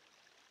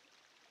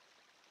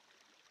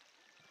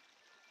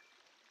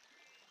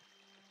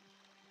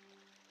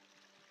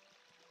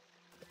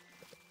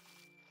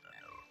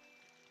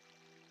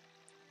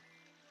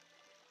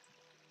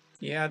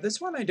 Yeah, this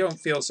one I don't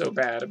feel so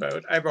bad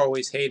about. I've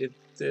always hated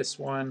this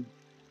one.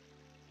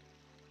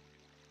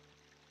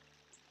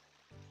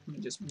 Let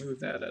me just move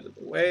that out of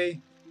the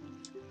way.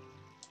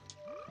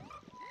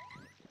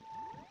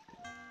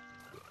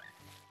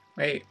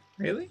 Wait,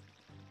 really?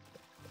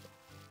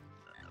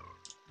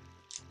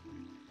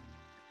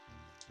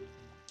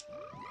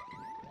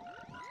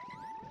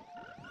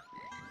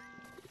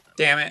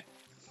 Damn it.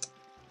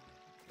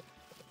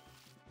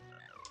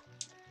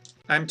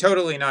 I'm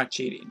totally not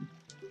cheating.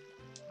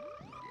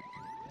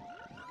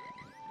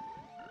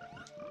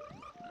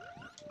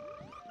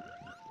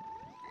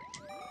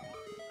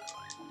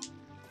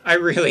 I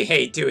really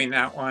hate doing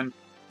that one.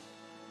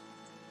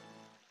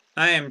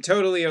 I am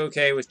totally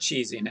okay with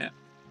cheesing it.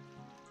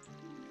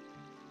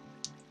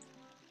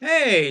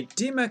 Hey,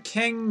 Dima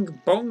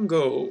Keng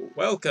Bongo.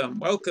 Welcome,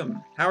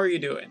 welcome. How are you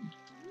doing?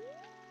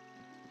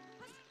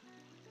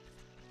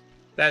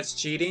 That's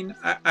cheating?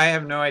 I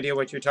have no idea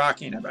what you're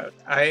talking about.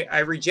 I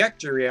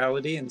reject your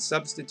reality and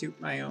substitute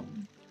my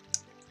own.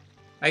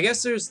 I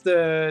guess there's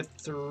the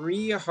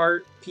 3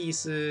 heart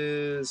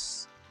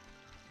pieces.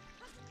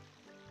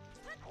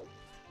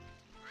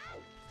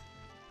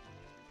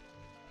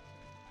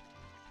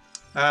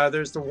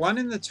 There's the one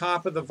in the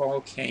top of the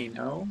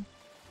volcano.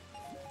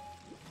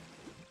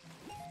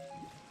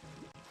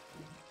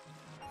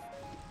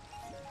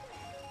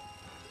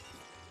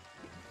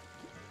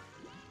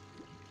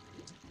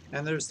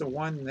 And there's the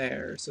one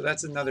there, so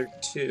that's another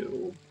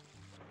 2.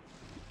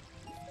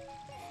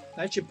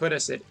 That should put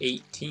us at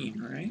 18,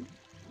 right?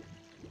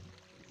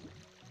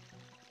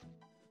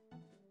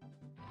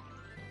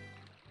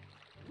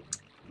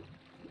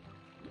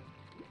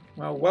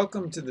 Well,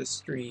 welcome to the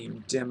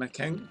stream,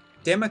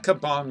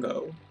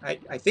 Demicabongo.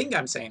 I think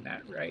I'm saying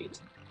that right.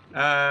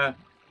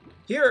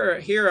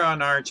 Here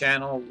on our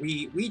channel,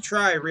 we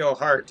try real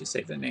hard to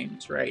say the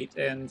names right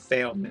and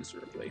fail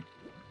miserably.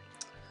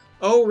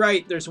 Oh,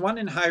 right, there's one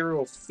in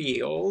Hyrule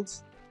Field.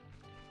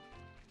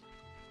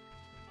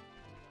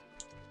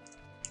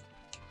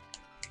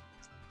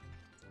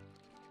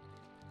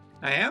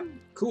 I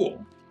am?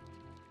 Cool.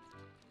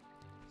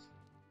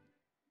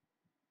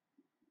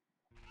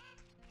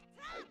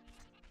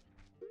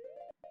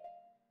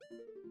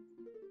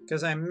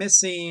 Because I'm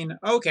missing...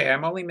 Okay,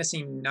 I'm only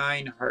missing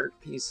 9 heart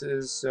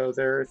pieces, so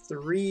there are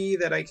 3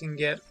 that I can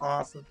get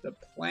off of the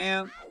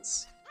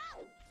plants.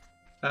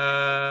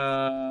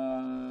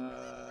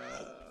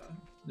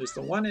 There's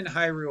the one in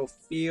Hyrule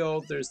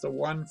Field. There's the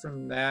one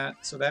from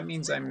that. So that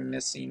means I'm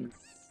missing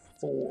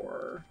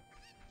 4.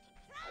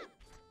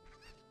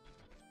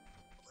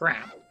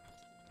 Crap.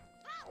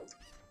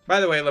 By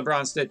the way,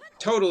 LeBronstead,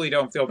 totally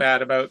don't feel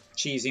bad about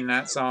cheesing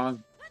that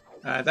song.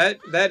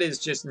 That is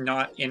just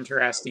not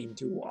interesting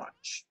to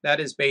watch. That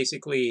is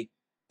basically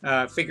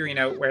figuring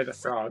out where the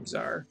frogs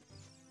are.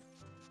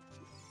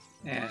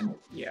 And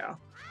yeah,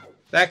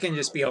 that can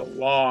just be a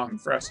long,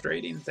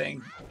 frustrating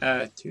thing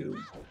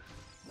to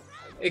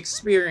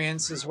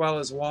experience as well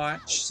as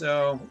watch.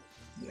 So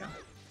yeah.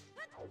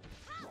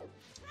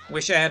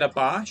 Wish I had a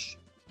Bosch.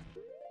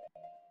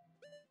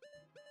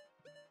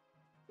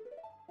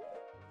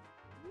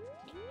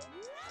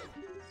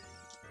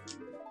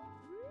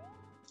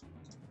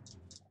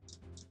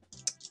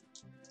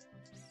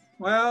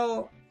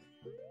 Well,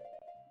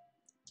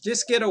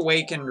 just get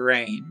Awakened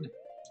Rain.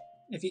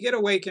 If you get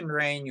Awakened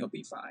Rain, you'll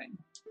be fine.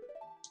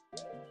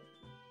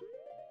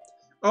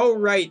 Oh,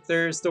 right,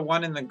 there's the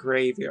one in the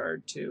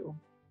graveyard, too.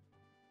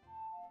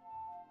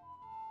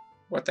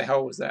 What the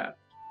hell was that?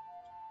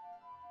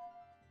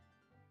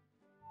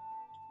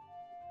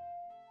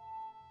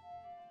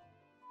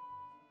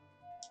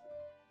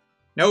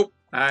 Nope,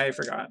 I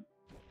forgot.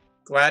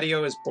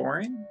 Gladio is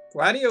boring?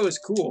 Gladio is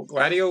cool.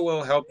 Gladio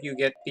will help you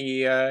get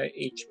the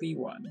HP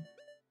one.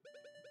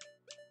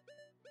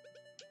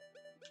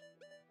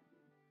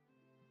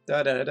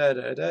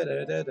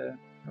 Da-da-da-da-da-da-da.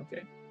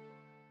 Okay.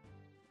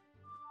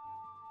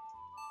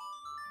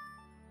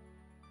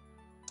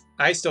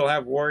 I still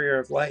have Warrior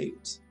of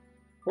Light.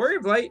 Warrior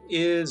of Light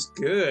is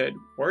good.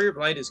 Warrior of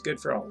Light is good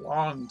for a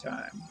long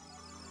time.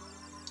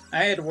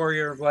 I had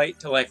Warrior of Light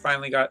till I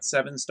finally got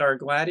 7-star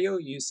Gladio,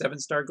 used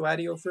 7-star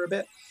Gladio for a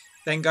bit,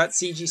 then got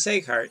CG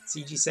Segheart.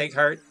 CG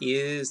Segheart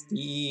is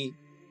the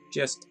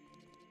just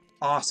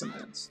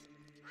awesomest.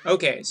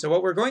 Okay, so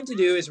what we're going to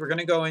do is we're going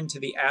to go into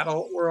the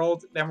adult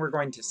world, then we're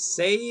going to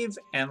save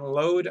and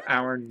load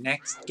our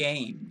next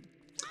game.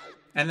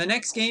 And the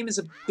next game is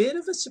a bit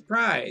of a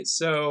surprise,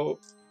 so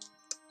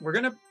we're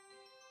gonna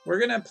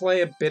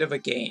play a bit of a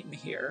game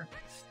here.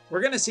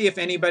 We're gonna see if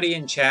anybody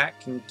in chat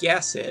can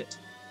guess it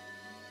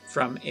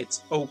from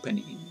its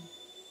opening.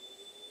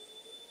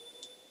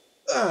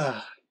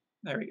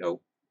 There we go.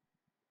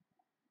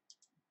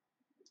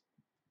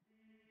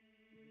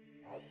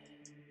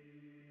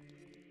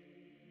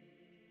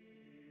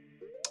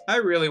 I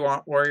really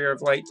want Warrior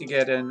of Light to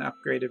get an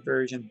upgraded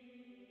version.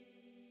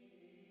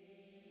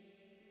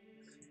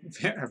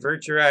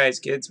 Avert your eyes,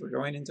 kids. We're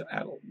going into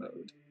adult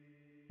mode.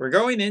 We're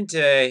going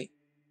into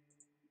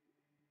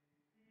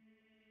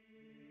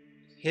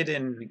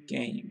hidden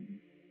game.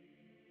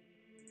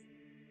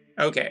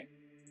 Okay.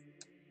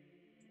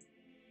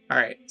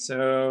 Alright,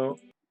 so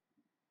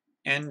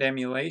end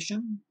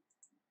emulation.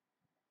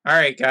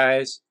 Alright,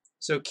 guys.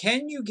 So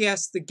can you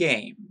guess the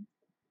game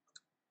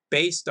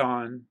based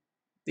on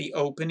the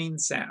opening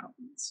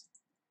sounds?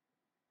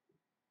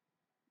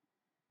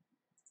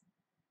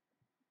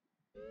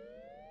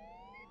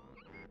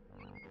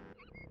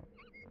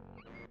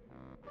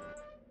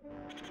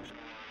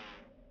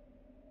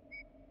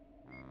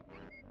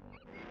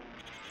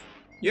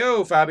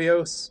 Yo,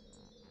 Fabios.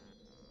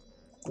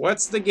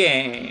 What's the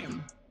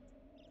game?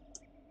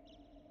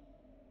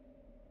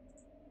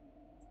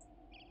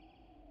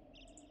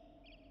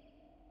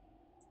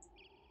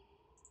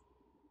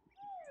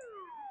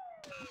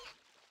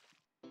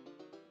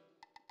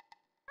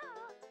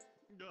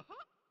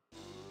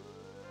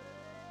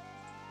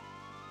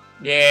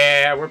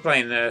 Yeah, we're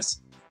playing this.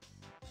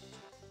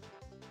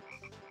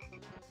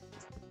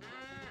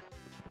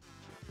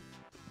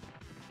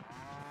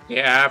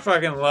 Yeah, I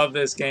fucking love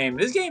this game.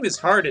 This game is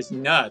hard as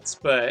nuts,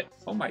 but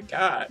oh my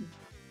god.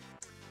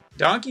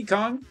 Donkey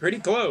Kong, pretty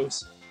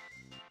close.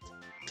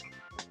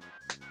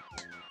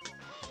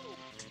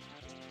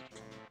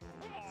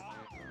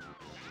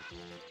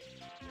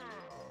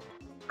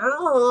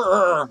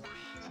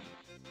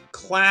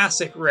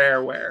 Classic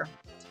Rareware.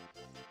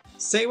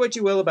 Say what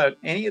you will about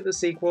any of the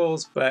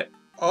sequels, but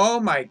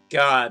oh my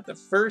god, the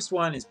first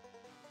one is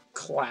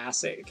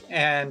classic.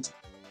 And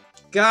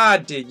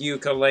god, did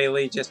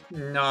Yooka-Laylee just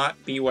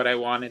not be what I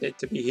wanted it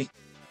to be.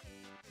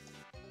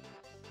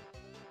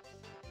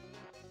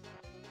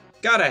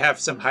 Gotta have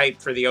some hype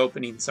for the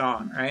opening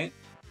song, right?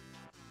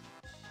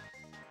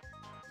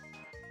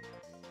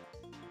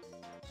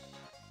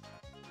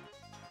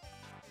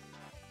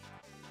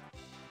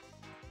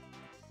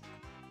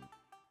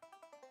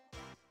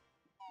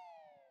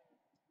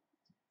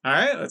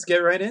 Alright, let's get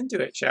right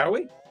into it, shall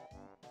we?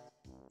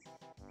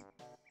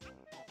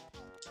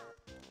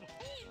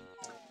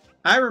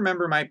 I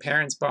remember my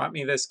parents bought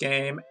me this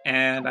game,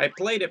 and I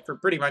played it for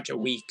pretty much a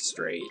week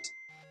straight.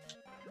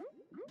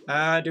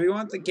 Do we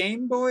want the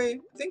Game Boy?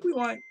 I think we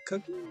want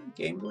Cookie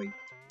Game Boy.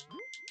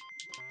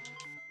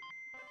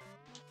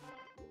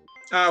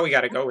 Oh, we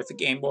gotta go with the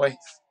Game Boy.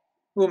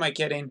 Who am I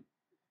kidding?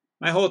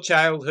 My whole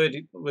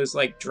childhood was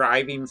like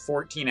driving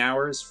 14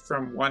 hours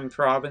from one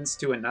province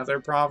to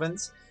another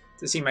province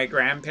to see my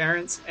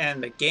grandparents,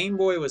 and the Game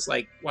Boy was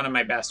like one of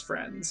my best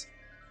friends.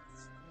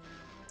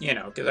 You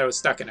know, because I was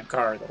stuck in a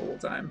car the whole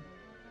time.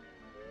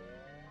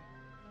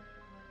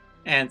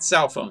 And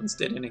cell phones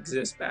didn't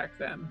exist back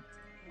then.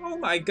 Oh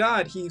my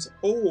god, he's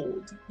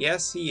old.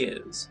 Yes, he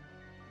is.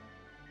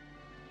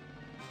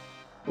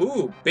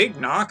 Ooh, big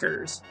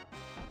knockers.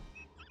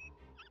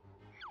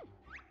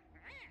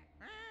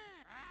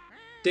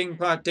 Ding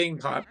pot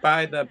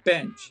by the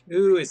bench.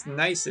 Who is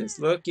nicest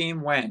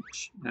looking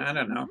wench? I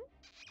don't know.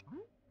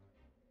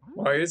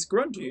 Why, it's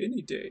Grunty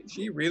any day.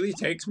 She really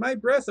takes my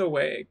breath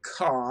away.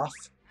 Cough.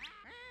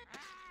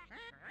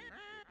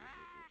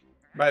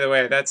 By the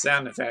way, that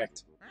sound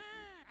effect.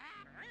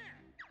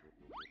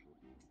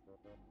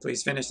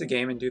 Please finish the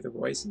game and do the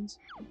voices.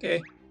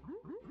 Okay.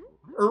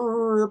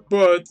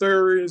 But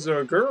there is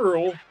a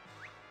girl.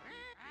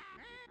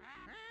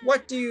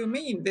 What do you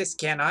mean this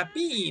cannot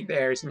be?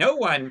 There's no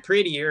one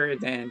prettier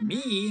than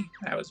me.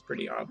 That was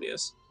pretty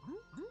obvious.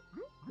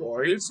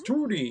 Why, it's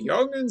Tootie,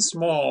 young and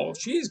small.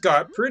 She's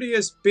got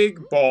prettiest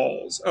big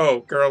balls. Oh,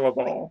 girl of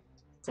all.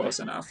 Close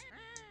enough.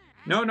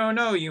 No, no,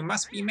 no, you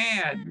must be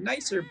mad.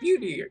 Nicer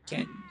beauty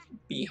can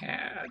be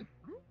had.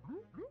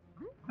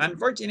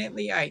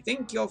 Unfortunately, I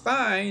think you'll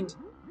find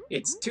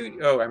it's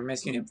Tootie. Oh, I'm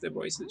messing up the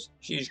voices.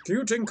 She's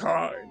cute and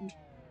kind.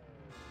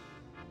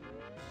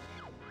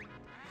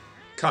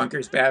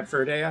 Conker's Bad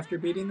Fur Day after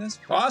beating this?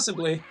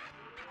 Possibly.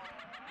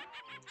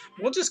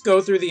 We'll just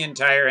go through the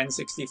entire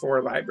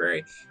N64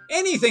 library.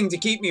 Anything to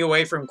keep me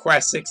away from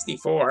Quest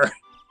 64.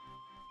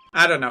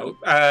 I don't know.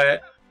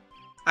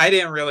 I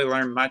didn't really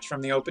learn much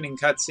from the opening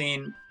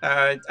cutscene.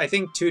 I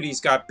think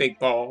Tootie's got big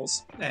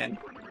balls, and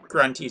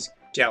Grunty's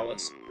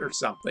jealous or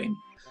something.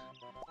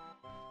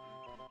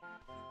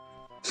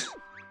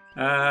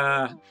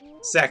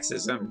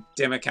 Sexism,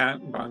 dim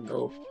account,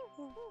 bungo.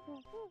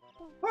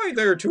 Hi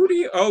there,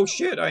 Tootie. Oh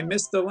shit, I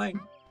missed the link.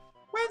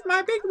 Where's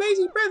my big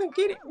lazy brother?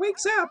 Get it,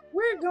 wakes up.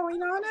 We're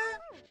going on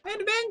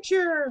an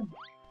adventure.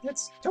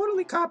 It's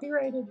totally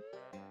copyrighted.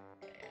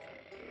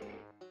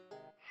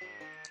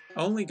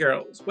 Only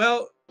girls.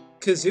 Well,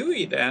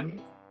 Kazooie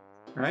then,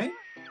 right?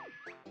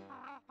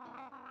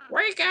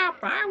 Wake up!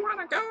 I want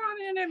to go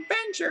on an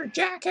adventure,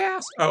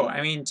 jackass! Oh,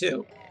 I mean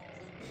two.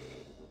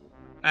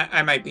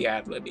 I might be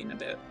ad-libbing a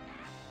bit.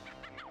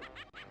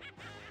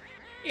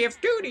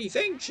 If Tootie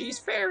thinks she's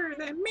fairer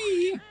than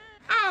me,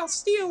 I'll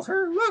steal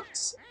her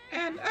looks,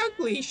 and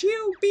ugly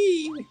she'll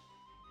be.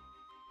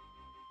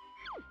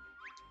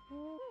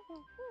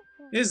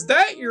 Is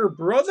that your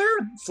brother?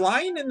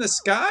 Flying in the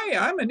sky?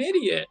 I'm an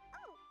idiot.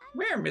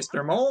 Where,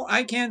 Mr. Mole?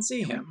 I can't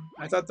see him.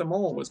 I thought the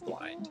mole was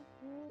blind.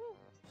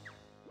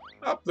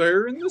 Up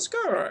there in the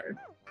sky.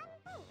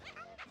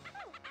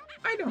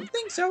 I don't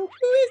think so.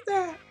 Who is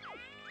that?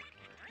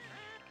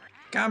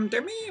 Come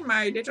to me,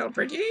 my little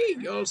pretty.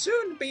 You'll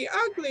soon be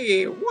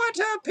ugly. What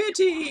a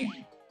pity.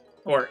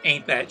 Or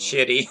ain't that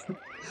shitty?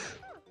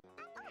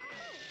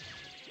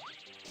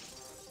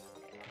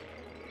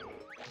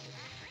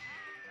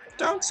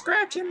 Don't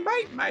scratch and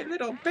bite, my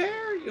little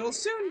bear. You'll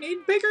soon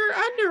need bigger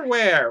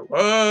underwear.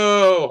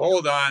 Whoa,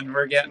 hold on.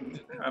 We're getting...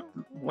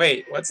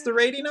 wait, what's the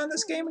rating on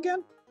this game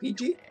again?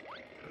 PG?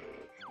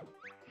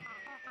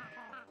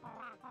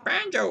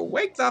 Banjo,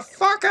 wake the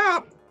fuck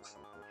up!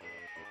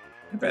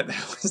 I bet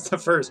that was the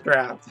first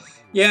draft.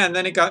 Yeah, and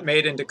then it got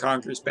made into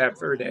Conker's Bad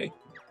Fur Day.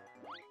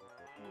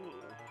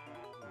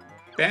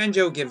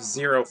 Banjo gives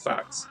 0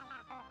 fucks.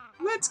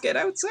 Let's get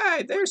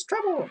outside. There's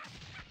trouble.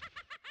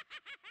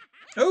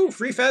 Oh,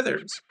 free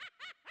feathers.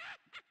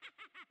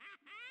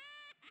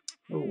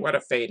 Oh, what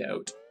a fade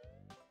out.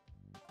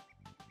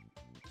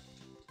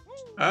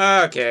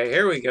 Okay,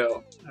 here we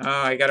go. Oh,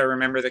 I gotta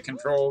remember the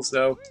controls,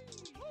 though.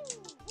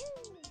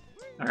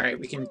 Alright,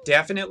 we can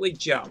definitely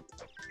jump.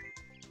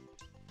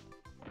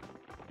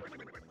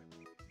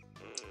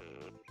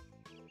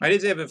 Why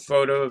does he have a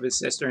photo of his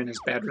sister in his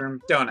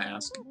bedroom? Don't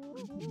ask.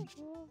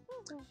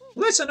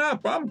 Listen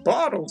up, I'm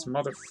Bottles,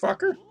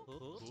 motherfucker.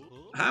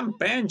 I'm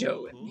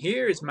Banjo, and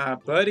here's my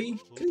buddy,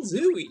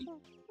 Kazooie.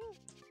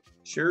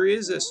 Sure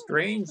is a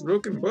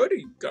strange-looking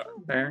buddy,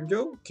 got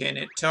Banjo. Can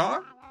it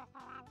talk?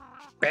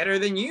 Better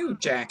than you,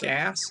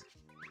 jackass.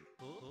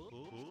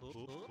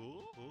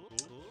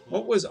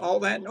 What was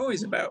all that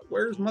noise about?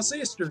 Where's my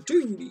sister,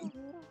 Tootie?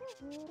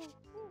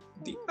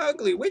 The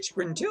ugly witch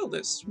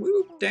Gruntilda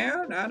swooped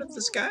down out of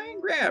the sky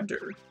and grabbed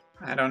her.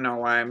 I don't know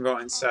why I'm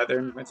going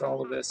southern with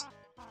all of this.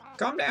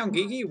 Calm down,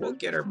 Geeky. We'll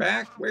get her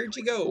back. Where'd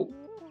you go?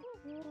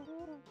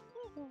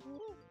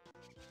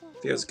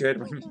 Feels good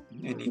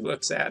when he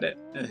looks at it.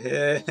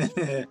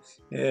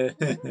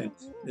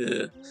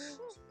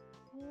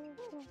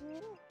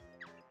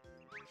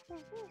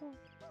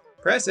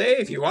 Press A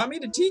if you want me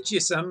to teach you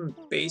some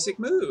basic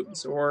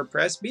moves, or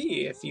press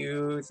B if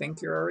you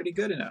think you're already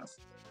good enough.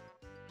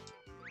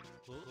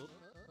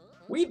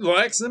 We'd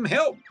like some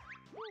help.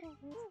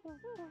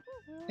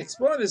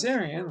 Explore this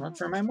area and look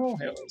for my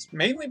molehills,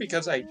 mainly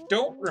because I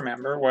don't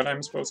remember what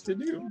I'm supposed to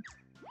do.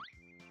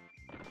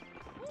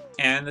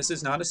 And this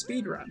is not a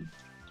speed run.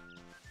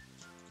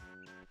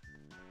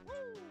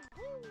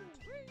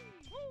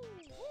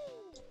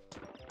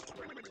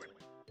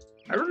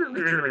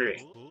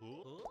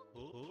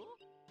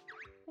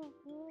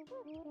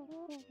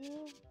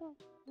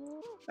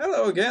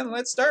 Hello again.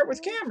 Let's start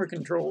with camera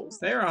controls.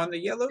 They're on the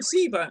yellow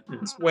C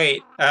buttons.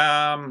 Wait,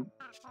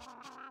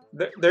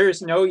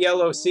 there's no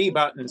yellow C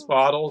buttons,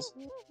 Bottles.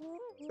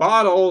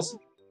 Bottles!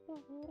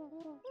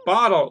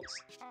 Bottles!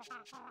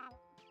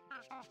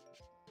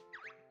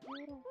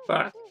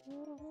 Fuck.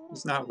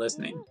 He's not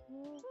listening.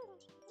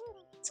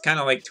 It's kind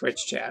of like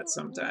Twitch chat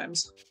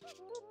sometimes.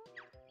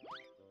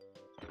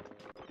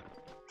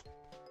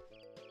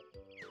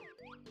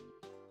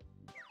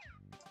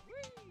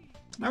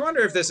 I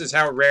wonder if this is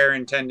how Rare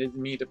intended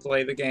me to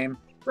play the game.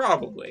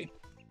 Probably.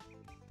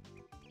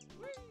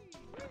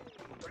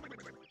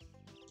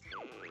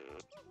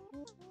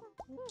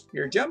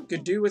 Your jump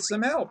could do with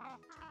some help.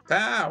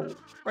 Pow!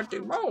 What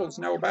do moles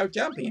know about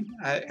jumping?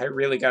 I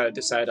really gotta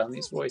decide on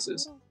these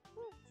voices.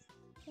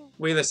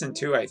 We listen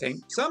too, I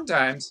think.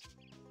 Sometimes.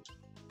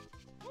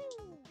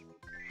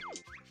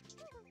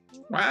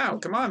 Wow,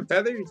 come on,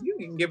 Feathers. You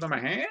can give him a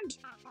hand.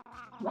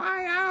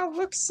 Why, I'll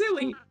look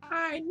silly.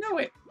 I know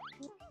it.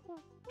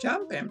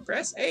 Jump and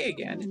press A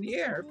again in the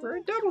air for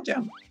a double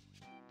jump.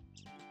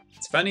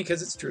 It's funny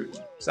because it's true.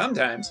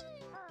 Sometimes.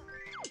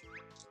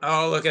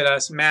 Oh, look at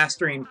us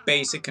mastering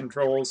basic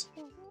controls.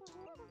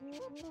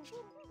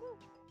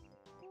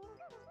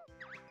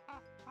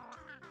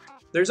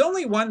 There's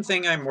only one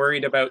thing I'm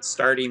worried about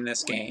starting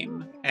this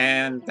game,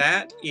 and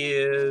that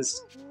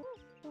is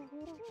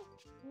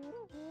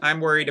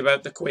I'm worried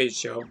about the quiz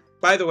show.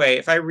 By the way,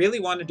 if I really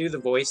want to do the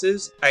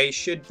voices, I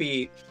should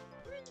be...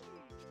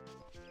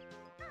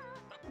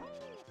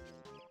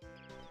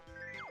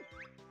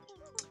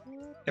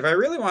 If I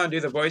really want to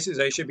do the voices,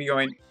 I should be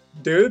going...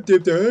 Dub,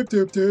 dub, dub,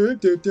 dub, dub,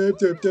 dub, dub,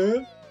 dub,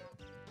 dub.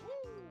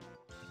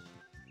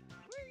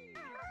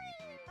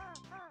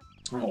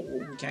 Oh,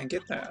 we can't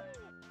get that.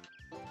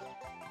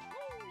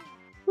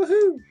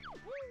 Woohoo!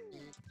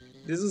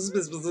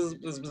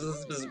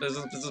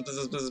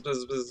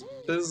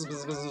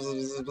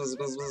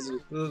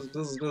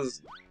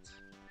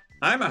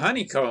 I'm a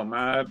honeycomb.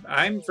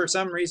 I'm for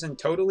some reason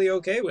totally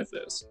okay with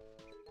this.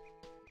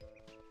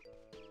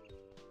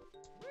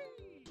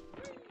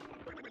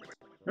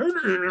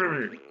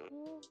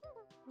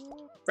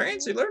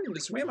 Fancy learning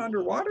to swim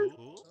underwater?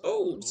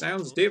 Oh,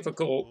 sounds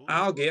difficult.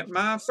 I'll get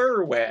my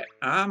fur wet.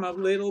 I'm a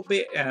little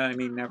bit... I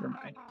mean, never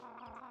mind.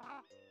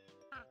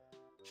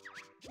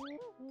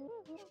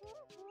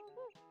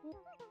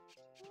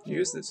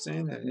 Use the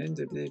same...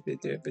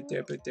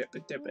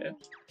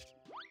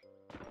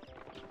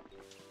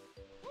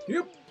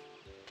 Yep.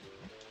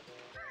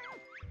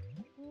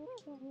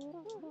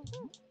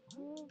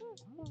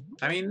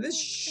 I mean, this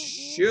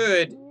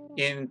should,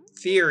 in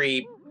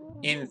theory,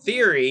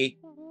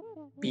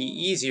 be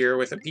easier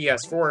with a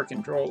PS4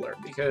 controller,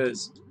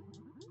 because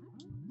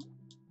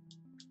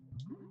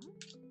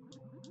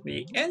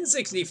the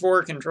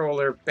N64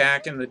 controller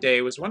back in the day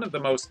was one of the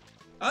most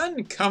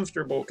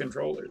uncomfortable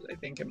controllers I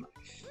think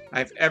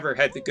I've ever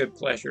had the good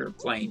pleasure of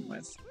playing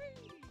with.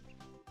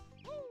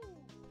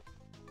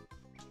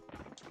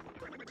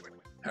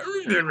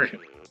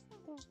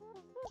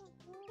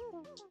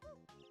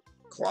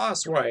 Claw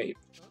swipe.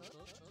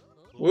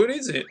 What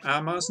is it?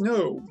 I must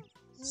know.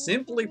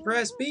 Simply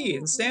press B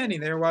and standing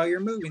there while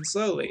you're moving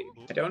slowly.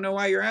 I don't know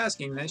why you're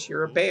asking this,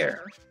 you're a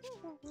bear.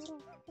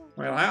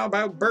 Well, how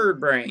about bird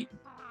brain?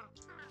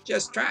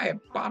 Just try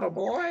it, bottle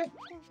boy.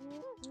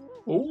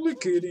 Only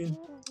kidding.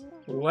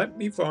 Let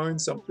me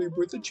find something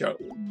with a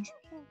challenge.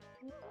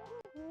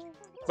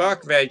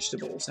 Fuck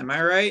vegetables, am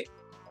I right?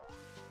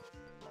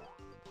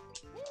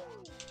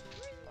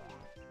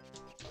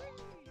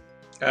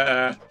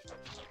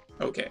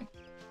 Okay.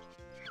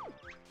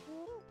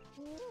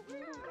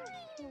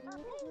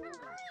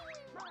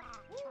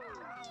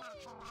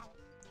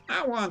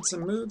 I want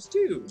some moves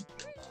too.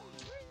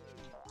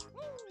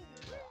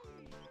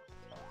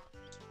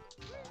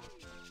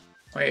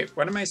 Wait,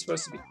 what am I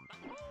supposed to be?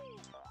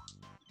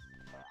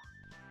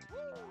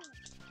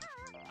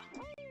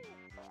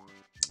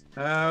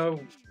 Oh.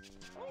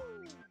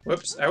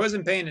 Whoops, I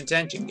wasn't paying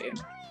attention, game.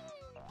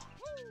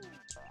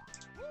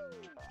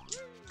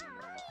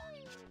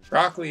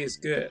 Broccoli is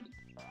good.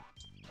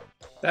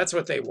 That's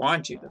what they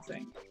want you to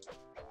think.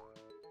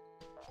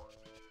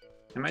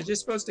 Am I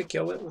just supposed to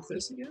kill it with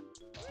this again?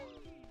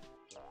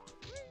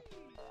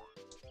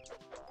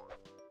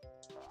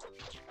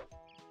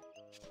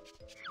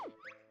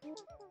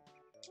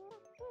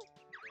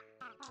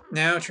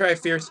 Now try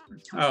fierce...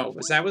 Oh,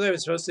 was that what I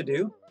was supposed to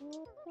do?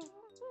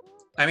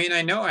 I mean,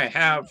 I know I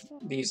have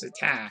these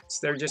attacks.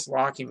 They're just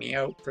locking me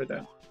out for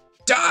the...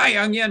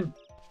 Die, onion!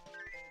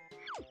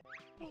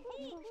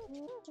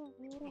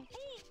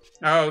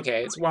 Oh,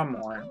 okay, it's one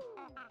more.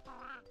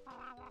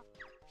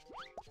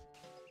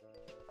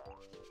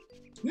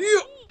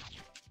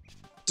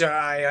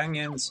 Die,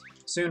 onions.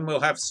 Soon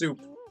we'll have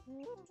soup.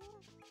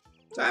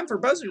 Time for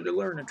Buzzer to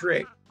learn a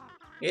trick.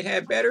 It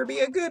had better be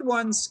a good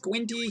one,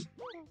 Squinty.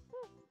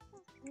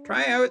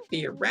 Try out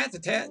the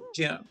rat-a-tat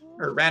jump,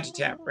 or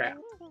rat-a-tat wrap,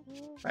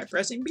 by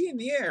pressing B in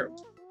the air.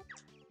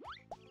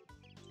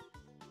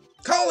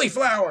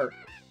 Cauliflower!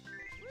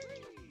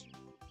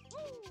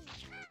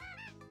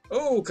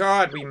 Oh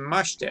god, we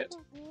mushed it.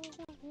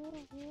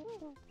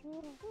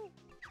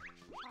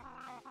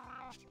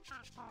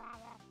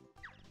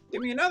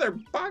 Give me another,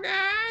 bug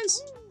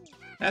eyes!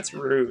 That's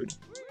rude.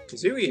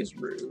 Kazooie is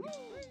rude.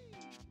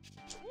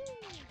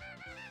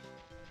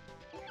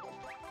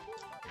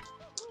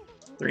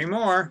 Three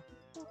more.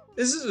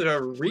 This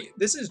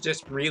is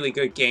just really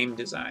good game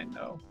design,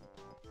 though.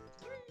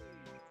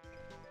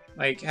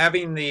 Like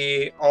having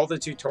all the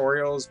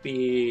tutorials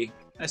be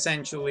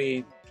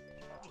essentially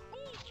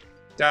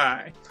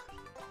die.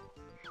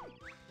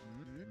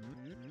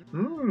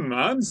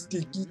 I'm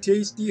sticky,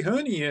 tasty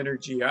honey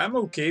energy. I'm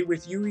okay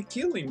with you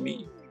killing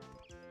me.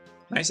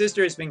 My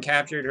sister has been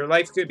captured. Her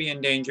life could be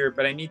in danger,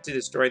 but I need to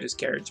destroy this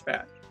carriage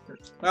path.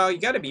 Well, you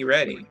gotta be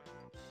ready.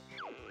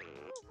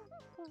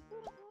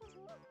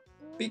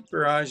 Big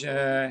barrage,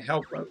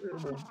 help.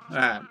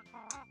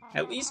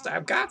 At least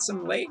I've got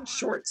some leg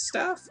short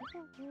stuff.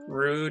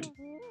 Rude.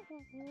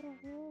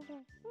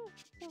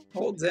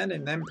 Hold Z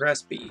and then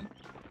press B.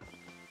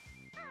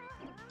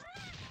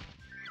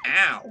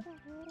 Ow.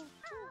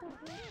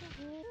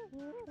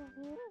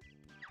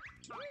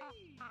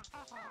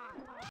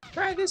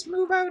 Try this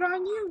move out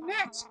on you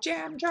next,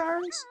 Jam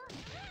Jars.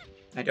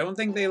 I don't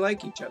think they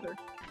like each other.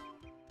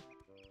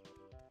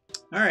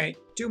 Alright,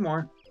 two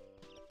more.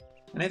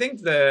 And I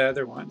think the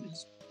other one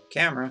is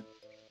camera.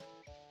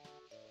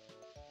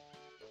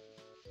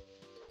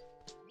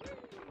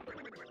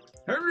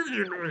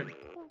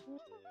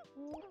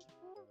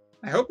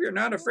 I hope you're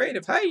not afraid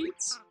of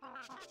heights.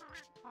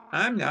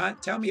 I'm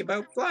not. Tell me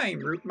about flying,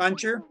 Root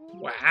Muncher.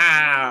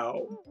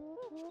 Wow.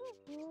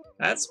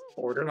 That's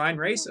borderline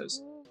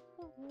racist.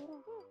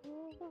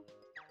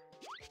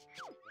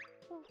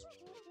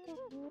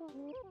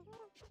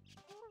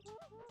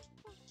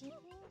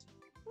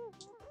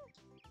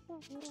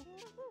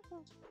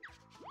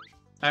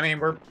 I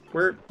mean,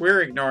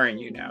 we're ignoring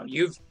you now.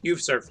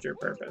 You've served your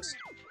purpose.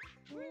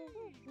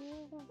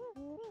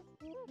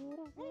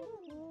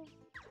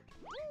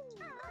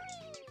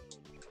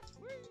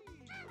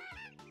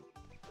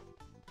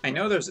 I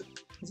know isn't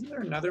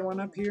there another one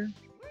up here?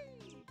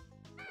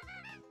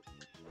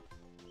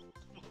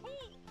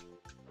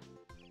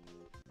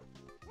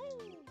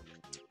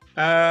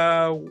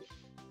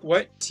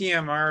 What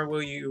TMR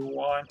will you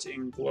want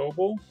in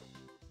global?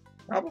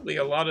 Probably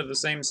a lot of the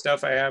same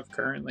stuff I have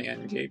currently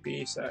on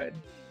JP side.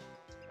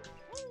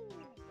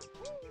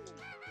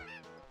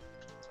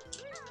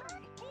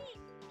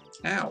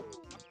 Ow.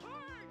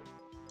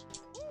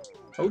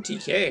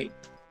 OTK.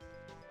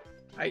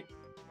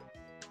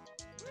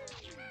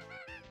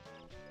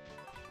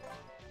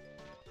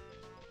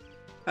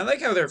 I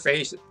like how their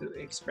face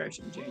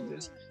expression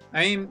changes.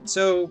 I mean,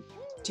 so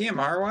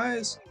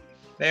TMR-wise,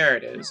 there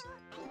it is.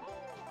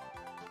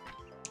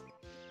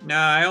 No,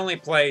 I only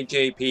play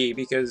JP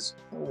because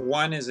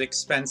one is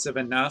expensive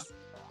enough,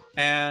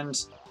 and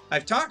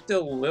I've talked a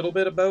little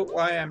bit about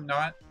why I'm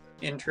not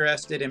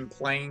interested in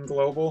playing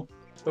global,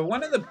 but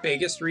one of the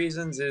biggest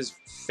reasons is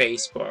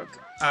Facebook.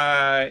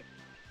 God,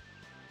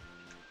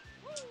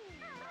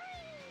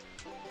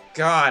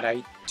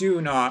 I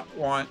do not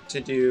want to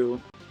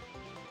do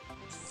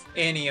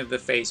any of the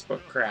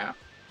Facebook crap.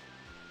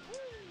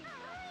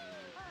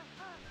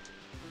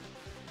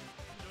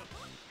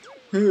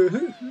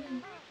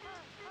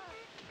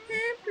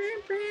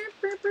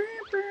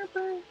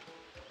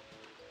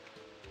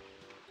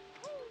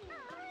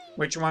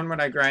 Which one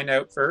would I grind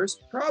out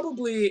first?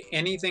 Probably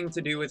anything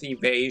to do with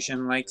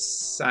evasion, like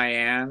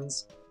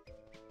cyans.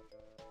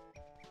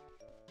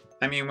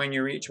 I mean, when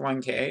you reach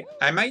 1K,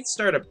 I might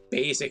start a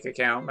basic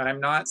account, but I'm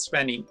not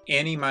spending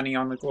any money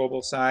on the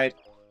global side.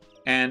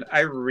 And I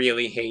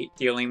really hate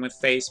dealing with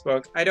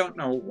Facebook. I don't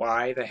know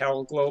why the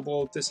hell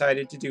Global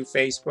decided to do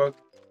Facebook.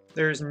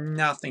 There's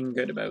nothing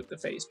good about the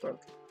Facebook.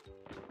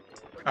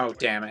 Oh,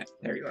 damn it.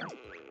 There you are.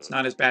 It's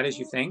not as bad as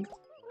you think.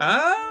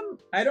 I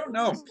don't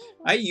know.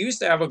 I used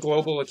to have a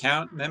Global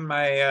account, and then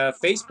my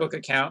Facebook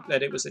account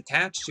that it was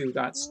attached to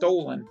got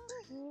stolen.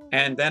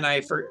 And then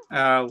I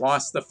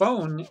lost the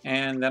phone,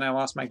 and then I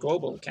lost my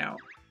Global account.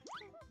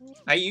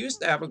 I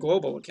used to have a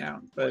Global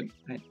account, but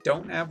I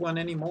don't have one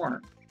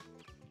anymore.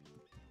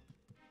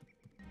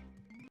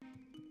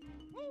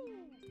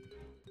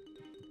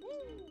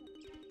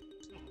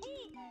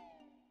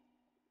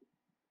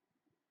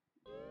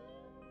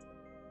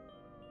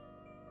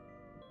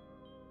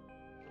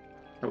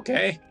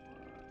 Okay.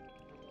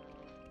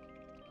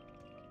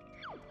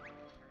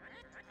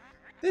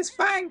 This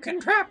fine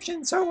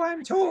contraption, so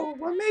I'm told,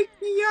 will make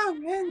me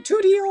young and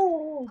tooty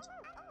old.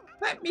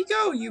 Let me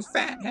go, you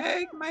fat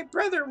hag. My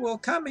brother will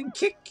come and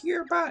kick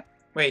your butt.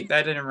 Wait,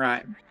 that didn't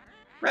rhyme.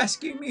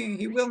 Rescue me,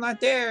 he will not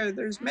dare.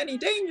 There's many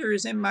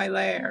dangers in my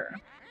lair.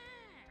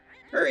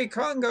 Hurry,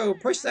 Congo,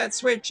 push that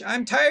switch.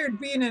 I'm tired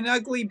being an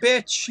ugly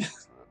bitch.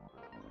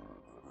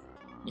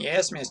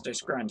 Yes, Mr.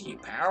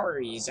 Scrunty, power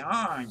is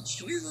on.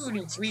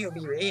 Students will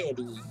be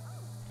ready.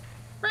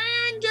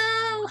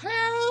 Banjo,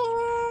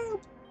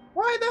 help!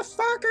 Why the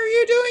fuck are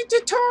you doing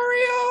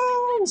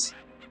tutorials?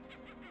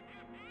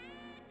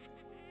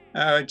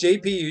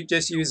 JP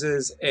just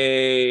uses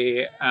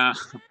a...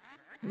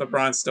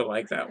 LeBron still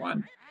like that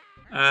one.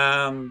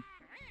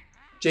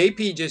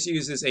 JP just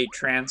uses a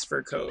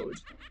transfer code.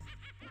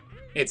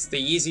 It's the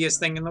easiest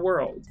thing in the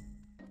world.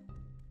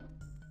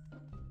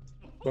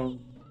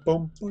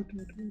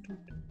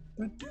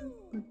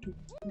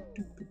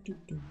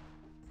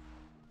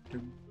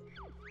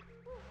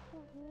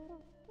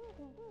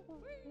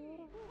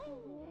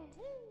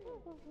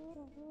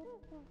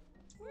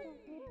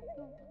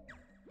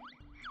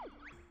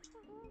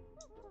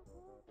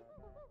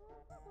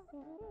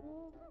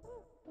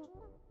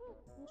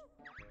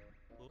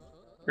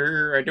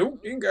 I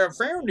don't think I've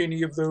found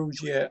any of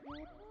those yet.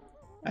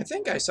 I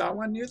think I saw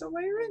one near the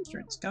lair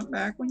entrance. Come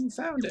back when you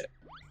found it.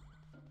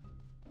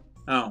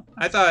 Oh,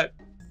 I thought...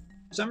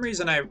 For some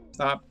reason I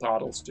thought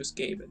Bottles just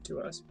gave it to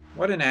us.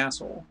 What an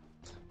asshole.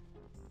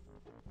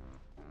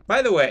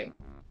 By the way,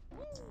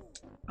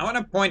 I want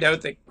to point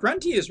out that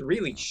Grunty is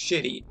really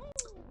shitty.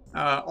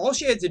 All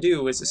she had to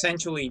do was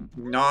essentially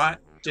not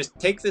just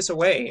take this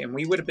away, and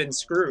we would have been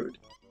screwed.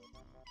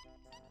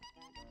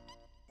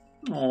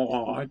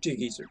 Aw,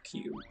 Jiggies are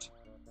cute.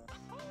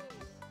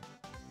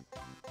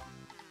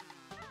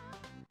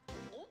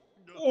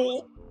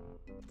 Oh.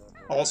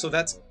 Also,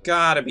 that's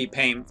gotta be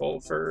painful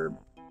for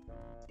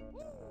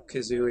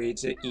Kazooie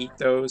to eat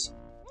those.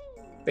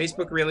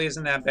 Facebook really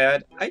isn't that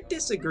bad. I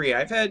disagree.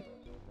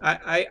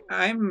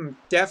 I'm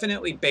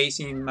definitely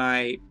basing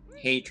my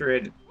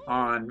hatred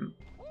on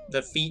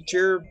the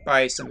feature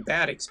by some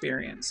bad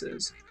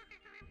experiences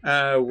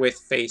with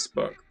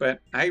Facebook, but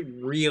I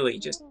really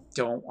just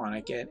don't want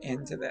to get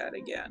into that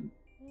again.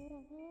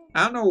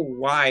 I don't know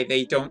why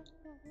they don't...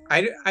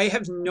 I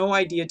have no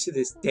idea to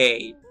this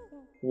day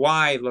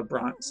why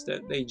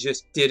they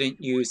just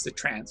didn't use the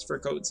transfer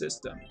code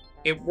system.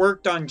 It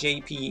worked on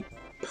JP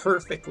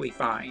perfectly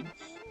fine.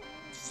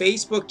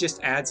 Facebook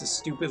just adds a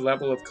stupid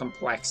level of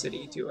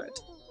complexity to it.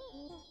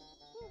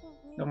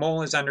 The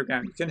mole is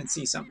underground. You couldn't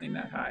see something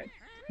that high.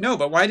 No,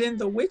 but why didn't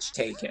the witch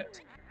take it?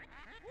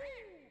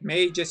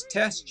 May just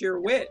test your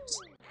wit.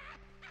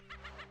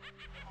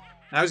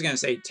 I was going to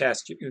say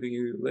test you,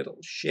 you little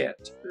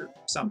shit, or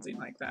something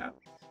like that.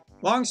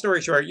 Long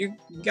story short, you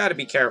got to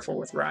be careful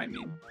with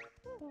rhyming.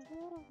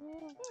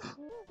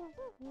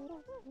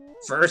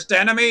 First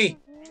enemy!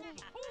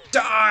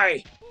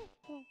 Die!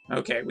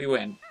 Okay, we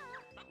win.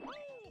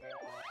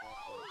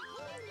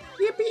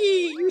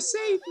 Yippee! You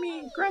saved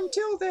me!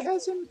 Gruntilda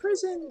has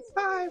imprisoned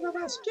 5 of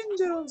us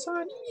Jinjos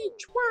on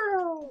each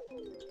world!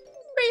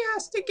 We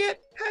has to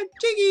get a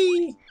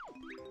Jiggy!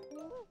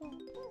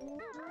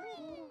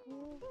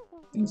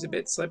 Things a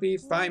bit slippy.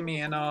 Find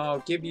me and I'll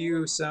give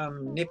you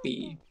some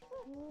nippy.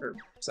 Or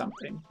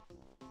something.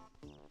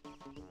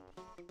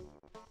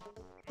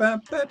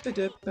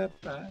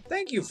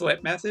 Thank you,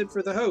 Flip Method,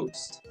 for the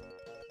host.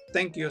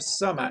 Thank you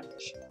so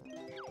much.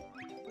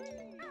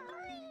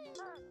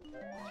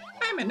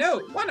 I'm a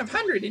note, 1 of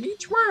 100 in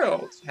each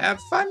world. Have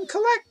fun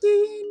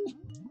collecting.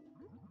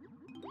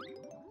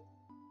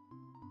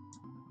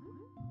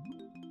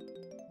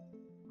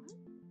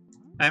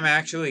 I'm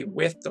actually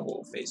with the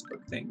whole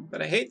Facebook thing,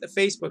 but I hate the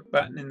Facebook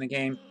button in the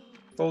game.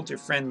 Fold your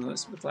friend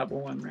list with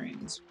level 1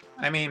 marines.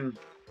 I mean,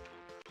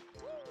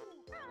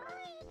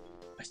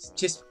 it's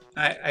just...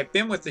 I've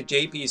been with the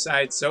JP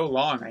side so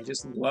long, I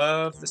just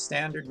love the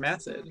standard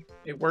method.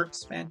 It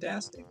works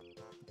fantastic.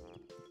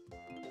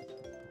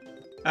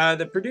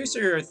 The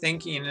producer are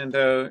thinking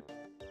about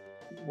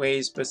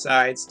ways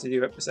besides to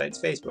do it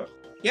besides Facebook.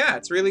 Yeah,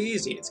 it's really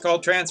easy. It's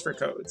called transfer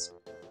codes.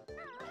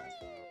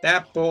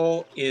 That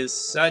bull is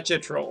such a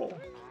troll.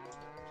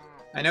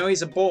 I know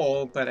he's a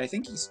bull, but I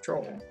think he's a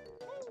troll.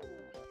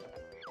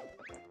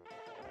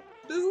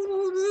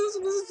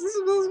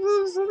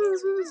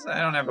 I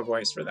don't have a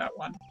voice for that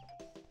one.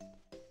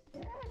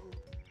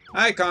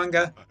 Hi,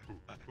 Conga.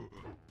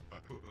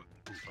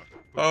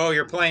 Oh,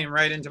 you're playing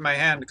right into my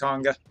hand,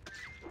 Conga.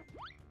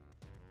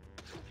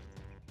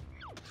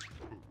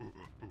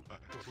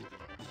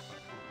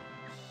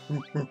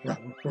 You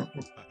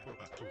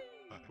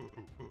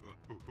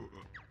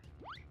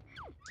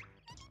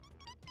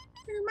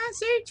must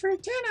search for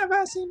 10 of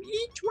us in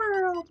each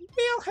world.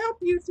 We'll help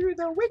you through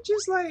the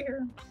witch's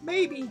lair.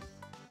 Maybe.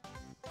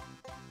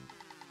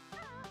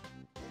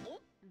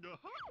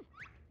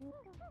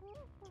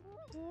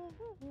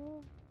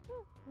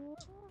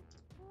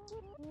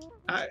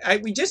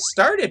 We just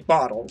started,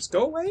 Bottles.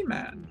 Go away,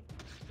 man.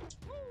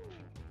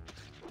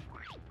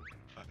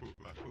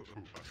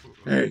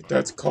 Hey,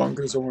 that's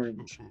Conga's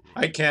orange.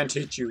 I can't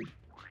hit you.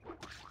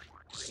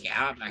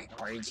 Yeah, my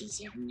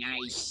oranges are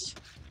nice.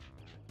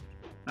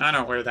 I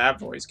don't know where that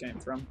voice came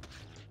from.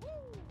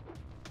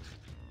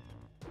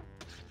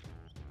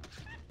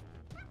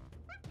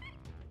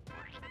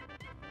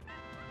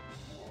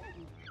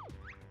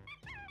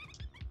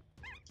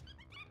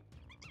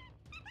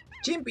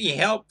 Chimpy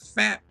helped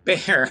Fat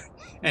Bear,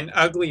 an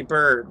ugly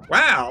bird.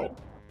 Wow,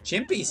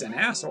 Chimpy's an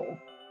asshole.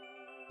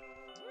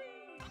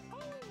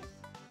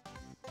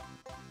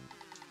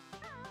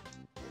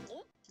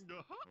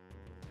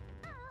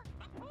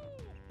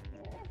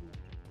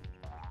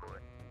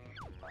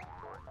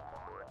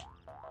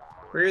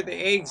 We're the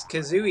eggs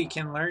Kazooie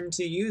can learn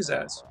to use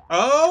us.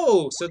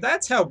 Oh, so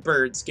that's how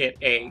birds get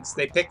eggs.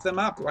 They pick them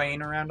up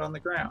laying around on the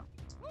ground.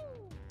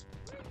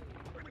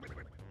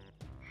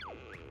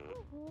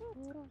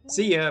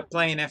 See ya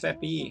playing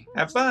FFE.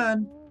 Have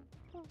fun!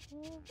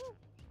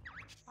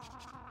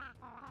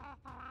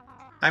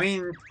 I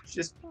mean,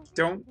 just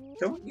don't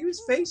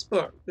use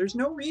Facebook. There's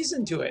no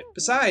reason to it.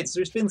 Besides,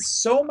 there's been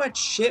so much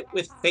shit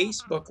with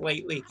Facebook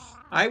lately.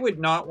 I would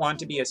not want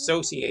to be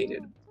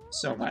associated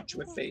so much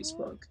with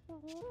Facebook.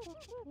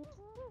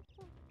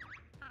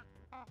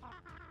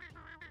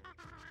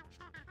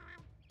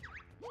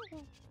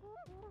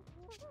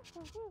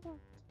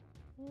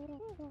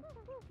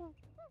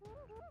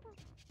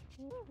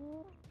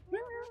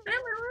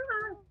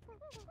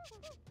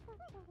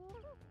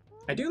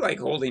 I do like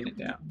holding it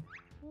down.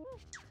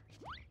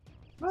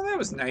 Well, that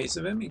was nice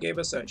of him. He gave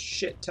us a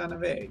shit ton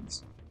of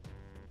eggs.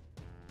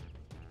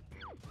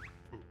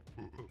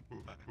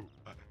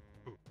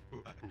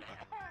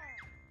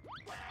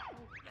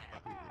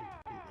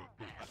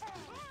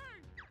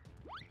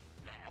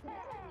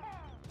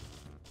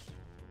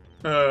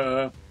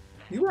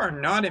 You are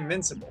not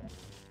invincible.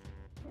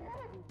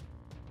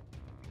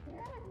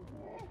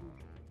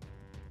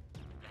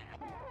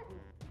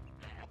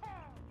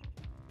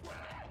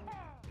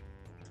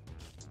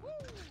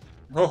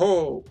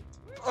 Oh,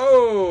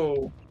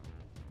 oh!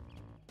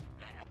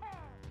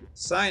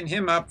 Sign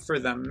him up for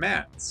the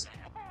Mets.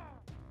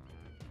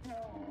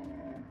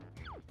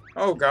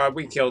 Oh god,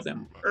 we killed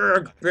him.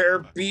 Erg, Bear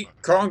beat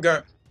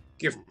Conga.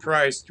 Give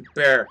prize to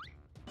Bear.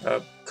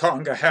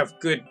 Conga have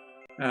good,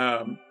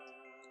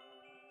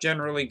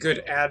 generally good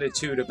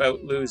attitude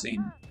about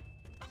losing.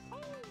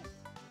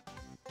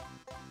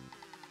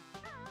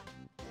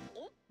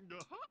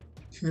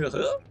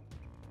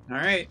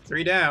 Alright,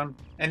 3 down.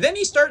 And then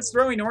he starts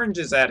throwing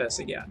oranges at us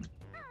again.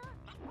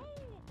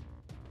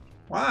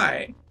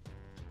 Why?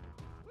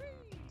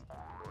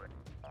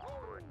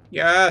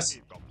 Yes!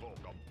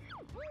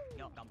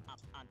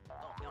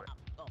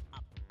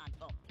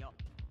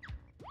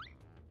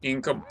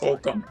 Inkum.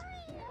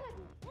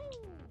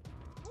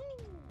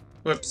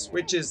 Whoops,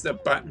 which is the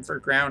button for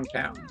ground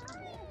pound?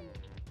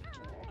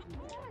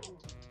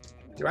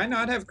 Do I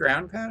not have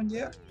ground pound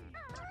yet?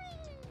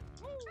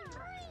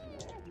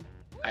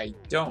 I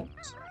don't.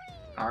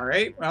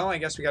 Alright, well, I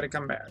guess we gotta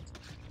come back.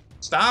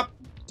 Stop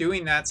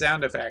doing that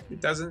sound effect.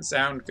 It doesn't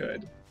sound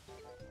good.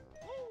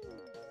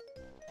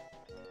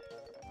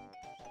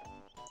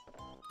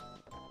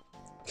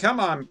 Come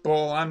on,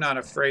 Bull. I'm not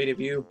afraid of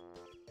you.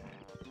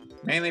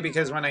 Mainly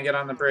because when I get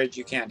on the bridge,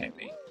 you can't hit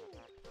me.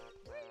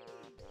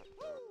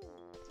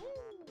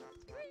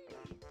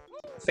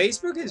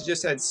 Facebook has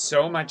just had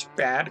so much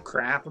bad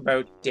crap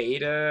about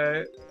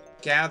data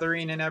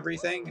gathering and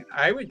everything.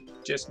 I would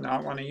just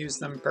not want to use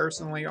them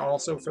personally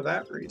also for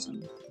that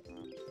reason.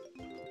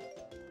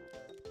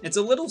 It's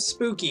a little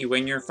spooky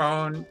when your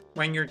phone,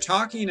 when you're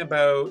talking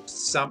about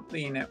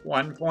something at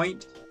one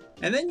point,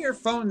 and then your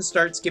phone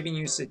starts giving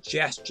you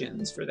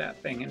suggestions for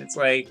that thing, and it's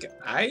like,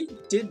 I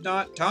did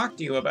not talk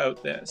to you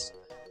about this.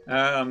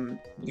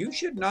 You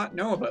should not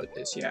know about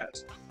this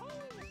yet.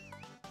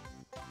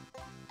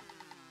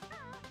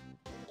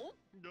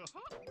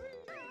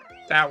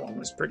 That one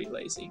was pretty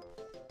lazy.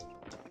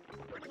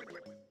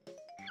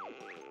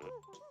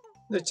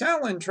 The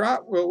Talon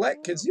Trot will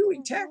let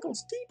Kazooie tackle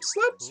steep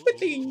slopes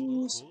with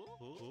ease.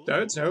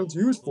 That sounds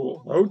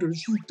useful. How does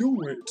she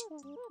do it?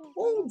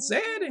 Hold Z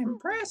and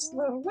press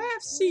the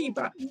left C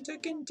button to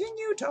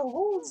continue to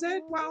hold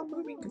Z while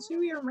moving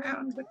Kazooie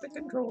around with the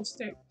control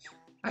stick.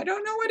 I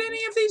don't know what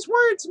any of these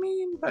words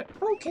mean, but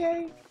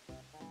okay.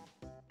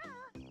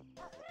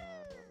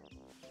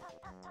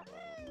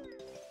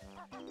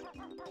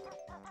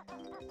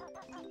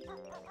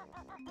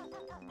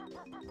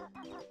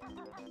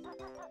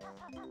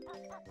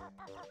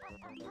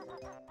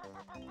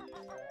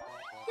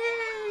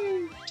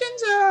 Yay!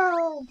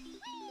 Jinzo!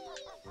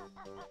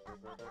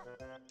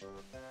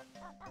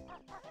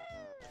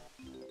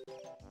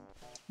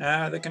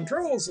 The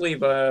controls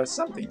leave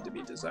something to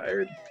be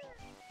desired.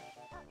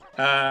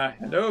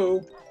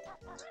 Hello?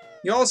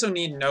 You also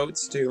need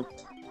notes, too.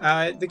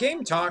 The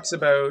game talks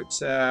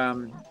about, I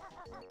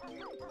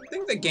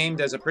think the game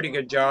does a pretty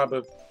good job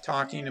of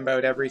talking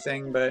about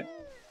everything, but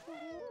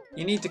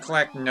you need to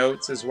collect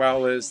notes as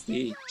well as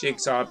the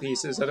jigsaw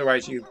pieces,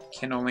 otherwise you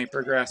can only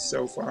progress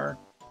so far.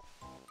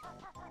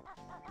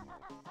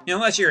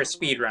 Unless you're a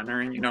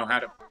speedrunner and you know how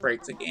to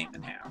break the game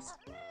in half.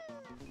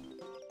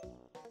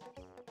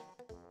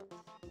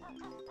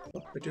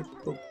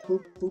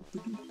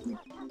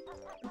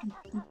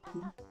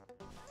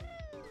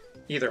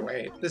 Either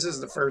way, this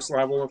is the first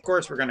level. Of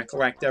course we're going to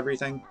collect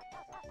everything.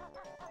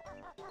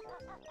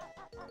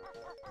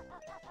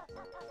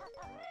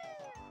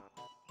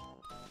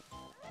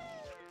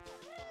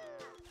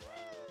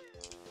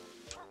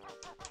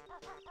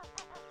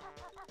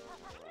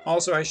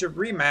 Also, I should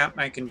remap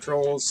my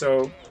controls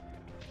so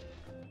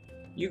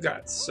you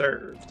got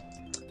served.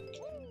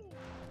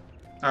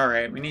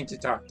 Alright, we need to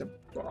talk to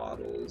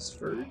Bottles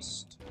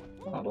first.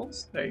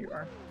 Bottles? There you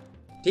are.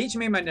 Teach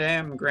me my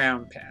damn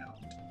ground pound.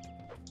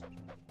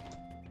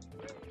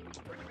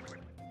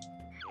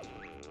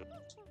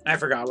 I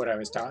forgot what I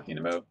was talking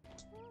about.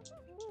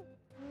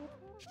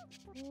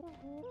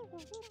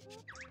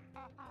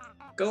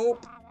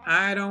 Gulp.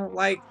 I don't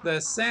like the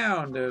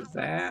sound of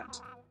that,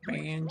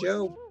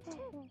 Banjo.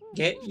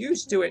 Get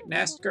used to it,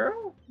 Nest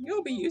Girl.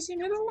 You'll be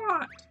using it a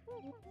lot.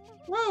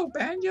 Whoa,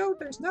 Banjo,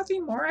 there's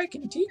nothing more I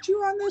can teach you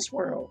on this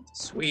world.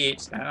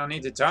 Sweet, I don't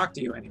need to talk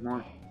to you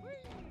anymore.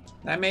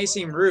 That may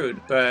seem rude,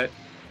 but...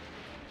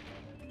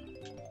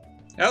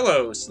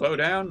 Hello, slow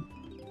down.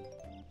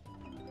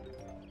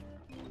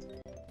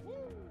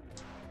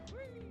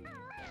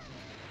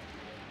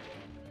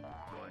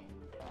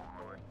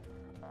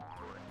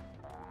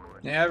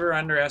 Never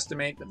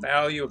underestimate the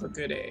value of a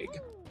good egg.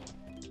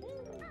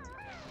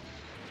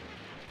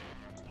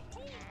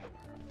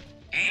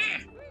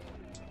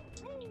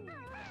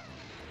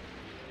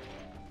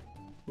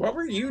 What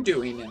were you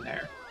doing in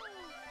there?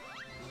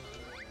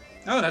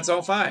 Oh, that's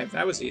all 5.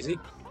 That was easy.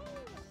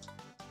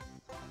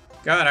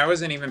 God, I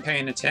wasn't even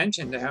paying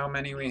attention to how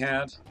many we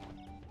had.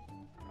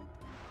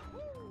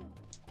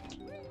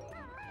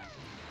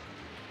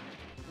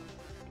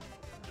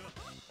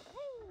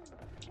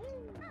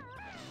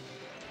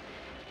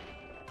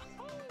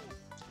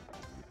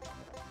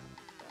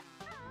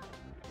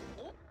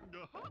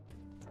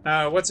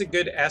 What's a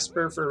good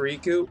Esper for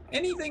Riku?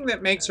 Anything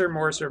that makes her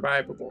more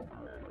survivable.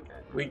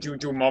 We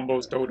Juju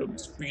Mumbo's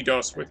totems feed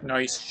us with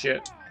nice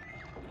shit.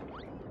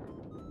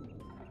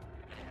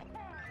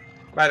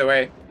 By the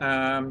way,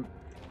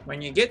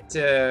 when you get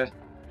to...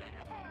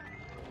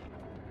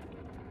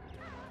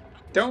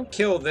 Don't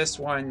kill this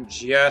one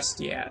just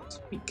yet,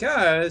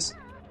 because...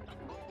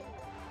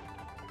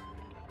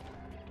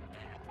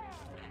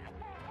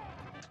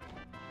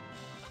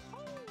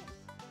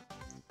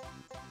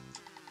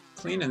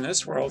 Cleaning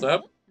this world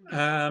up.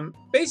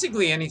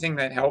 Basically anything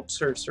that helps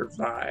her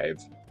survive.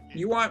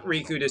 You want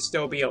Riku to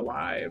still be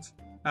alive.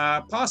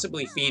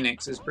 Possibly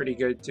Phoenix is pretty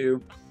good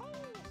too.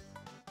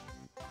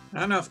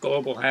 I don't know if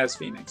Global has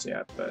Phoenix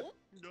yet, but...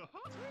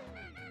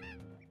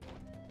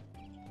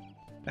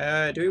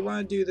 do we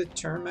want to do the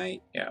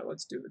Termite? Yeah,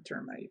 let's do the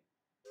Termite.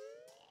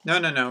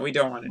 No, we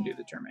don't want to do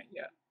the Termite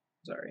yet.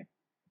 Sorry.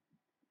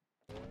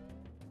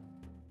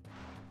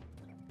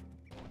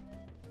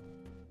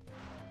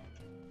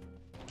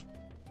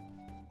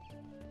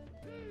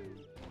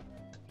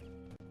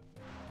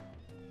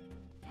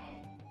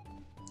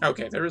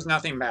 Okay, there was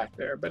nothing back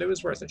there, but it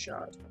was worth a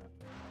shot.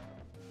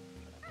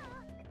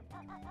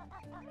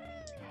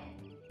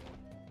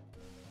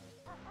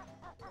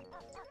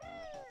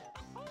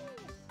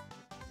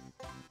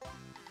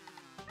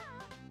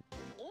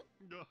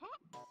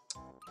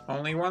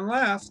 Only one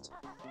left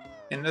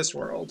in this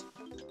world.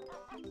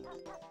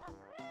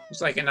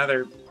 There's like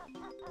another...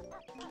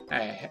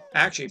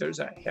 actually, there's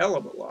a hell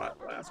of a lot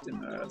left in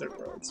the other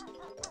worlds.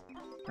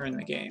 Or in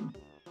the game.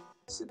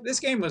 So this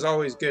game was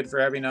always good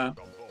for having a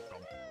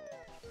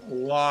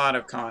lot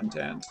of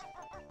content.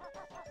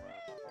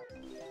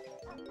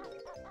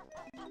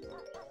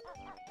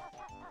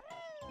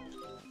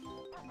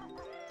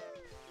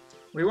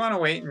 We want to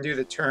wait and do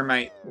the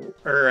Termite,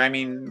 or I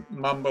mean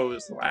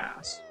Mumbo's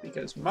last,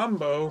 because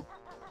Mumbo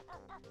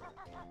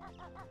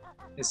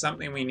is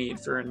something we need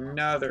for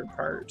another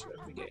part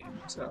of the game.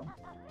 So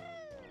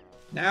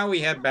now we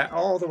head back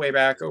all the way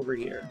back over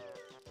here.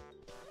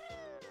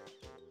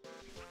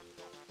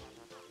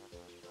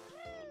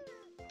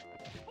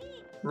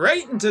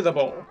 Right into the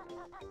bowl.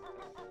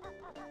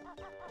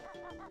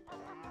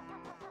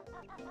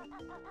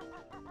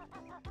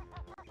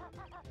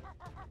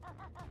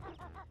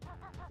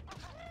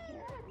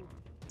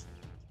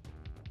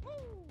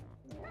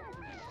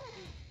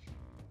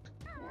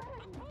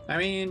 I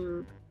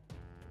mean,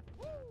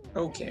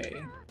 okay,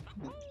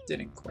 it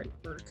didn't quite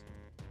work.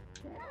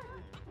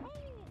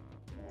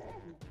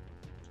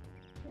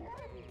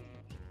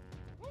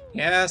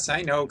 Yes,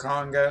 I know,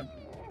 Conga.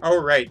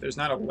 Oh, right, there's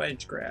not a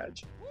ledge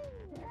grudge.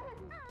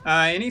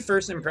 Any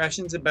first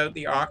impressions about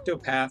the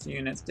Octopath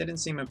units didn't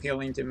seem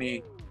appealing to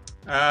me.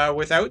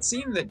 Without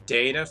seeing the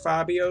data,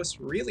 Fabios,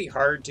 really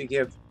hard to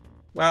give...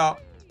 Well,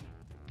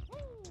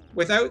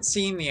 without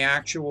seeing the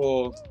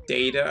actual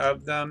data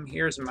of them,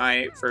 here's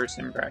my first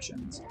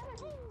impressions.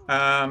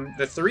 The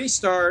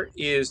 3-star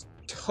is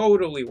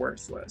totally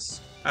worthless.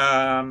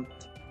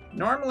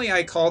 Normally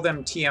I call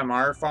them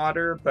TMR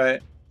fodder,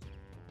 but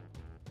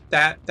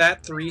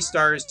that 3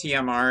 stars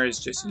TMR is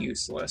just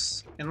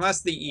useless.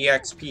 Unless the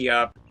EXP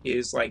up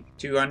is like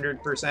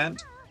 200%,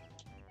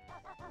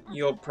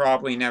 you'll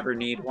probably never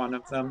need one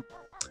of them.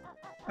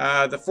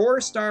 The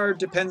 4-star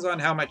depends on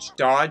how much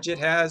dodge it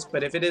has,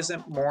 but if it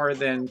isn't more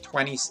than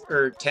 20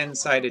 or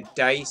 10-sided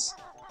dice...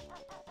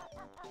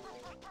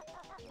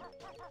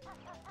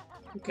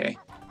 Okay.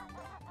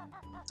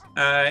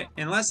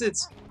 Unless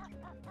it's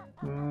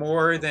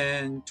more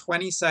than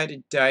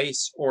 20-sided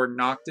dice or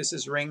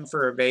Noctis's ring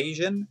for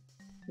evasion,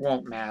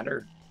 won't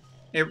matter.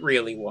 It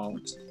really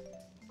won't.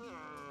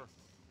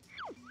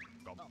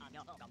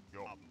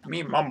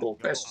 Me Mumble,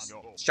 best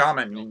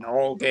shaman in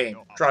all game.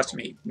 Trust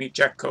me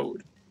check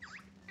code.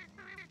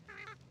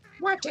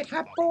 Watch it,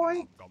 hot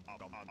boy!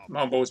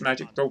 Mumble's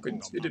magic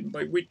tokens, hidden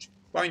by which?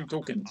 Find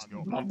tokens.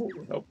 Mumble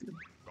will help you.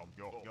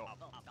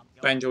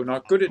 Banjo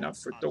not good enough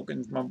for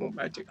tokens, Mumble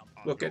magic.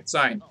 Look at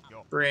sign.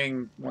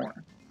 Bring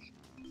more.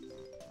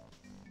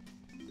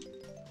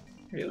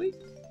 Really?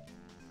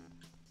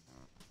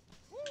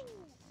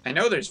 I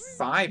know there's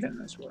 5 in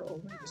this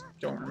world. I just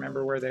don't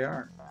remember where they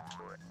are.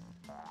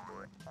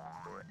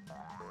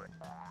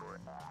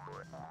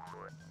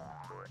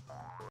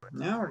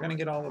 Now we're gonna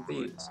get all of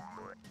these.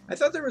 I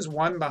thought there was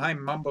one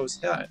behind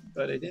Mumbo's hut,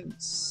 but I didn't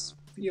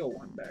feel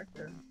one back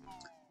there.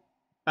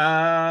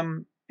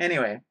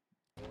 Anyway.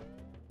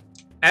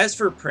 As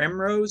for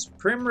Primrose,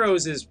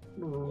 Primrose is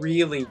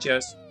really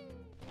just...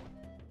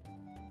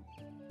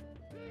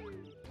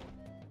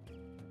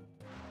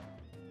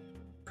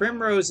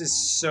 Primrose is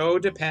so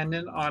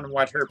dependent on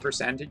what her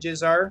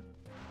percentages are,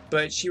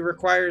 but she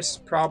requires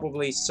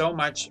probably so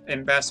much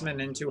investment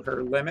into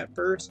her limit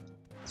burst.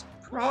 It's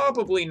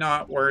probably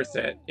not worth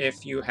it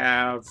if you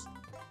have,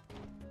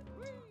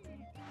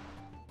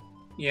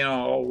 you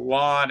know, a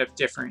lot of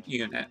different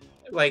units.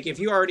 Like, if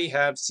you already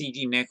have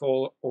CG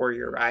Nickel or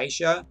your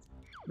Aisha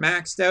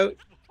maxed out,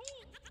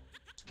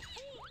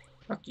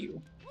 fuck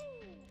you.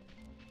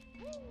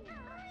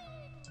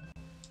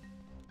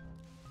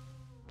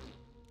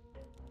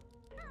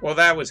 Well,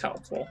 that was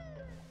helpful.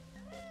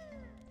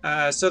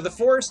 So the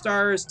 4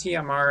 stars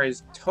TMR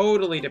is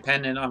totally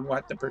dependent on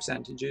what the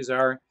percentages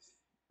are.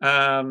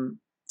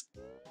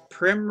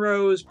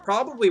 Primrose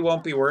probably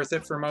won't be worth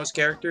it for most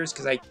characters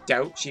because I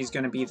doubt she's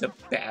going to be the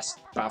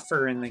best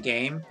buffer in the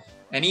game.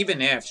 And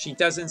even if, she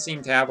doesn't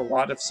seem to have a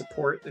lot of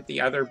support that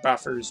the other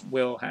buffers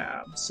will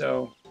have.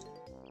 So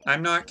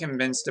I'm not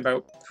convinced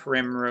about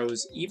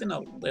Primrose even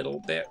a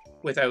little bit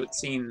without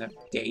seeing the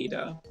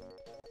data.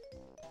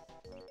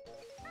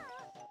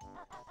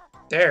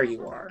 There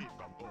you are.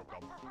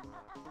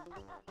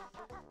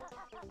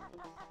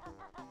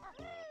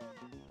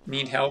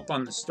 Need help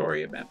on the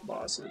story event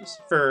bosses.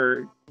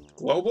 For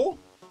global?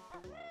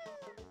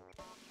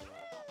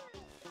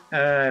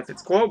 If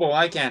it's global,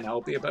 I can't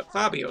help you, but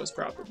Fabio's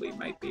probably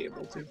might be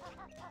able to.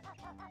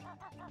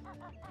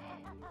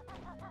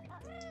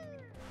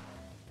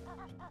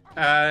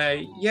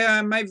 Yeah,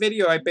 in my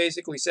video, I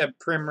basically said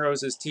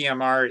Primrose's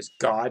TMR is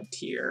God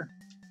tier.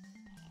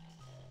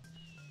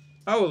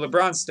 Oh,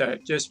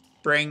 LeBronsta, just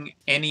bring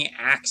any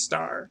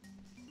Axstar.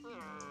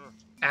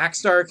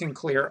 Axstar can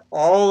clear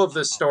all of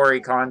the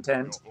story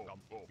content.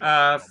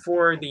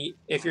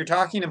 If you're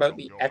talking about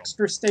the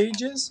extra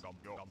stages,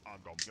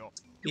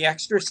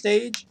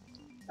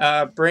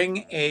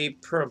 bring a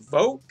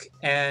Provoke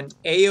and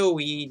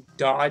AoE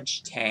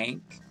dodge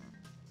tank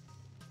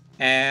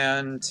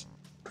and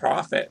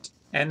Prophet.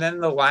 And then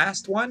the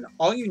last one,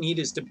 all you need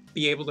is to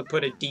be able to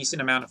put a decent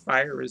amount of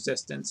fire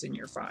resistance and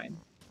you're fine.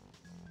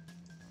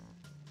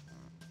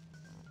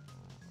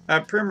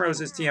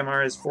 Primrose's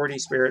TMR is 40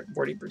 Spirit,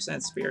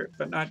 40% Spirit,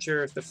 but not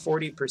sure if the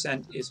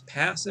 40% is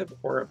passive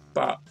or a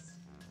buff.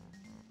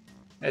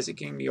 As it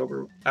can be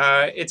over...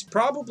 it's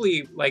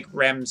probably like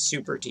Rem's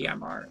Super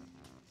TMR.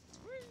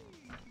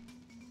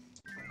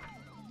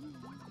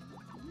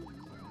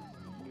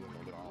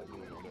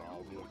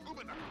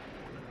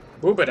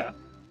 Boobada.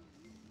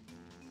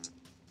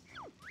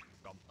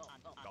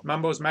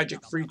 Mumbo's magic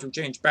free to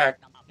change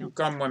back. You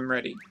come when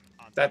ready.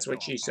 That's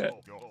what she said.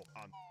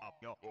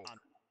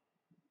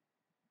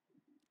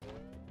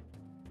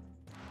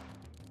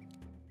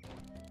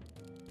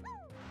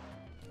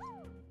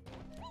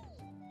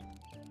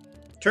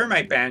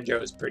 Termite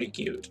Banjo is pretty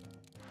cute.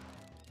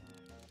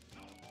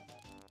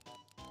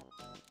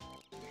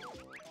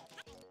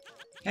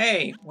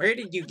 Hey, where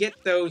did you get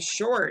those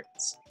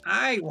shorts?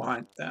 I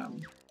want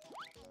them.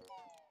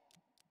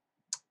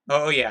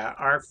 Oh yeah,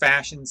 our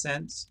fashion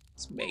sense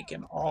is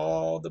making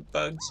all the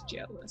bugs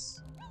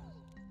jealous.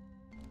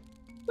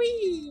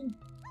 Whee!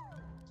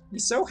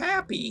 He's so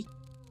happy.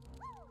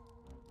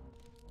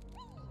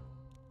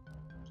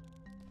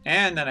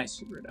 And then I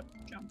screwed up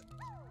the jump.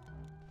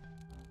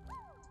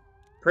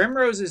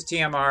 Primrose's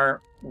TMR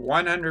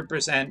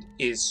 100%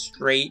 is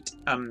straight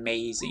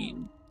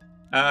amazing.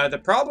 The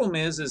problem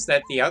is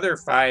that the other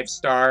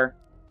 5-star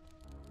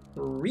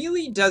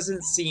really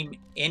doesn't seem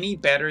any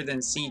better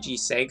than CG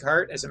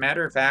Seghart. As a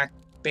matter of fact,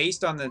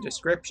 based on the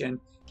description,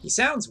 he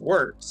sounds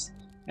worse.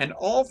 And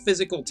all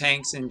physical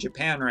tanks in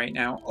Japan right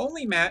now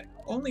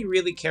only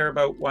really care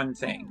about one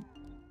thing: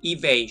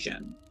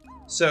 evasion.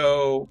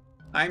 So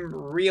I'm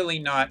really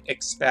not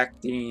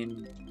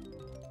expecting...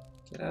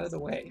 Get out of the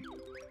way.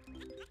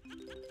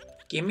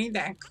 Give me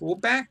that cool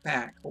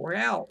backpack, or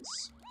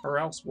else. Or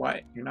else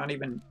what? You're not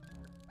even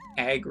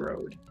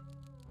aggroed.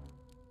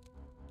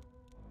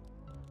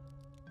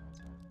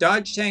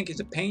 Dodge tank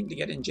is a pain to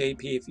get in JP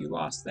if you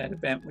lost that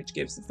event, which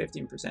gives the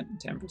 15% and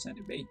 10%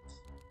 evade.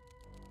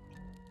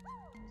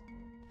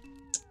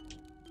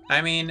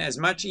 I mean, as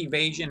much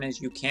evasion as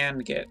you can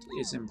get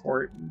is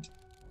important.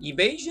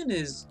 Evasion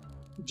is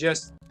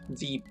just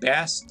the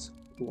best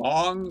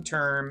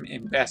long-term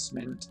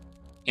investment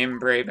in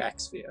Brave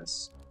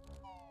Exvius.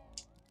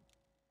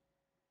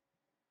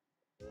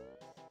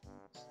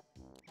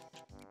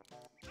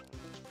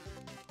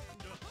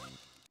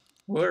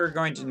 We're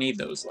going to need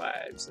those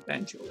lives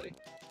eventually.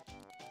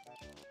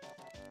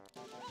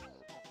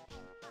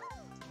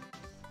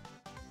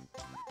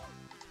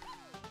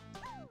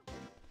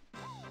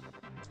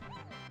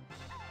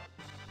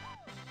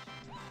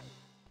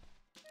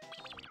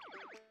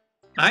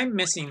 I'm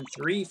missing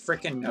 3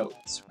 frickin'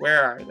 notes.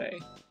 Where are they?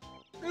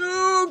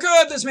 Oh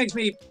god, this makes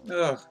me...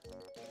 Ugh.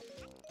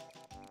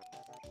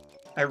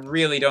 I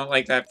really don't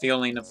like that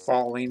feeling of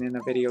falling in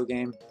a video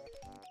game.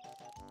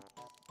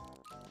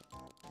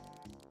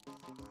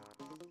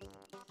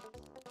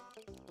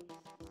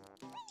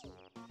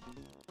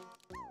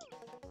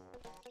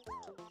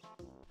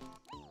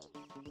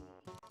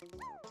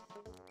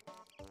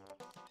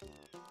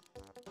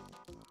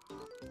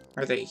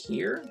 Are they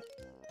here?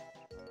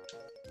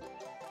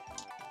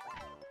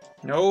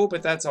 No,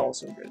 but that's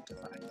also good to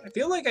find. I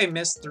feel like I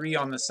missed 3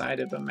 on the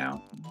side of a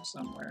mountain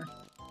somewhere.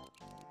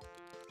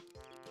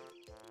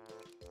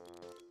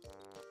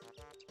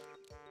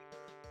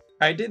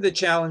 I did the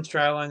challenge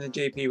trial on the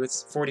JP with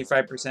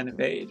 45%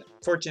 evade.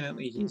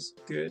 Fortunately, he's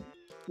good.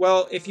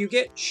 Well, if you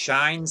get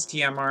Shine's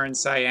TMR and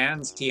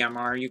Cyan's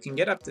TMR, you can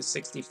get up to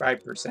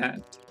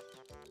 65%.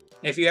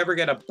 If you ever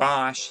get a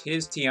Bosch,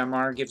 his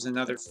TMR gives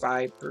another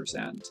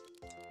 5%.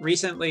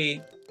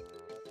 Recently,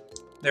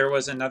 there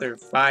was another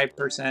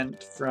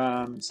 5%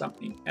 from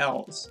something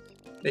else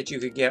that you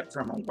could get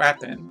from a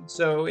weapon.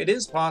 So it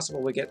is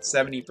possible to get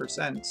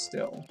 70%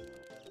 still.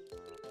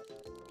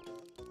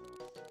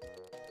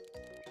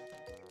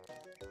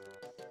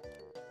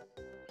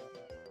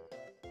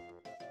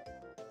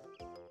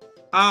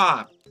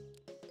 Ah!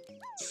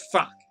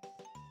 Fuck.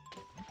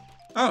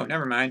 Oh,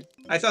 never mind.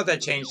 I thought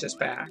that changed us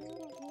back.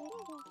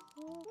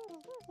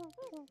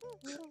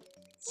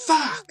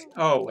 Fuck!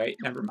 Oh, wait,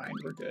 never mind.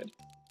 We're good.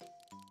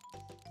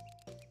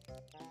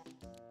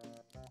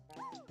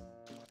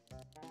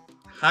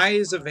 High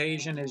as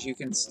evasion as you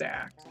can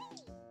stack.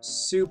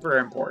 Super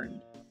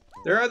important.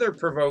 There are other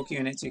provoke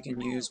units you can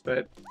use,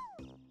 but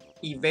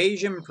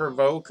evasion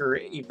provoke or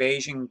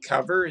evasion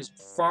cover is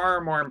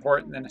far more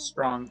important than a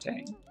strong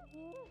tank.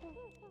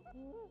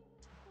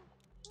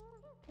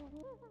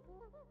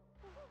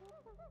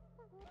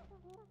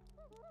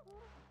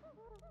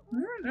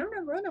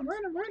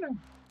 Run him.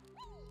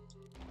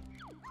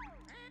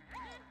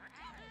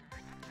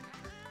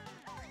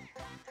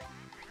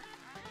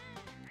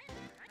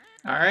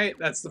 Alright,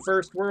 that's the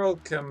first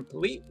world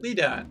completely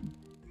done.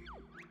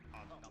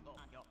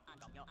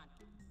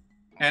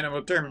 And it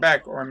will turn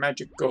back or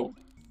magic go.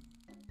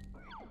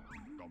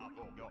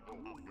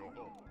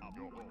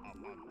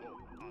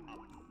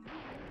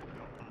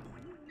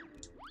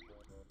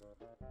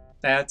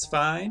 That's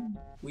fine.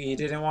 We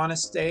didn't want to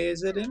stay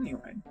as it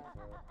anyway.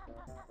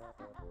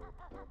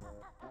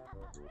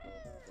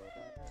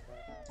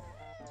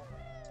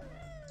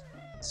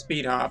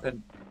 Speed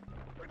hopping.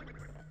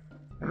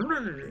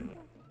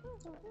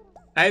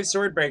 I have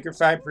Swordbreaker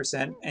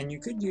 5%, and you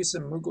could use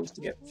some Moogles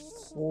to get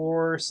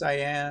 4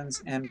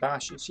 Cyans and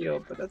Bosch's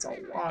shield, but that's a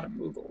lot of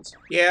Moogles.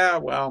 Yeah,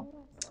 well,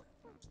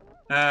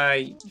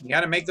 you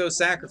gotta make those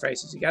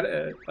sacrifices. You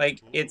gotta,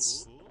 like,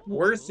 it's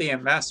worth the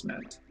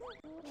investment.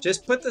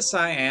 Just put the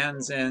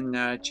Cyans in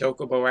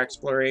Chocobo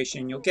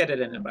Exploration. You'll get it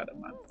in about a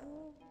month.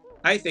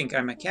 I think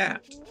I'm a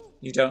cat.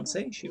 You don't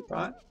say,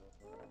 Shoepot.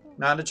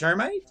 Not a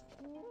termite?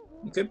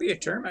 You could be a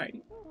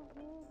termite.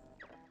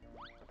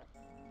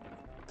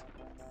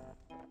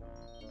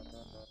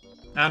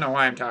 I don't know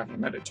why I'm talking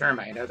about a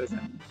termite other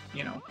than,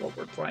 you know, what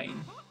we're playing.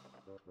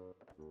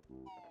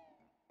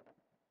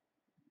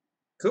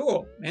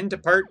 Cool. Into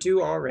part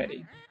 2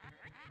 already.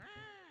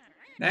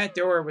 That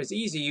door was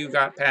easy you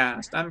got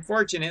past.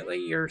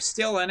 Unfortunately, you're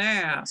still an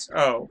ass.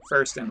 Oh,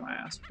 first and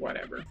last.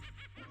 Whatever.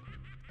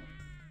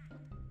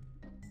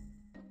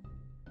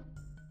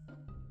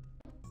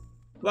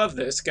 Love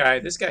this guy.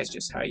 This guy's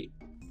just hype.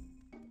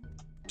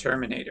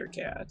 Terminator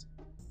Cat.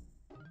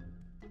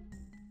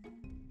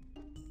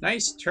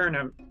 Nice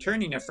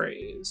turning a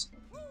phrase.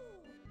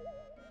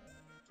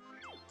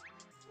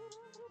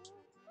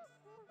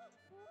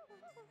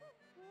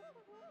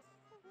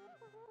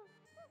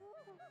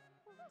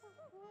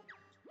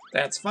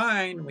 That's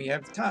fine, we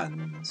have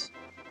tons.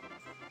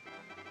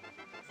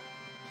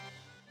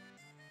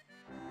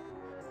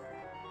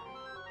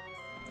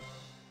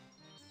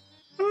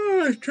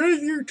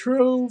 Treasure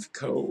Trove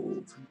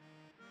Cove.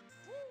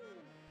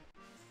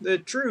 The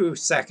true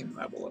second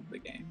level of the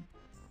game.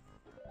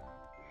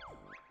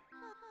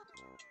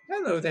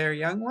 Hello there,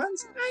 young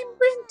ones. I'm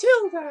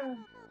Brintilda.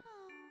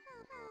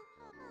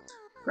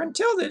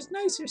 Brintilda's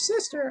nicer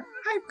sister.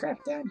 I've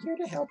crept down here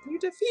to help you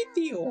defeat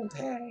the old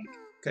hag.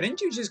 Couldn't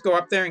you just go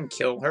up there and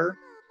kill her?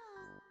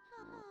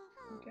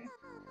 Okay.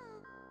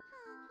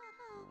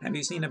 Have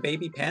you seen a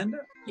baby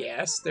panda?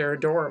 Yes, they're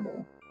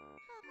adorable.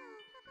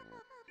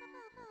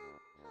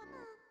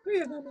 We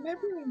have them in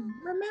every room.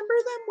 Remember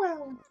them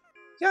well.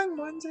 young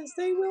ones as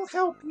they will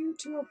help you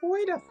to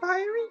avoid a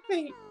fiery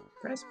fate.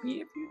 Press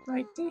B if you'd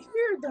like to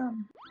hear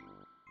them.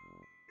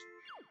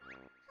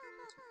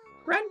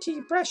 Grunty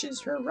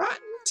brushes her rotten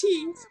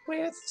teeth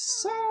with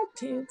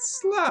salted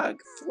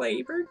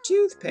slug-flavored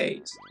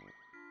toothpaste.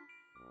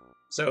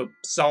 So,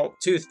 salt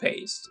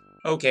toothpaste.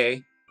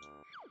 Okay.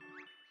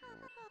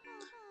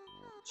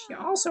 She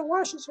also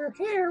washes her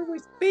hair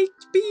with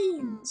baked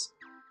beans.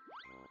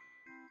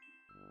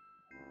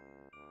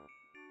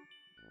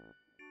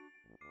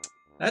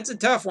 That's a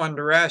tough one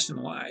to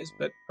rationalize,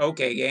 but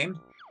okay, game.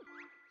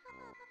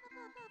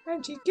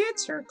 And she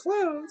gets her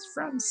clothes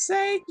from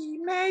Saggy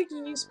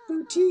Maggie's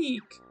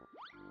boutique.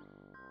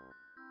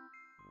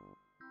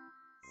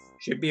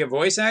 Should be a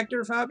voice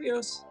actor,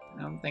 Fabios?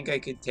 I don't think I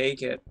could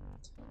take it.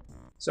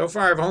 So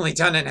far, I've only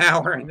done an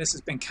hour, and this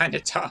has been kind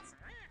of tough.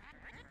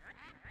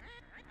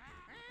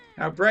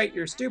 How bright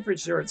your stupid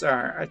shorts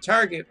are. A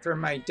target for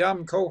my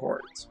dumb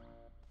cohorts.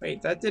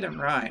 Wait, that didn't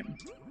rhyme.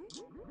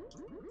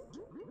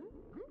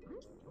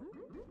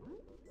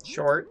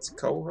 Shorts,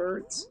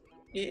 cohorts?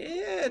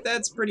 Yeah,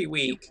 that's pretty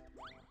weak.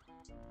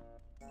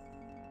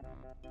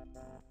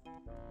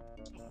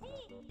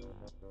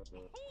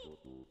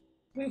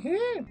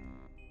 Woohoo!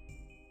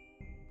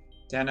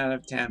 10 out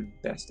of 10.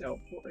 Best elf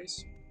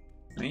voice.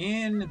 I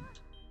mean,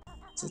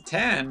 it's a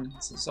 10.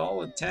 It's a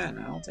solid 10.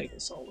 I'll take a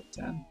solid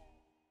 10.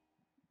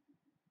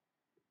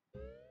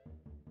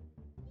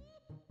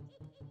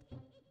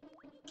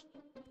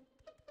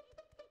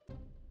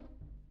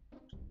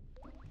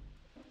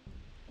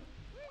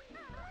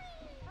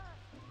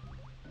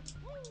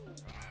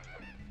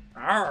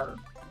 Arr.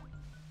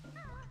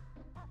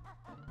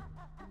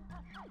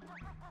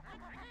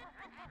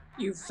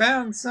 You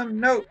found some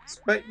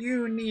notes, but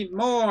you need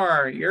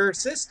more. Your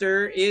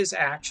sister is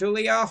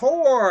actually a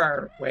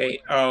whore.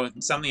 Wait, oh,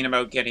 something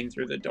about getting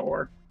through the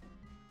door.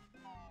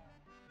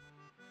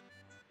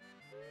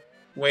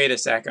 Wait a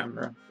sec,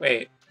 Umbra.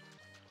 Wait,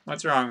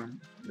 what's wrong,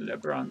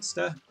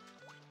 Lebronsta?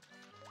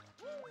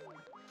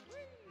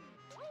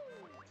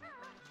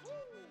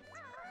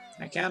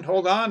 I can't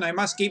hold on. I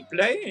must keep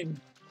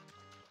playing.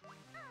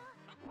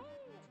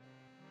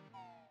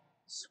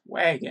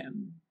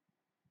 Swaggin'.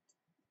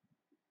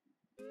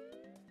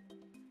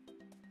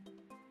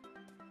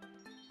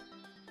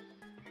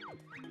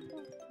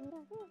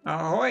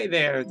 Ahoy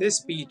there, this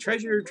be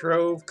Treasure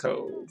Trove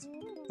Cove.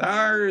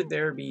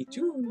 There be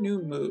 2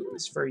 new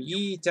moves for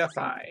ye to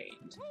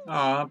find.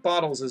 Aw,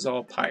 Bottles is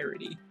all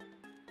piratey.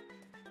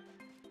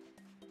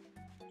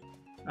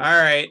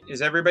 Alright,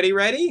 is everybody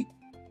ready?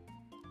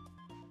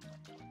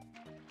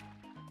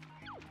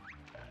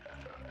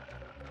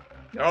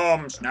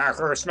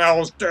 Snacker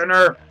smells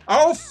dinner.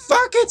 Oh,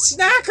 fuck it,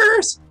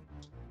 Snackers!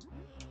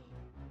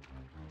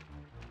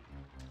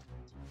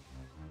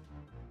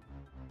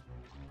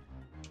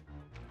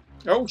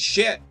 Oh,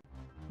 shit.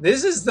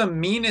 This is the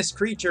meanest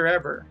creature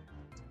ever.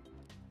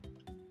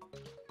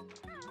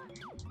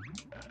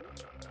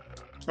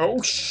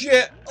 Oh,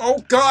 shit.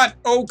 Oh, God.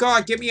 Oh,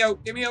 God. Get me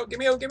out. Get me out. Get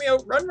me out. Get me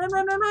out. Run, run,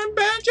 run, run, run.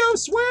 Banjo,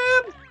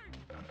 swim!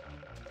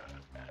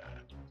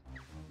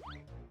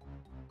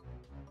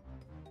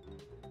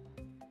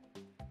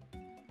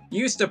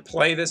 Used to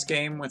play this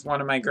game with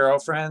one of my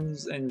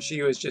girlfriends, and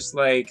she was just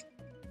like,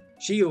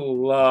 she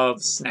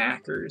loves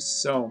Snackers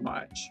so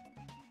much.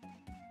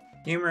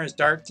 Humor is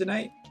dark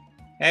tonight?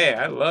 Hey,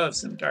 I love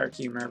some dark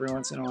humor every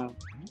once in a while.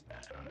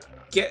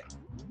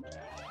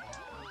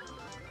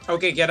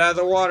 Okay, get out of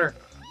the water.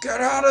 Get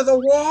out of the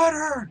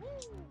water!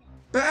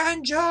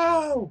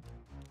 Banjo!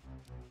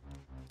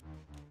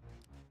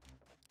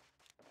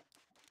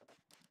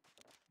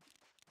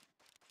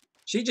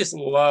 She just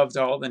loved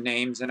all the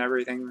names and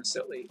everything, the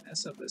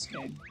silliness of this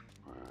game.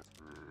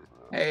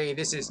 Hey,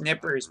 this is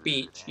Nipper's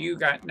Beach. You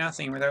got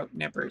nothing without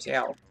Nipper's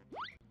help.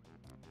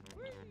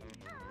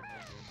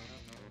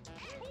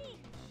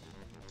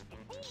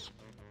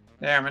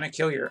 There, I'm gonna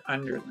kill your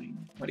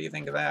underling. What do you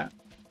think of that?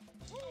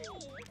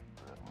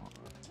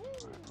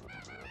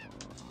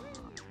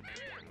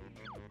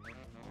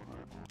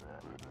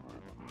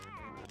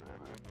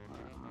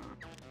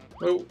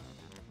 Oh.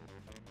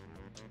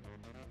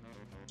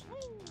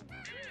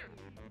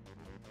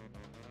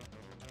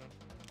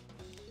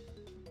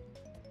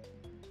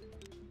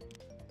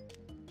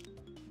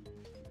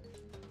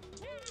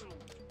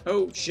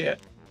 Oh, shit.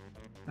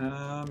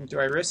 Do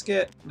I risk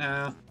it?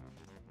 No.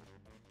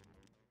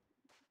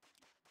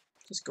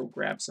 Just go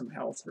grab some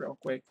health real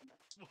quick.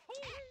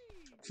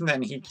 And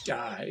then he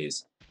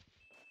dies.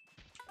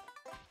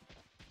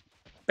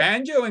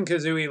 Banjo and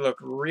Kazooie look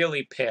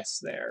really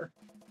pissed there.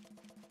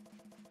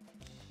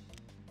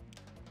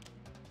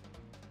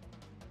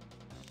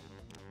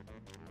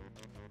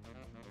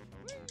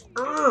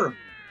 Urgh!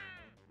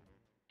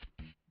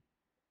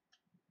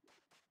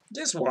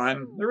 Just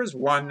one. There was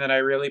one that I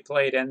really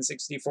played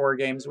N64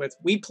 games with.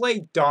 We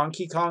played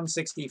Donkey Kong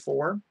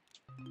 64.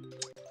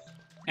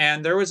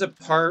 And there was a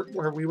part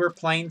where we were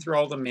playing through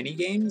all the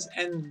mini-games,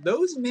 and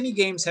those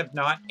mini-games have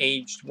not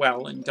aged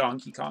well in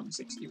Donkey Kong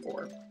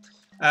 64.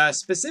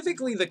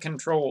 Specifically the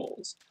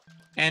controls.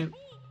 And...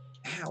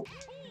 Ow.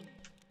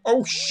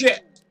 Oh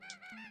shit!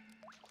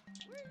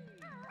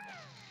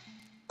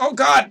 Oh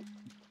god!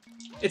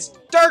 It's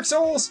Dark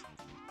Souls!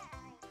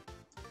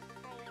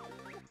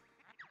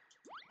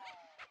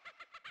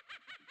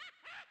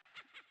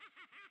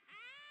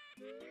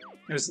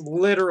 It was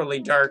literally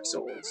Dark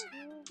Souls.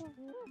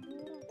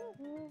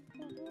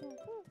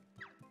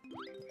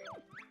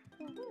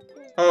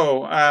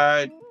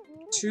 Oh,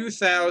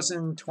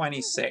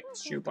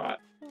 2026, Shoebot.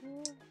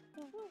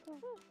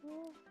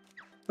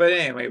 But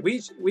anyway, we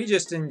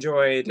just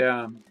enjoyed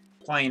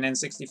playing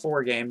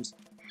N64 games,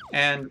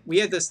 and we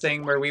had this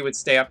thing where we would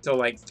stay up till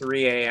like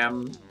 3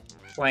 a.m.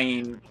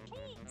 playing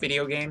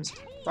video games.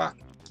 Fuck.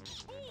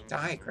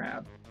 Die,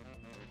 crab.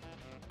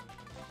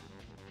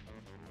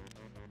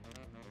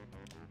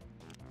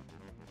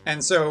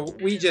 And so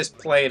we just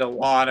played a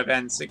lot of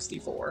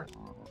N64.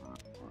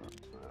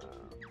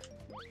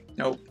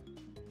 Nope.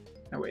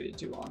 I waited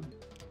too long.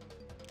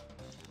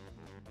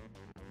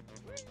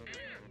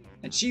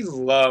 And she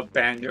loved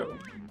Banjo.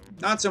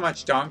 Not so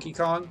much Donkey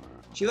Kong.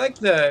 She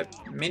liked the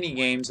mini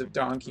games of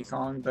Donkey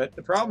Kong, but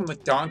the problem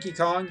with Donkey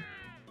Kong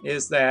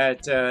is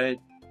that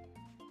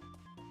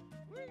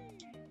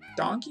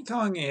Donkey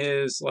Kong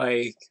is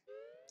like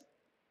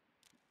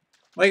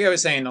I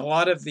was saying, a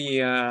lot of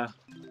the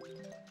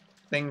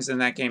things in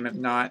that game have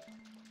not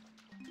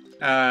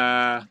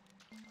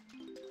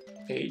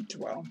aged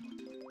well.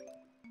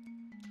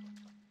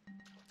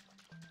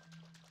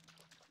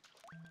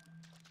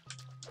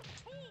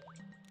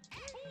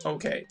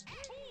 Okay.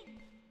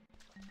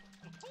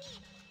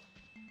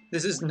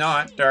 This is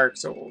not Dark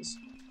Souls.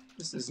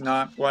 This is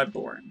not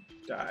Bloodborne.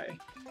 Die.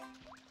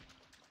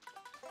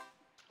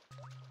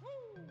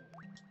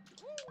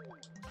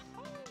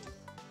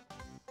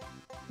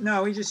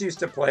 No, we just used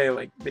to play,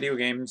 like, video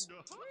games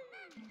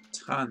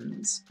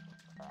tons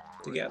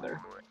together.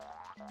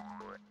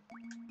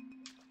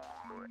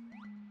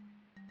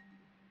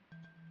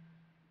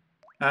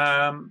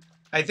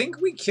 I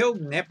think we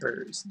killed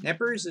Nippers.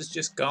 Nippers is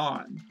just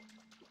gone.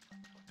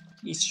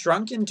 He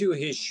shrunk into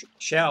his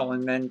shell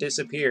and then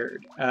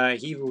disappeared.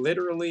 He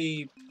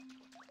literally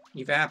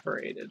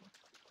evaporated.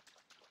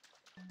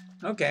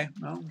 Okay,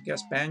 well, I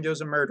guess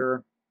Banjo's a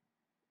murderer.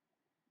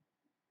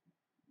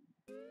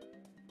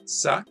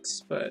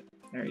 Sucks, but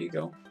there you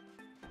go.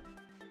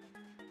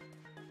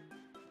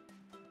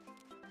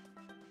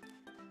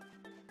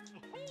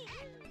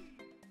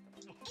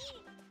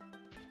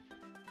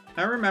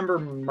 I remember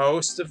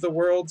most of the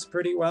worlds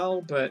pretty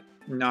well, but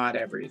not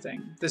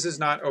everything. This is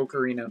not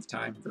Ocarina of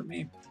Time for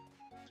me.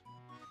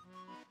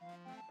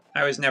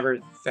 I was never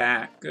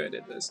that good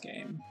at this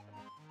game.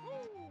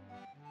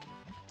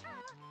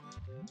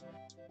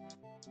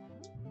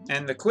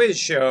 And the quiz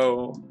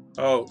show,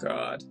 oh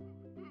god.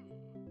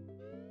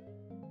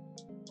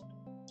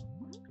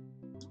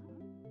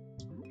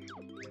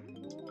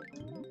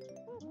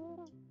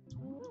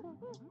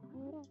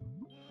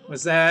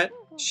 Was that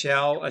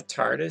shell a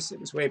TARDIS? It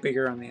was way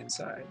bigger on the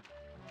inside.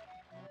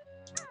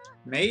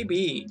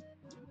 Maybe.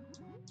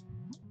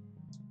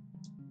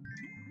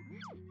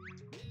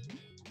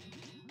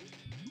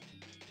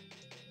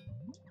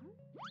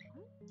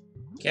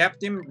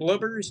 Captain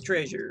Blubber's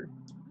treasure.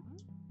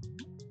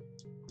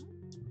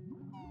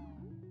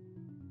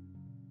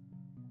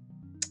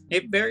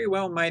 It very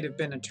well might have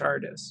been a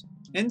TARDIS.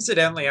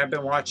 Incidentally, I've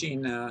been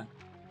watching a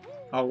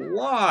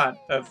lot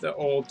of the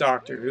old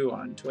Doctor Who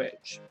on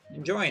Twitch.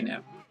 Enjoying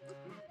it.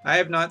 I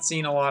have not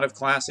seen a lot of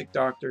classic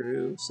Doctor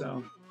Who,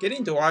 so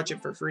getting to watch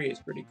it for free is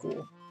pretty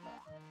cool.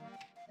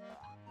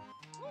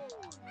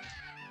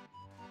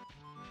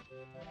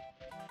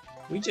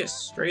 We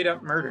just straight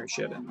up murder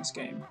shit in this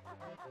game.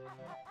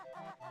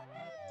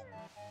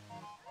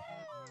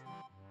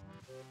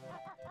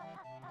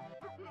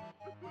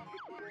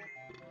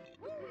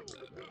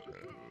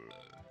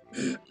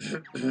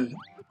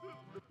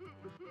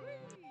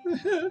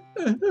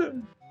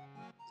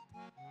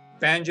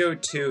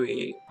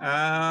 Banjo-Tooie.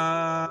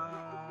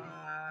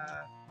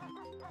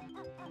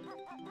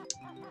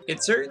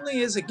 It certainly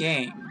is a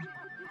game.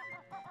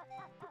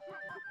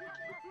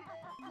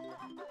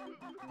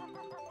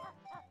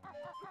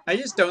 I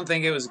just don't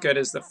think it was good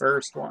as the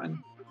first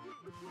one.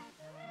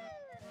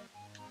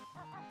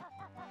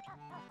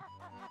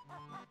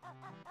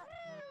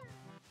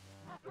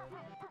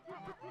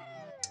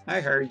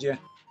 I heard you.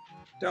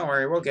 Don't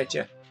worry, we'll get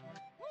you.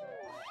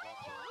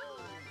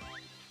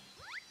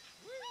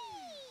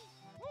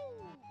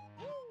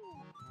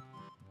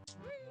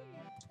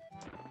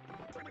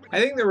 I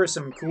think there was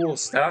some cool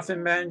stuff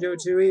in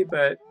Banjo-Tooie,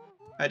 but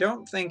I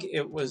don't think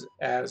it was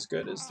as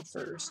good as the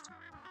first.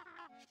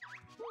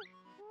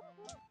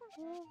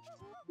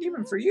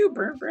 Even for you,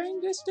 Burnt Brain,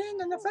 just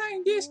stand on the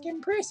flying disc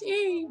and press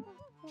A.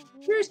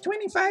 Here's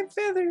 25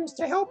 feathers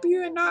to help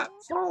you and not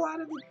fall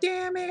out of the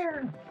damn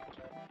air.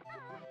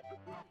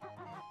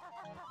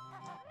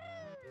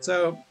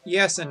 So,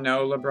 yes and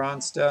no,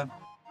 LeBronsta.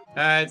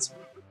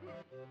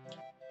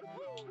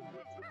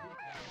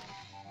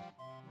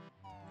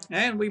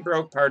 And we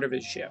broke part of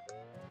his ship.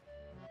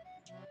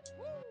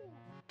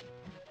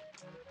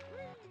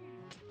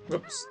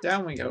 Whoops,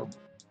 down we go.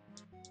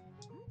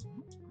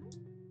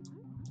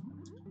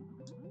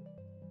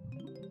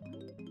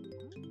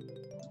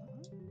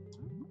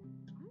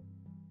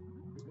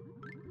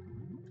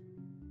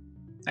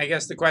 I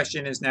guess the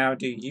question is now,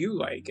 do you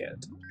like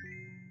it?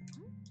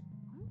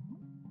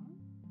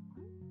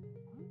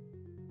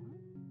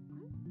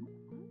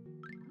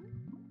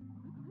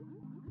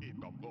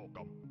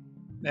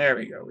 There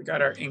we go. We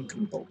got our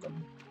Inkum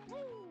Pokum.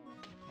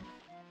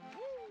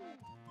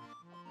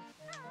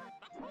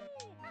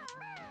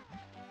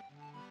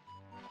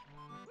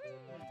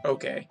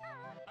 Okay.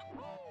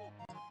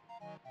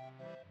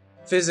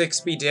 Physics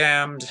be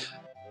damned.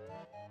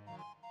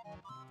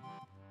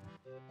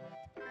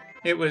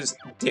 It was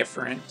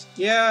different.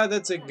 Yeah,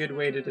 that's a good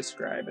way to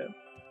describe it.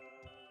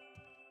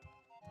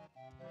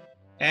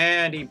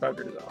 And he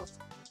buggers off.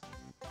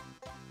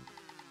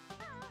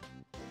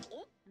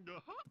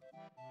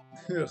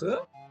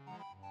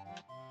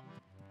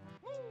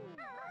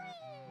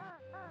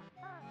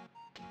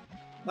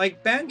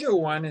 Like, Banjo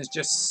 1 is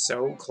just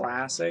so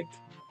classic.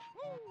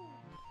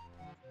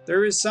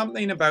 There is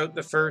something about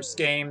the first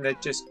game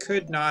that just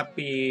could not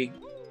be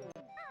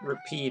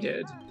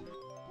repeated.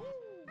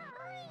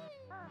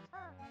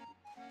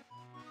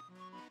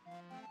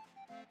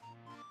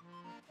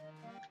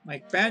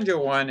 Like,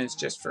 Banjo 1 is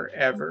just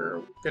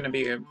forever going to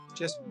be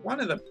just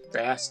one of the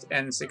best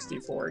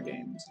N64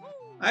 games.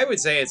 I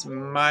would say it's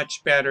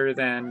much better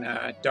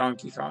than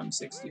Donkey Kong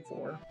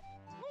 64.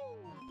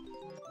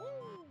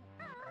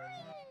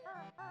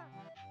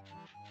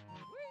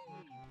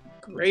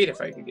 Great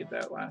if I could get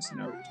that last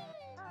note.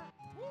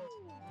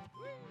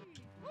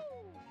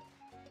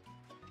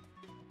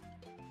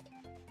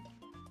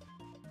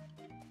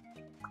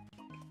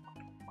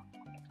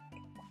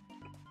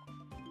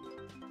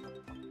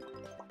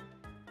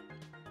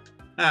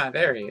 Ah,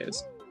 there he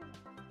is.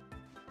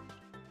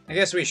 I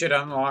guess we should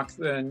unlock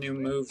the new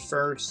move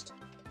first.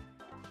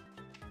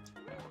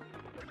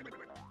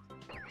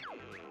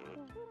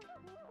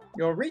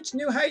 You'll reach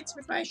new heights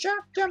with my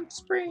shock jump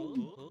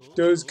spring.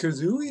 Does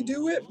Kazooie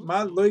do it?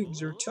 My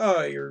legs are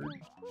tired.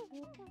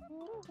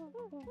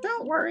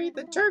 Don't worry,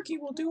 the turkey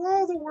will do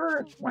all the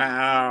work.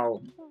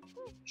 Wow.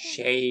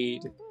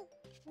 Shade.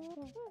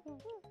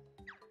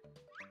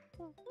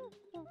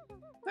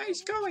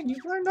 Nice going,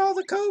 you've learned all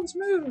the Cove's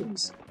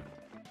moves.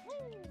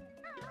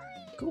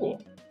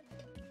 Cool.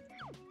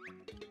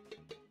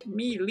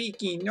 Me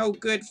leaky, no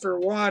good for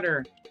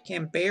water.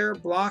 Can bear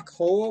block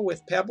hole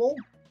with pebble?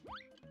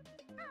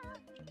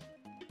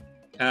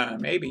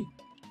 Maybe.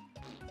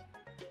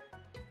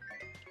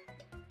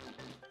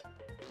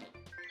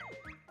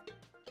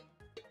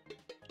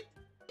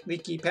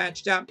 Leaky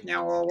patched up,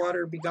 now all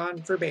water be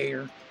gone for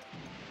bear.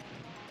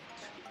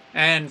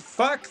 And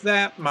fuck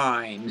that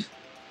mine.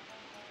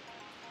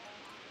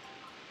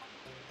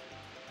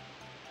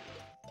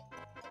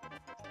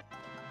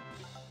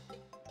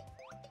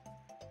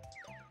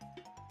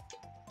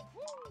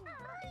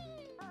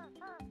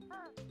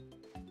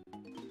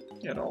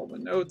 Get all the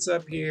notes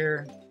up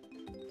here.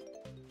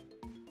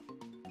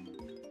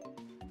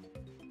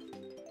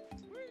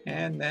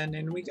 And then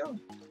in we go.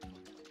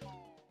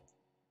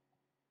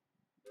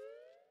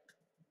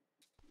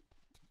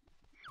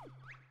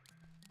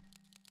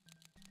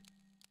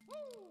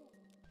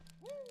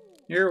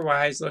 You're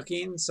wise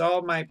looking.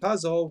 Solve my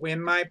puzzle,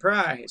 win my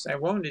prize. I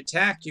won't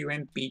attack you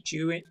and beat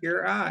you in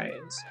your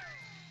eyes.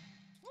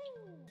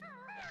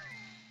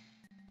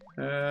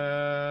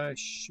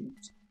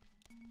 Shoot.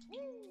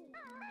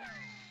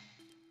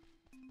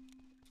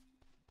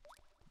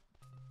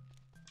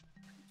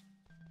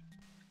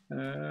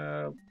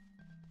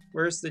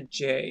 Where's the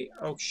J?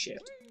 Oh,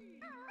 shit.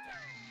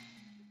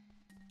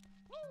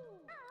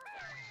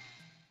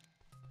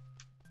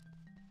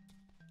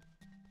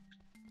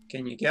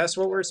 Can you guess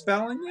what we're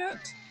spelling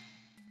yet?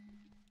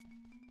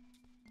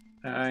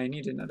 I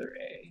need another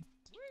A.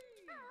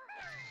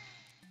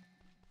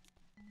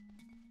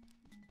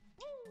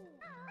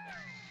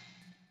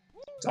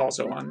 It's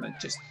also on the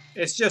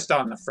it's just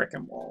on the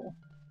frickin' wall.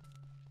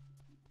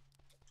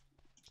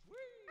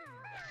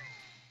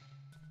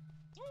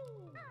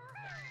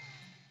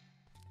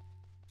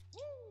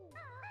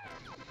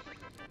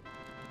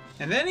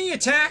 And then he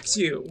attacks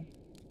you.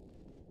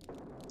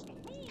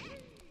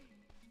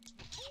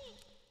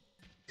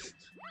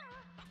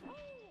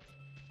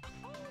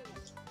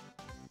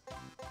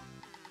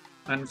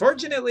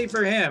 Unfortunately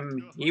for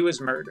him, he was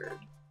murdered.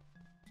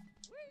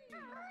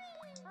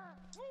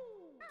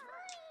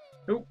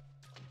 Oop.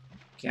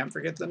 Can't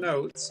forget the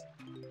notes.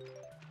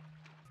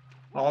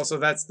 Also,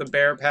 that's the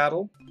bear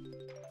paddle.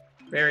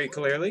 Very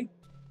clearly.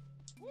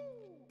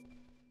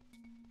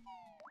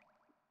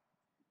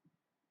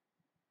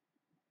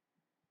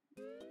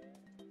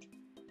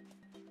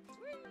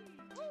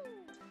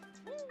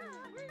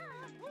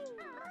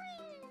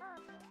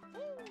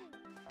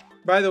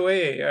 By the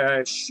way,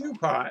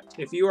 Shoepot,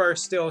 if you are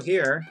still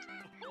here,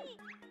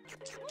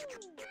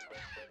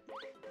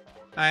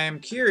 I am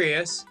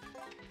curious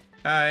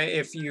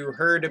if you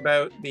heard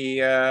about the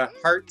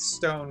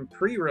Hearthstone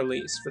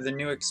pre-release for the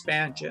new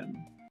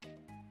expansion.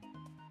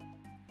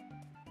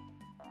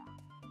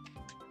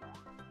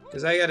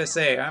 Because I gotta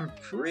say, I'm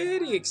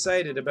pretty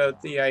excited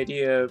about the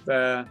idea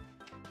of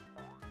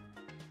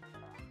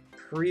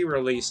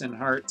pre-release in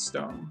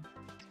Hearthstone.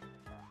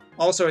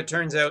 Also, it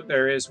turns out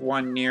there is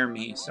one near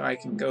me, so I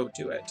can go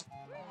to it.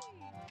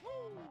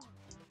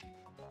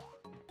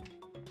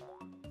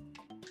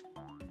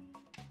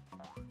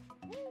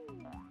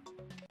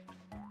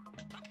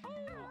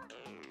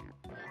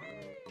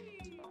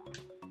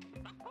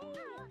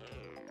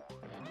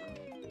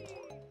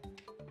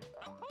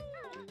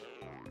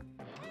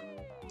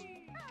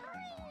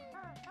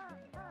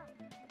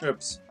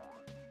 Oops.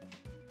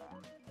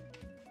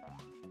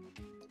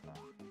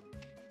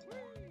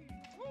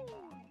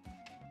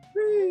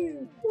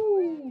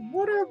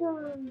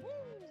 Whatever.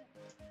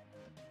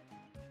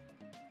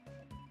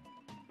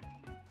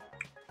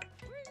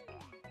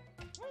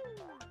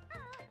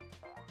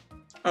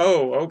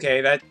 Oh,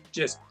 okay, that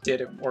just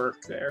didn't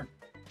work there.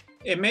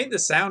 It made the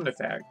sound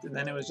effect, and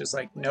then it was just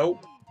like,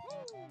 nope.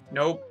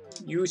 Nope,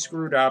 you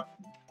screwed up.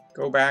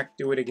 Go back,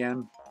 do it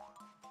again.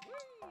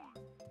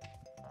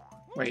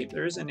 Wait,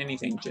 there isn't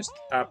anything just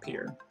up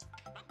here.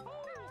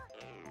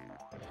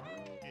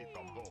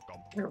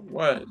 There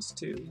was,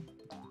 too.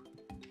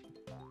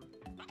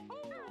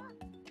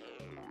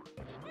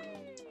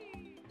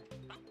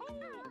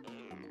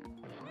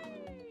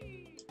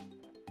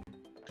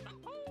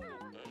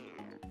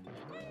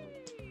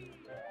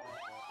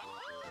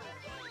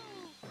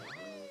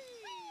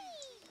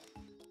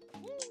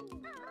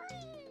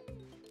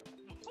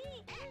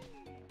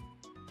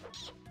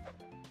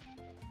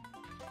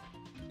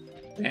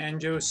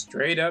 Banjo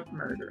straight up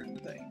murdering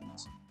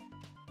things.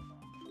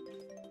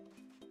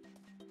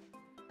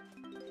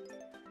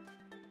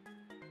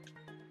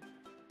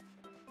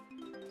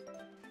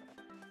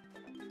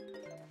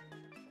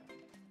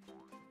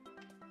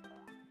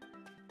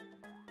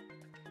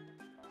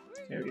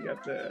 Okay, we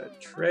got the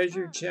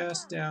treasure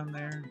chest down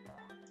there.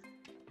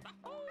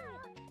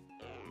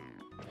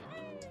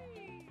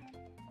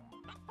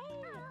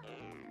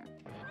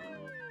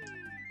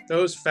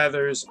 Those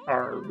feathers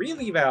are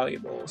really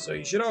valuable, so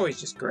you should always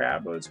just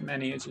grab as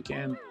many as you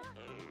can.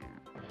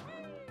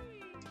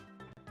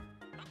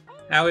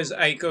 How is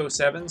Aiko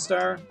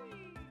 7-star?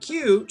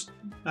 Cute.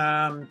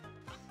 Aiko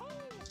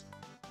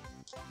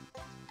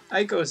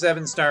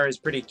 7-star is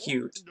pretty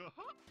cute.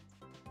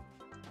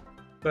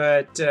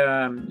 But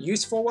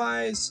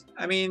useful-wise,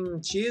 I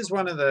mean, she is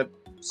one of the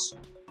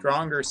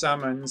stronger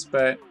summons,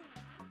 but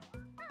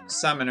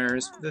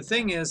summoners. The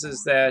thing is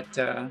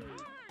that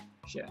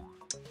shit.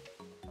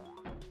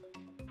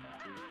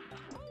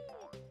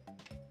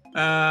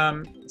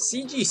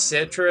 CG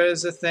Citra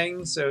is a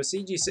thing, so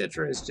CG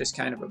Citra is just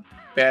kind of a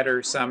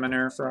better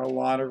summoner for a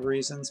lot of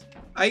reasons.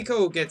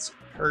 Aiko gets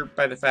hurt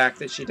by the fact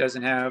that she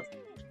doesn't have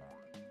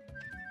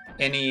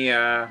any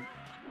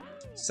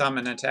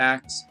summon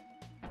attacks.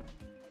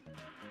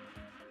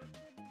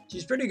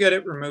 She's pretty good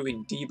at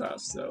removing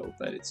debuffs though,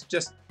 but it's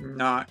just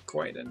not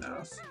quite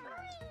enough.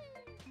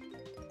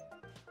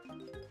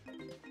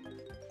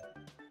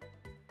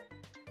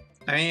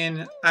 I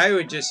mean, I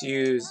would just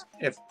use,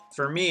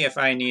 for me, if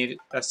I need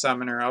a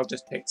summoner, I'll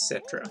just pick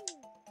Citra.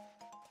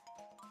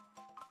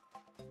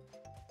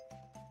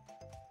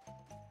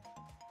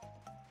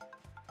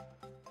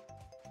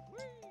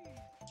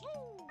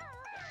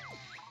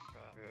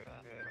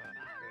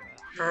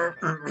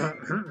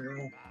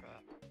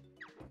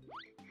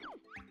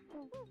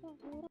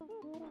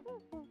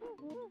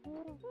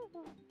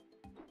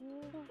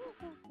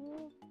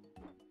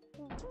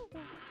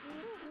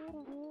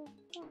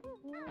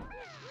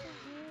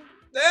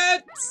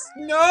 That's...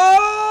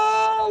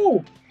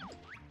 No!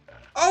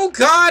 Oh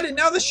god, and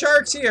now the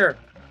shark's here!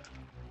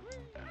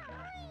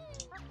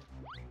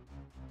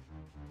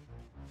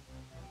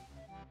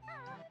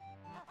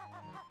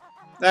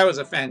 That was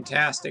a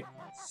fantastic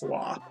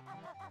flop.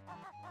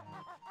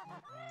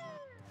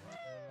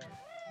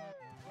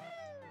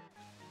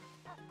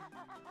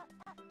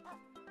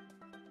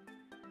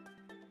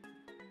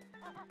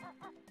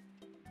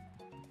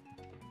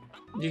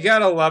 You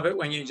gotta love it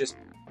when you just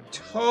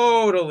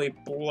totally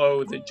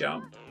blow the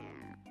jump.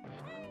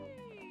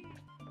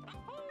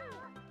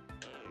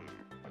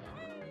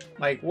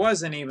 Like,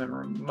 wasn't even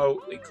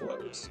remotely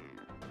close.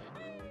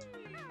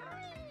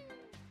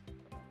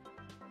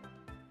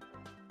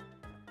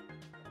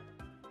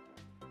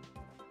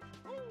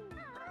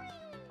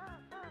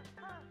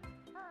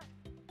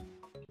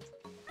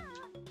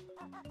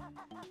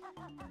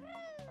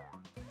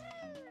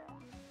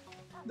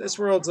 This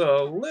world's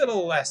a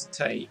little less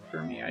tight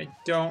for me. I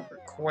don't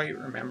quite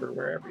remember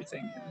where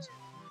everything is.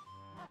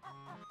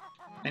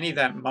 I need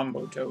that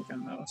Mumbo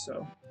token, though,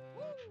 so...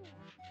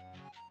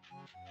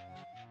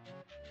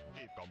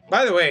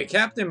 By the way,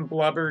 Captain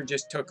Blubber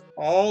just took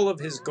all of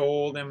his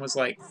gold and was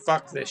like,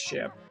 fuck this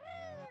ship.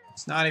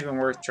 It's not even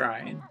worth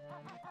trying.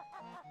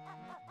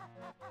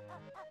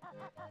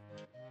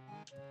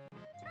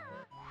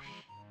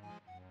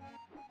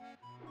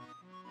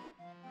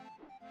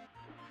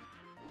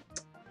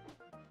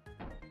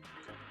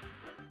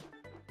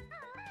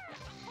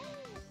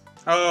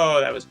 Oh,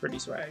 that was pretty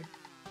swag.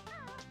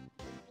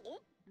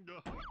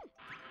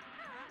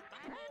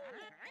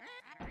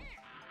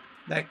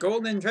 That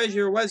golden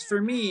treasure was for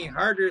me.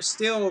 Harder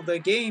still the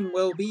game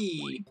will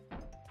be.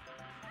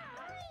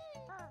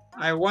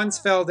 I once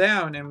fell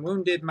down and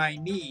wounded my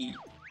knee.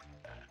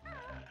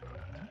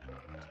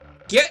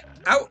 Get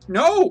out!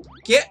 No!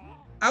 Get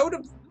out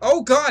of...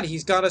 Oh god,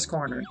 he's got us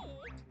cornered.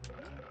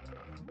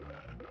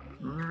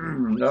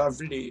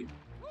 Lovely.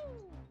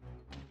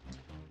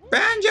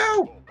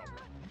 Banjo!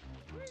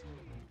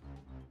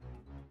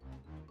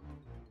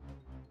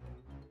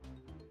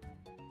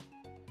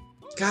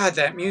 God,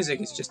 that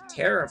music is just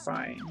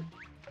terrifying.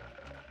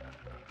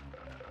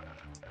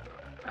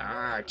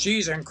 Ah,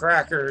 cheese and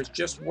crackers,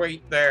 just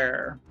wait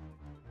there.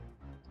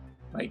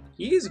 Like,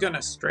 he's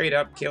gonna straight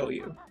up kill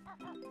you.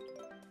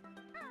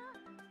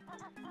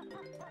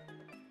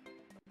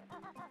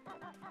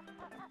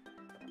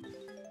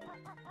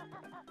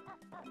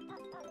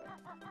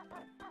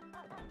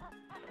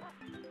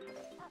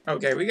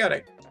 Okay, we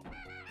gotta...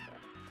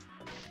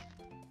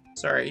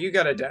 Sorry, you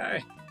gotta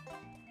die.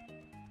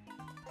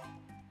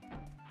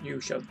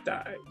 You shall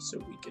die, so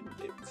we can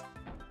live.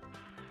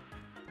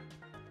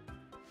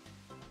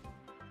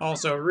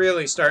 Also,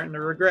 really starting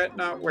to regret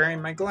not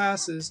wearing my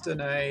glasses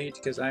tonight,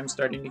 because I'm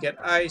starting to get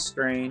eye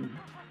strain.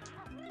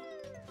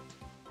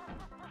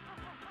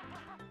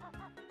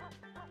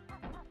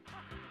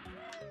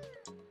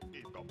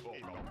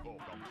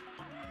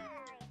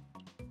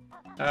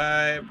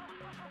 I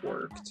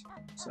worked,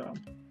 so...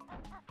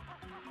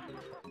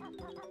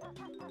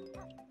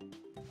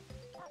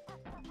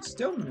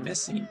 Still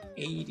missing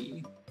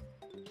 80.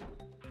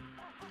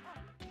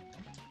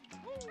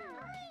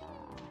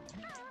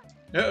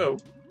 Uh-oh,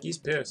 he's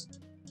pissed.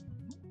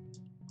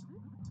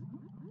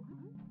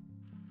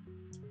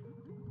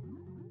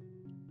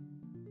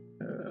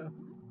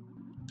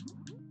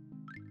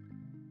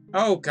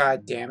 Oh,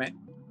 god damn it.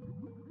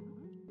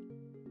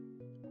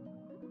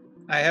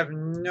 I have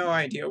no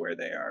idea where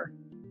they are.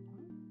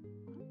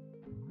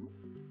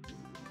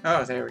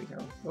 Oh, there we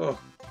go. Oh.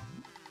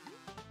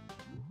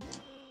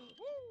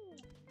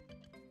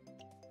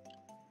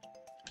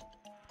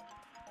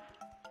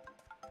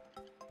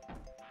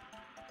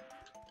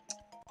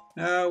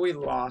 We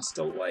lost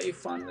a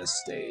life on this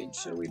stage,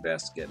 so we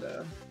best get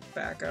a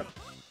backup.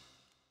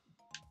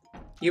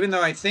 Even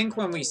though I think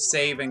when we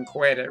save and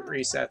quit, it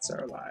resets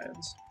our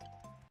lives.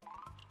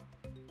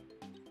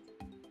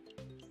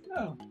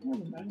 Oh,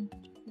 never mind.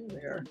 Here we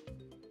are.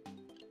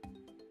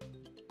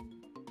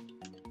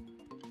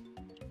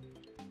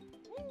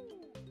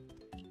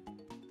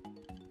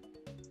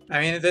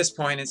 I mean, at this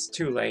point, it's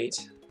too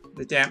late.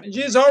 The damage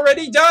is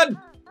already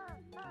done!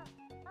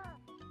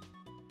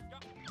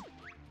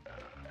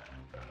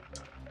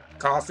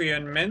 Coffee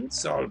and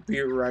mints, I'll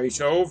be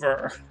right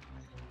over.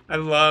 I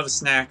love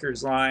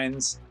Snacker's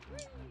lines.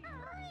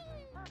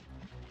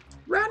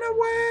 Run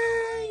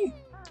away!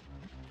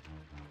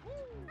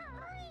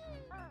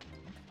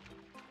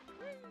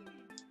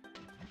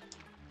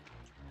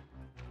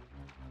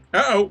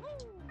 Uh-oh.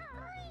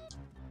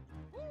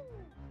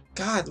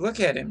 God, look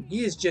at him.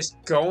 He is just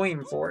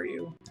going for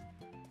you.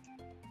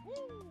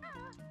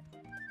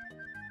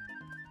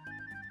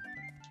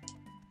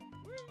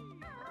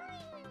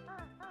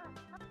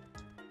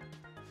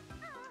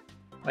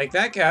 Like,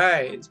 that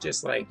guy is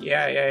just like,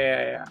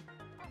 yeah.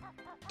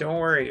 Don't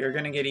worry, you're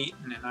gonna get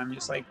eaten. And I'm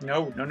just like,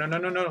 no.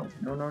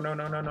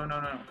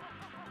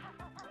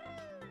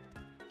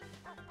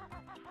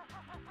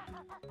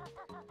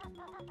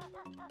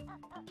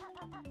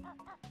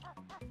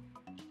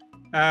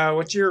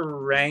 What's your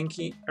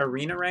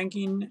arena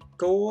ranking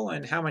goal,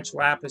 and how much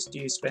lapis do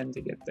you spend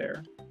to get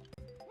there?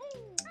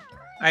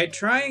 I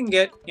try and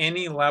get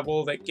any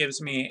level that gives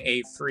me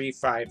a free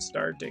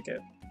 5-star ticket.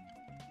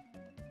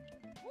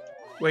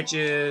 Which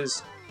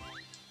is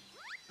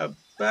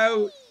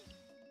about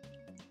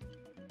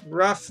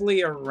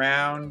roughly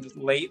around,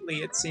 lately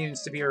it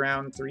seems to be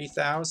around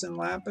 3,000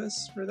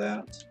 lapis for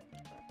that.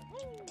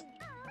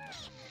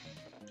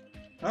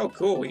 Oh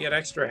cool, we get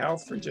extra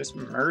health for just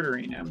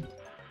murdering him.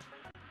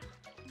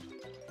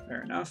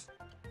 Fair enough.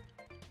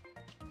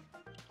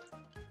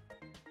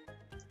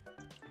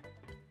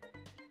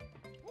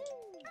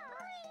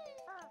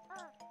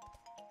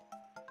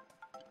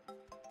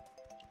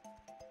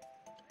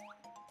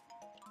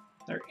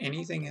 Is there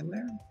anything in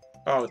there?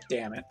 Oh,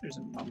 damn it. There's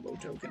a mumbo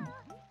token.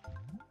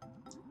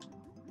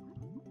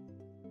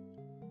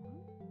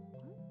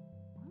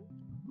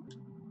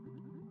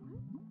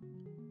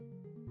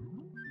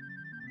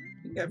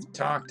 I think I've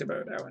talked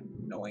about how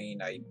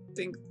annoying I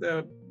think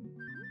the...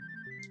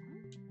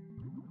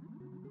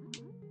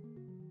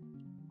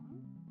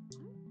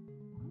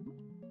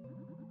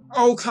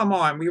 Oh, come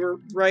on. We were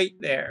right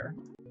there.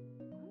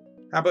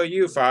 How about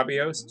you,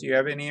 Fabios? Do you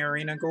have any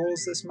arena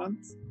goals this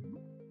month?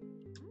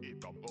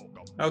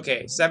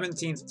 Okay,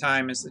 17th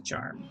time is the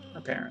charm,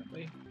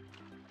 apparently.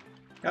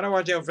 Gotta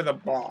watch out for the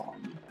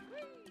bomb.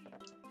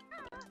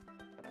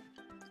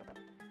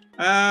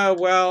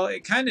 Well,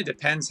 it kind of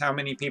depends how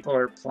many people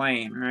are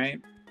playing,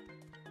 right?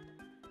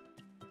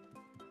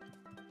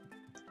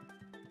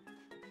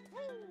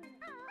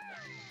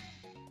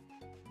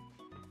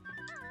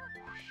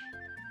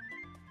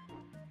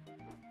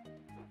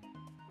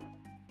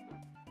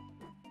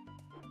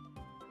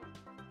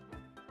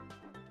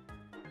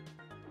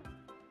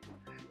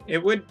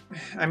 It would,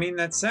 I mean,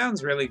 that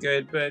sounds really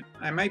good, but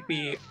I might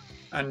be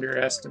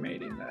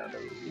underestimating that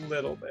a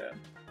little bit.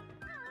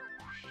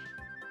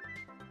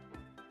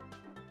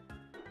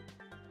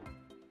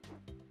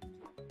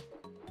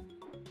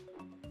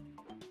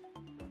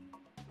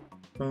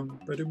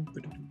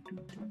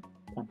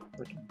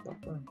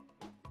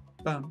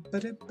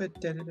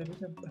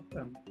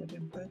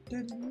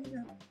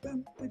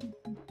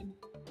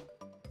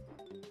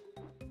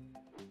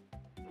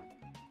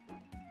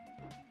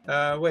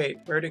 Wait,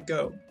 where'd it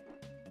go?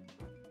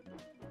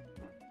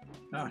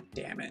 Oh,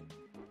 damn it.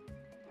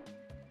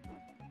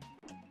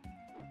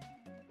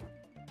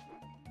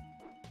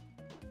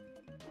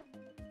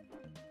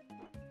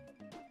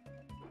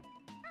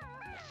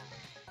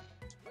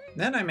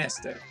 Then I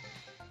missed it.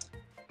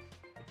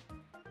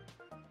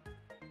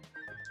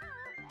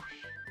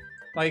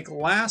 Like,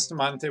 last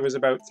month it was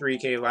about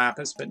 3k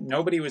Lapis, but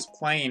nobody was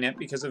playing it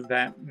because of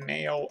that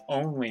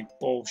male-only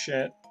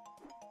bullshit.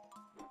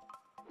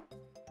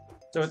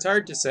 So it's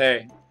hard to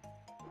say.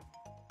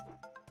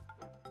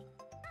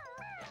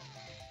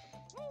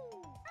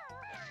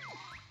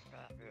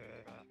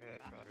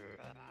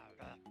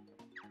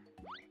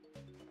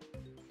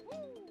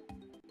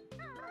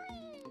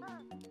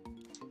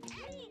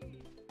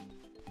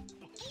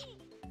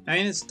 I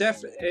mean, it's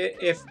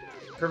if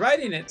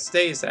providing it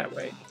stays that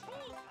way.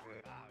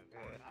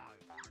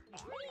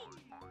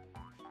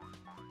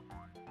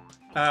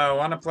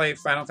 Want to play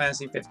Final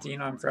Fantasy 15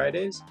 on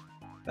Fridays?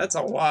 That's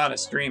a lot of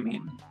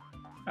streaming.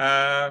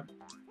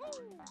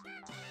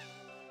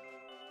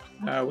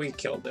 We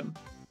killed him.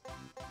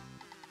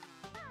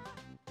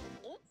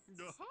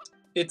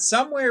 It's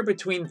somewhere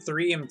between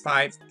 3,000 and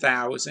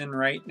 5,000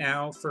 right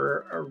now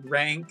for a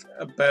rank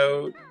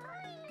about...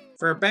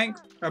 For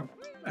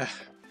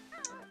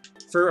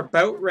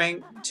about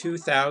rank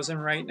 2,000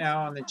 right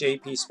now on the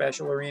JP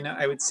Special Arena.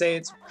 I would say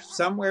it's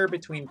somewhere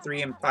between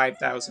 3,000 and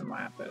 5,000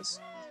 Lapis.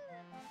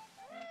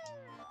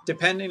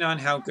 Depending on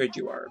how good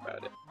you are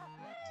about it.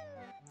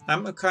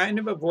 I'm kind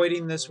of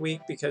avoiding this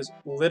week because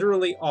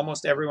literally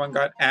almost everyone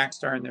got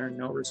Axstar and there are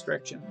no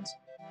restrictions.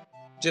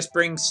 Just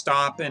bring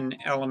stop and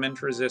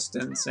element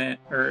resistance and,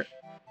 or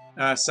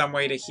some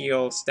way to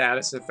heal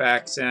status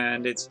effects,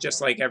 and it's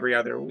just like every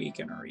other week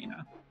in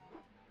Arena.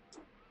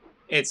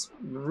 It's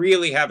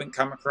really haven't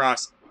come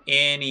across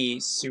any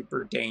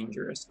super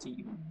dangerous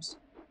teams.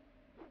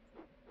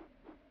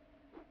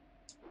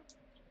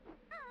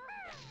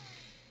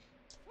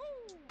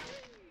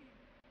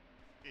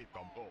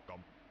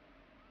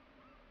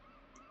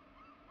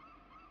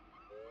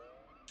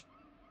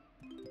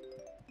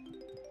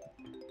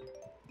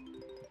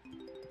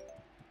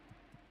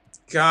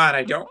 God,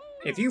 I don't...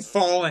 If you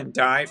fall and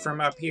die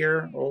from up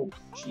here... Oh,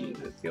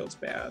 jeez, it feels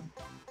bad.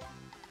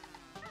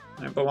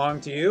 I belong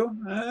to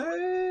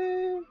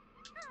you?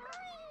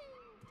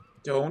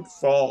 Don't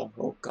fall.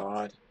 Oh,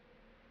 God.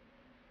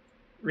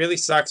 Really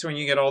sucks when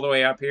you get all the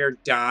way up here,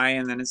 die,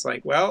 and then it's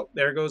like, well,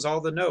 there goes all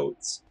the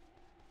notes.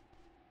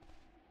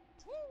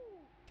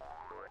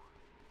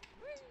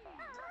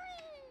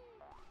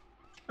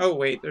 Oh,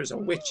 wait, there's a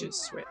witch's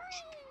switch.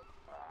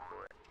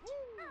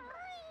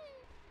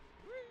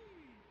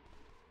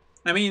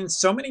 I mean,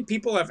 so many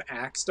people have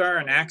Axstar,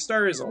 and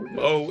Axstar is a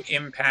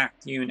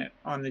low-impact unit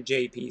on the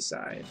JP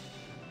side.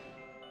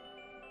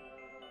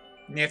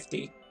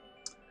 Nifty.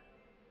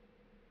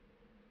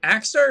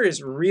 Axstar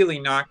is really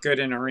not good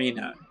in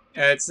Arena.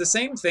 It's the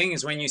same thing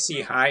as when you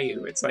see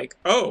Hayu. It's like,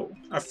 oh,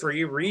 a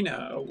free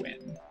Arena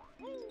win.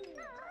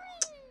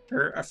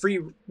 Or a free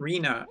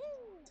Arena.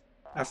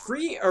 A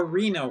free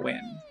Arena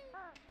win.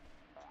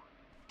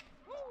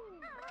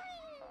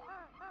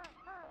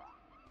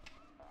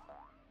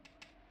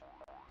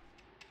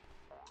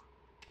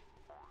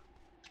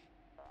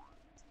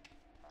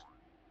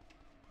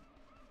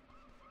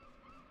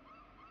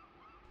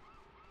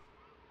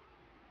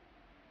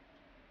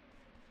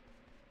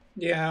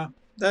 Yeah,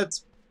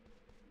 that's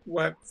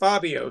what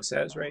Fabio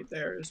says right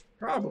there is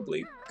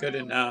probably good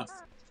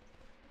enough.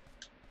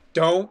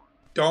 Don't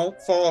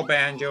fall,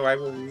 Banjo. I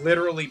will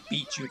literally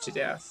beat you to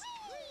death.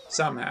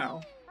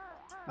 Somehow.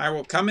 I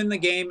will come in the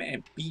game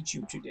and beat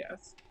you to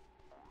death.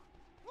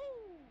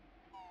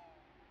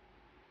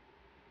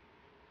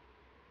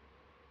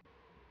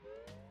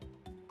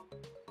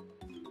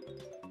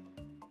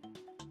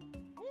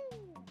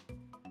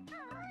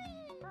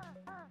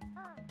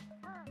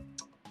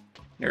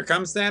 Here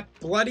comes that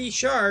bloody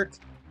shark.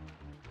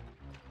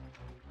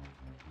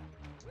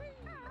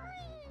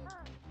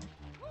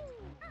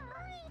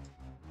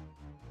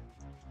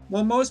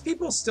 Well, most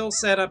people still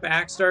set up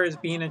Axstar as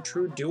being a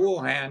true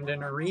dual hand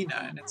in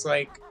Arena, and it's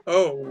like,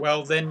 oh,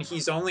 well then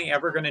he's only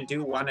ever going to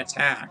do one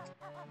attack.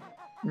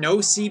 No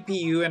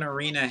CPU in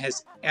Arena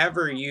has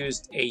ever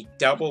used a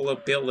double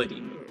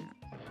ability move.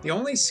 The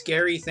only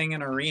scary thing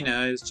in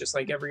Arena is just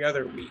like every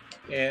other week.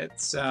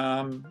 It's,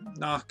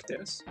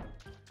 Noctis.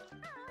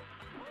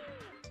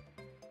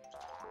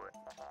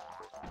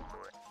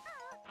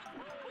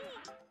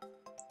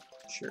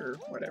 Sure,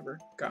 whatever.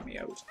 Got me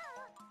out.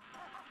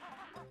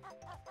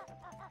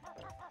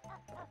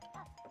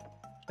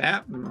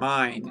 That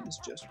mine is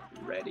just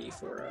ready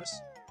for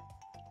us.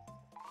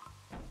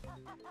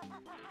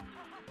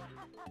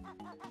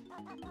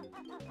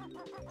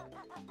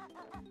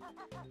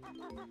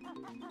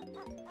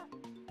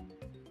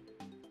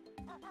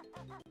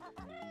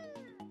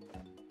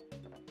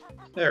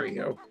 There we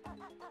go.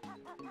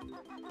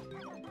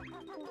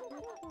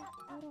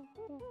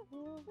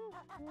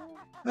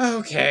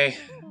 Okay,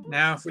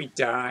 now if we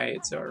die,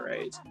 it's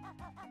alright.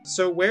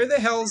 So where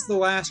the hell's the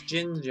last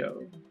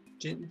Jinzo?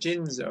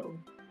 Jinzo.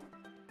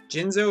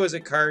 Jinzo is a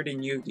card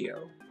in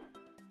Yu-Gi-Oh!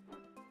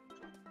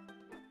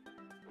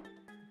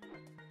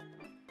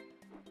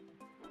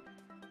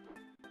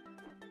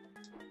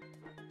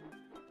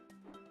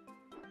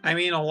 I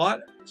mean,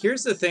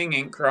 here's the thing,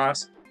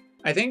 Inkcross.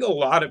 I think a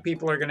lot of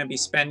people are going to be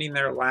spending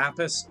their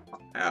Lapis.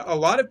 A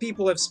lot of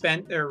people have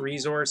spent their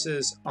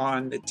resources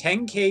on the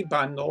 10K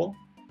bundle.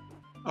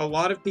 A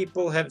lot of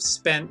people have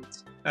spent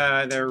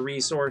their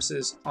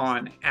resources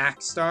on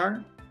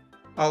Axstar.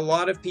 A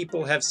lot of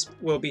people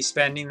will be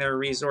spending their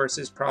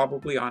resources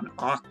probably on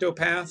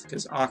Octopath,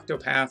 because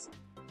Octopath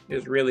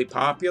is really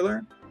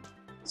popular.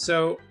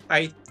 So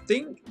I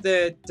think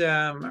that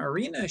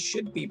Arena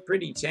should be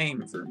pretty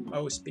tame for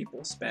most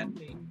people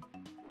spending.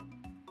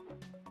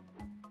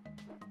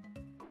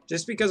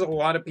 Just because a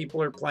lot of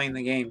people are playing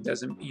the game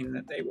doesn't mean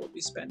that they will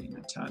be spending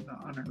a ton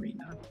on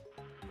Arena.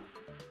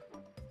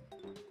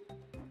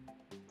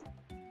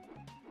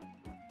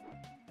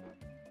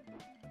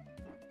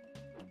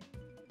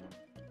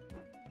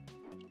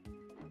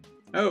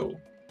 Oh,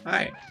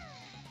 hi.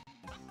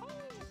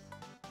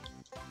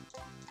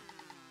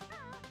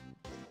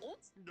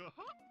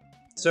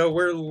 So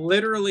we're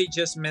literally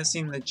just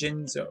missing the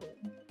Jinzo.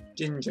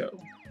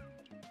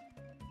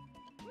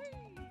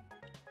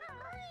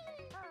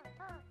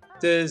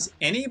 Does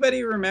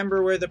anybody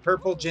remember where the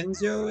purple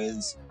Jinzo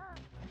is?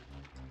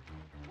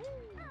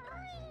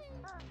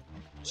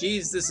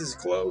 Jeez, this is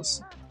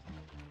close.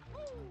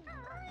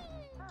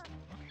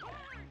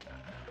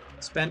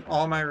 Spent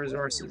all my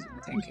resources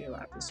in 10K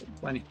Lapis, so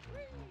plenty.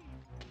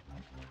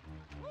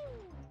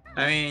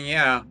 I mean,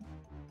 yeah.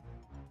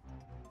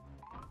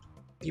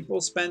 People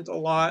spent a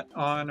lot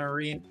on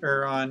Arena,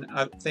 or on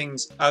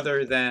things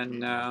other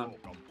than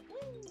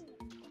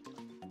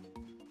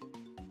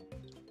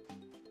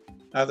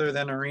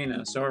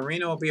Arena. So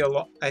Arena will be a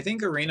lot. I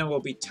think Arena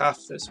will be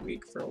tough this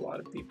week for a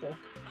lot of people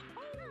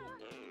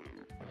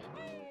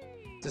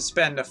to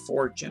spend a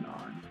fortune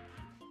on.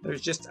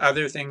 There's just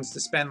other things to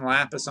spend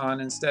Lapis on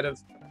instead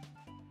of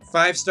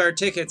 5-star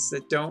tickets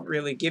that don't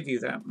really give you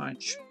that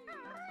much.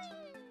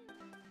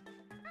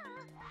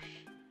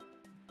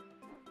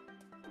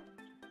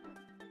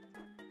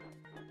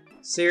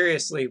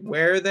 Seriously,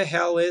 where the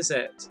hell is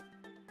it?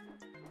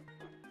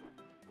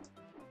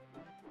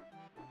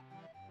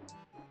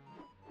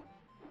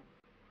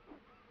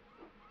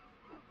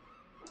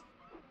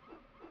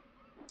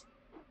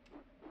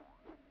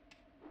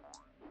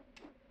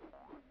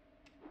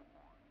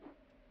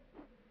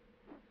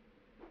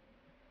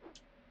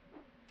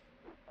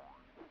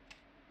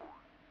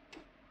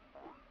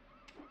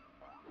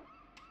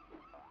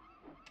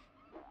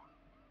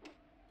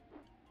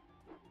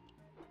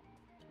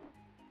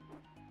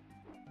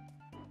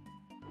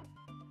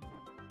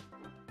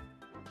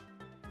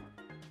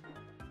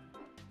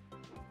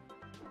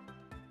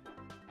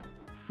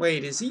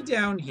 Wait, is he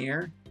down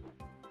here?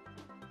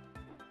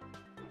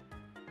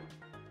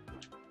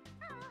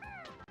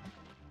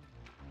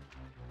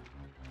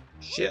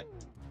 Shit.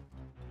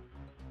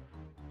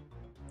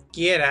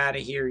 Get out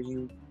of here,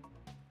 you.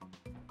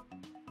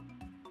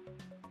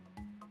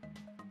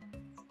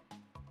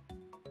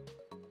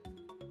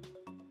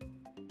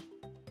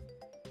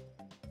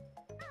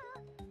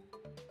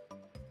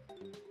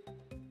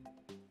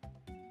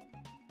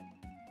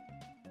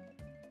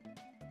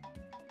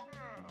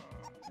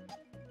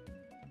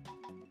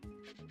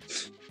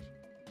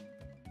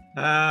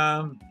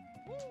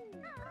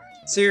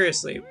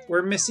 Seriously,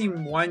 we're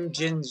missing one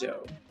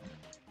Jinzo.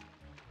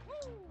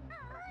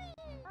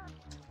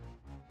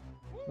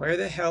 Where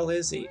the hell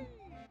is he?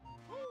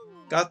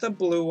 Got the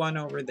blue one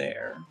over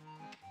there.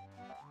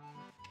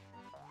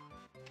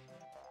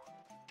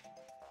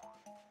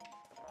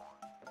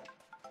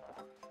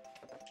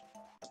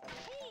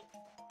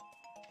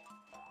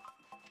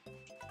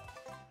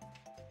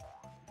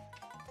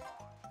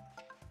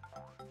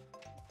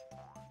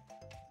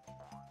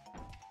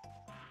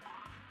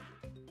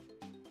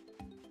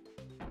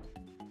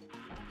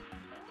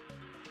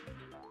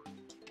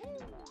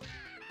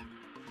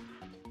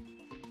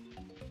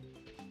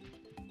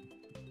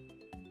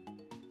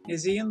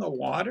 Is he in the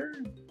water?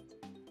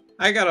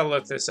 I gotta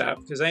look this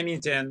up because I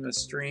need to end the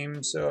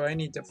stream, so I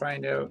need to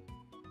find out.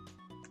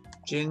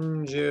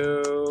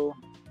 Jinju.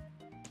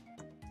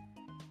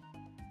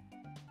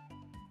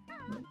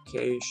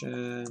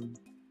 Location.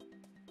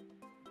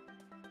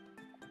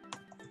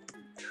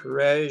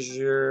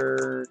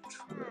 Treasure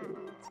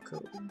trove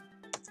code.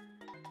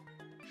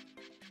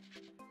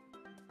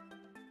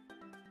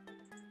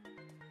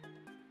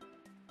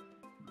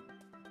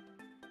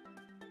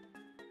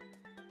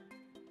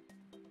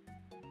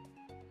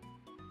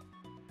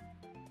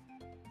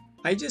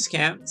 I just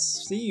can't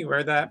see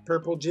where that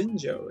purple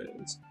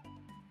Jinjo is.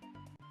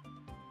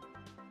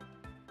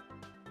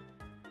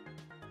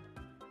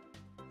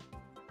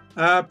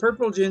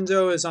 Purple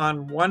Jinjo is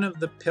on one of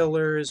the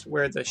pillars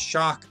where the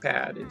shock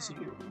pad is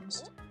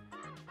used.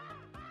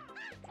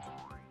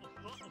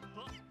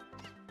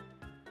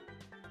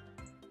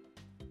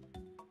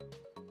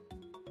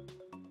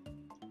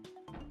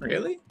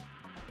 Really?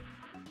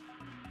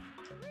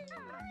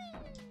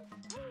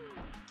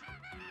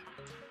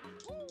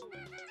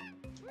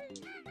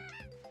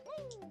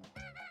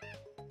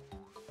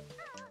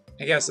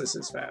 I guess this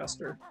is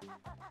faster.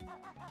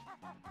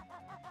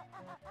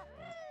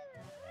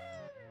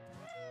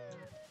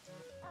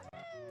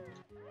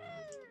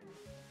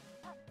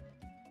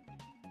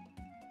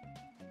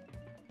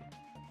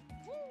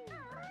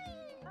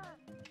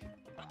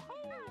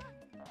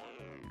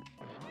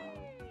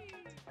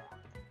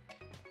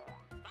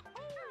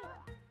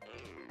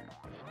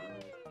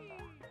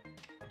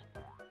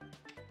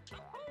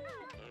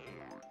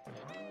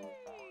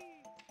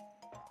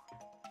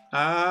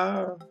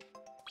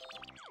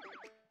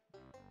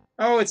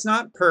 Oh, it's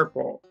not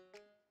purple.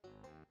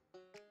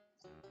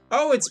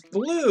 Oh, it's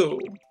blue!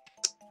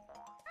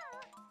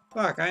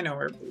 Fuck, I know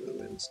where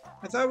blue is.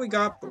 I thought we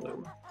got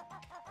blue.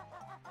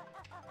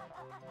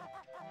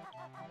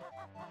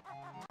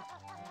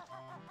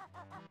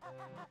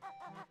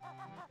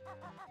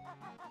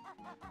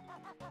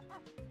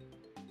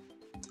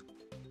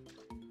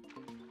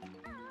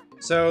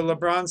 So,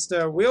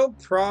 Lebronsta, we'll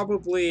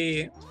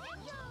probably...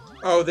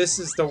 Oh, this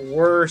is the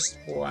worst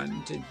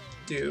one to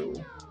do.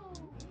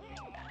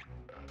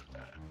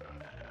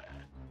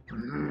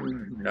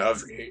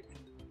 Lovely.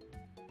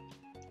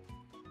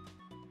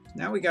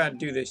 Now we gotta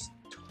do this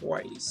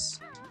twice.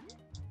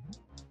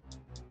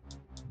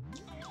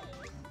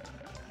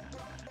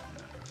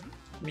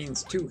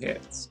 Means 2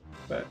 hits,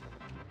 but...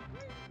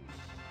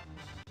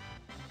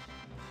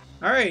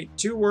 Alright,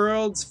 2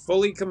 worlds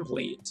fully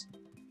complete.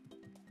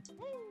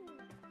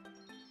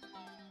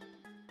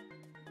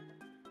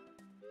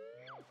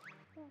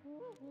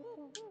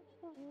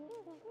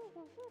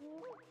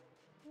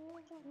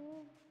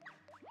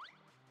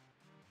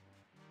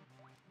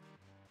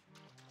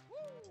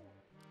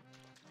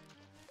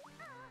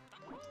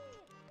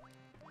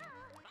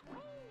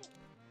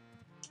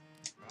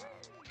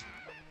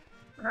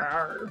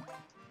 Arr.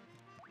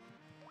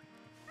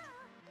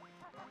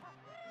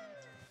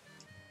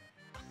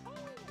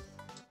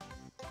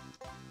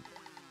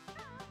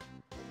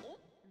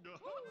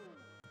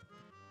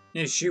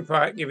 Is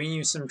Shoopot giving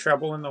you some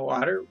trouble in the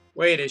water?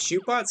 Wait, is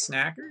Shoopot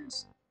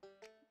Snackers?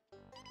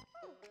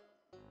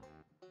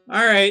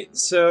 Alright,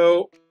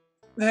 so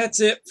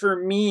that's it for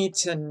me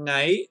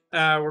tonight.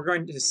 We're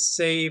going to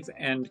save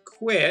and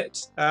quit.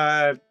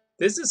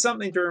 This is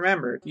something to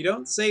remember. If you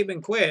don't save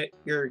and quit,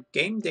 your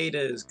game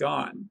data is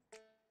gone.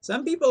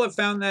 Some people have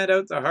found that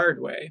out the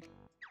hard way.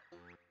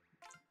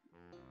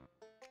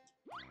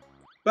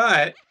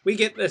 But we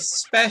get the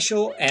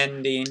special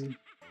ending.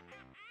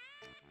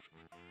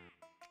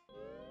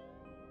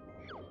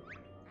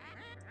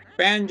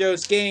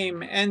 Banjo's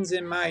game ends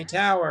in my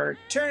tower.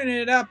 Turn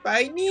it up,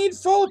 I need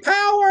full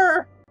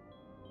power!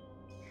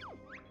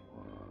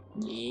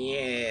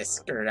 Yes,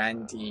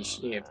 Grunty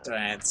ship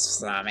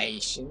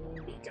transformation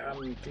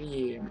become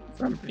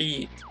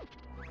complete.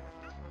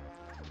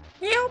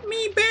 Help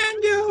me,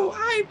 Banjo!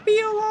 I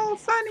feel all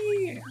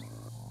funny!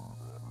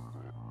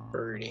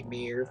 Birdie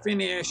Beer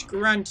finish,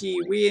 Grunty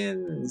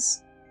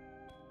wins!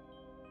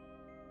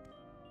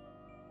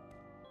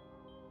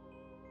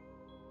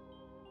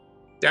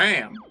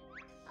 Damn!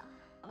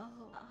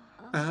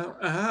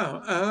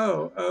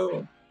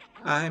 Oh,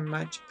 I'm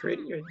much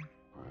prettier.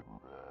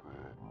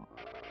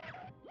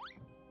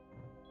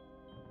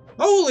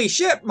 Holy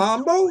shit,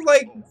 Mambo!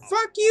 Like,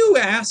 fuck you,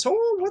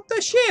 asshole! What the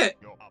shit?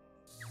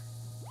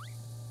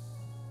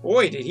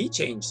 Boy, did he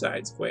change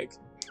sides quick.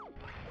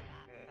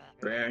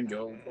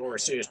 Banjo, or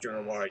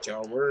sister, watch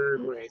a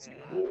word with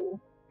you.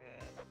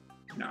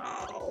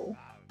 No.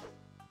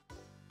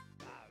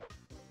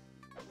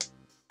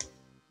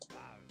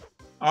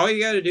 All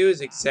you gotta do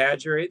is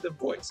exaggerate the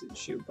voices,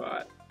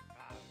 Shoopot.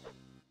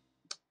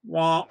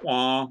 Wah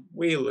wah,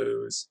 we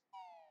lose.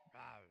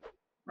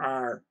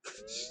 Arr.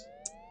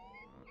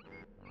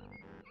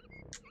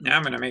 Now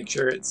I'm gonna make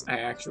sure I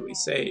actually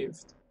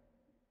saved.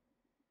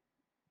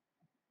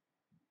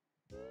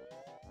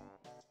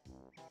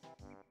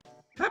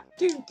 Hop,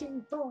 2,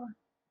 2, 4.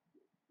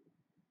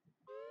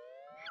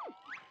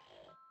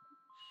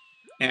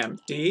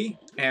 Empty,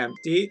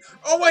 empty.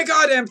 Oh my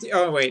god, empty!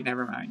 Oh wait,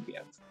 never mind. Yeah.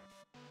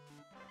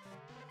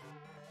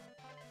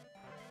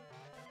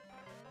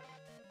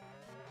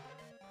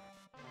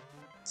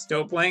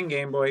 Still playing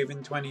Game Boy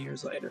even 20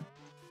 years later.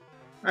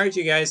 Alright,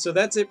 you guys, so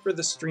that's it for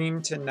the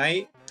stream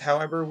tonight.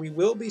 However, we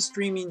will be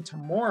streaming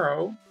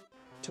tomorrow.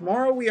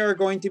 Tomorrow we are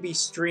going to be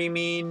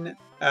streaming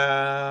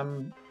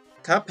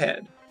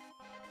Cuphead.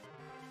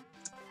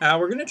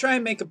 We're going to try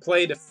and make a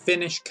play to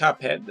finish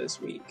Cuphead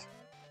this week.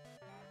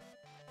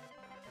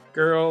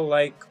 Girl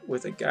like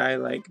with a guy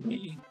like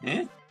me.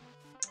 Eh?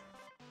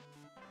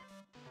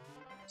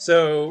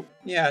 So,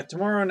 yeah,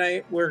 tomorrow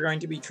night we're going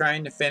to be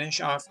trying to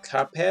finish off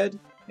Cuphead.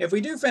 If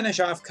we do finish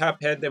off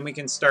Cuphead, then we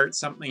can start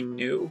something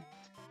new.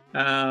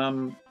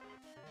 However...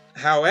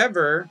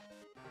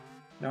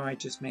 No, I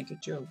just make a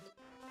joke.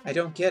 I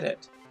don't get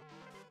it.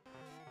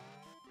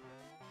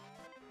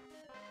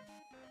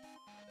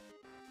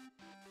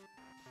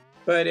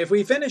 But if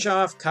we finish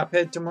off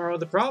Cuphead tomorrow,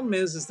 the problem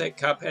is that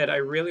Cuphead, I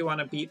really want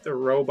to beat the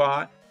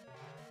robot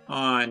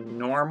on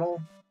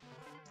normal.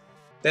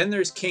 Then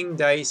there's King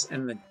Dice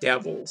and the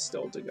Devil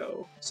still to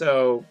go.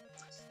 So,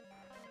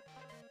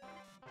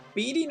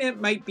 beating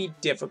it might be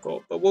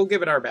difficult, but we'll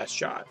give it our best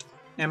shot.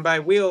 And by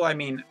we'll, I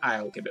mean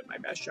I'll give it my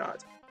best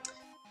shot.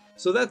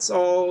 So that's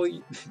all.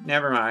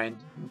 Never mind.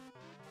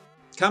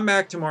 Come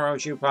back tomorrow,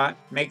 Shoepot.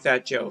 Make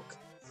that joke.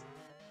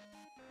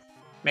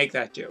 Make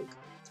that joke.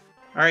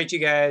 Alright, you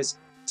guys.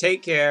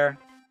 Take care.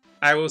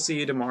 I will see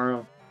you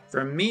tomorrow.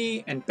 From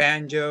me and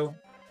Banjo,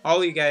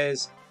 all you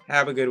guys,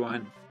 have a good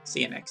one.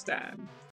 See you next time.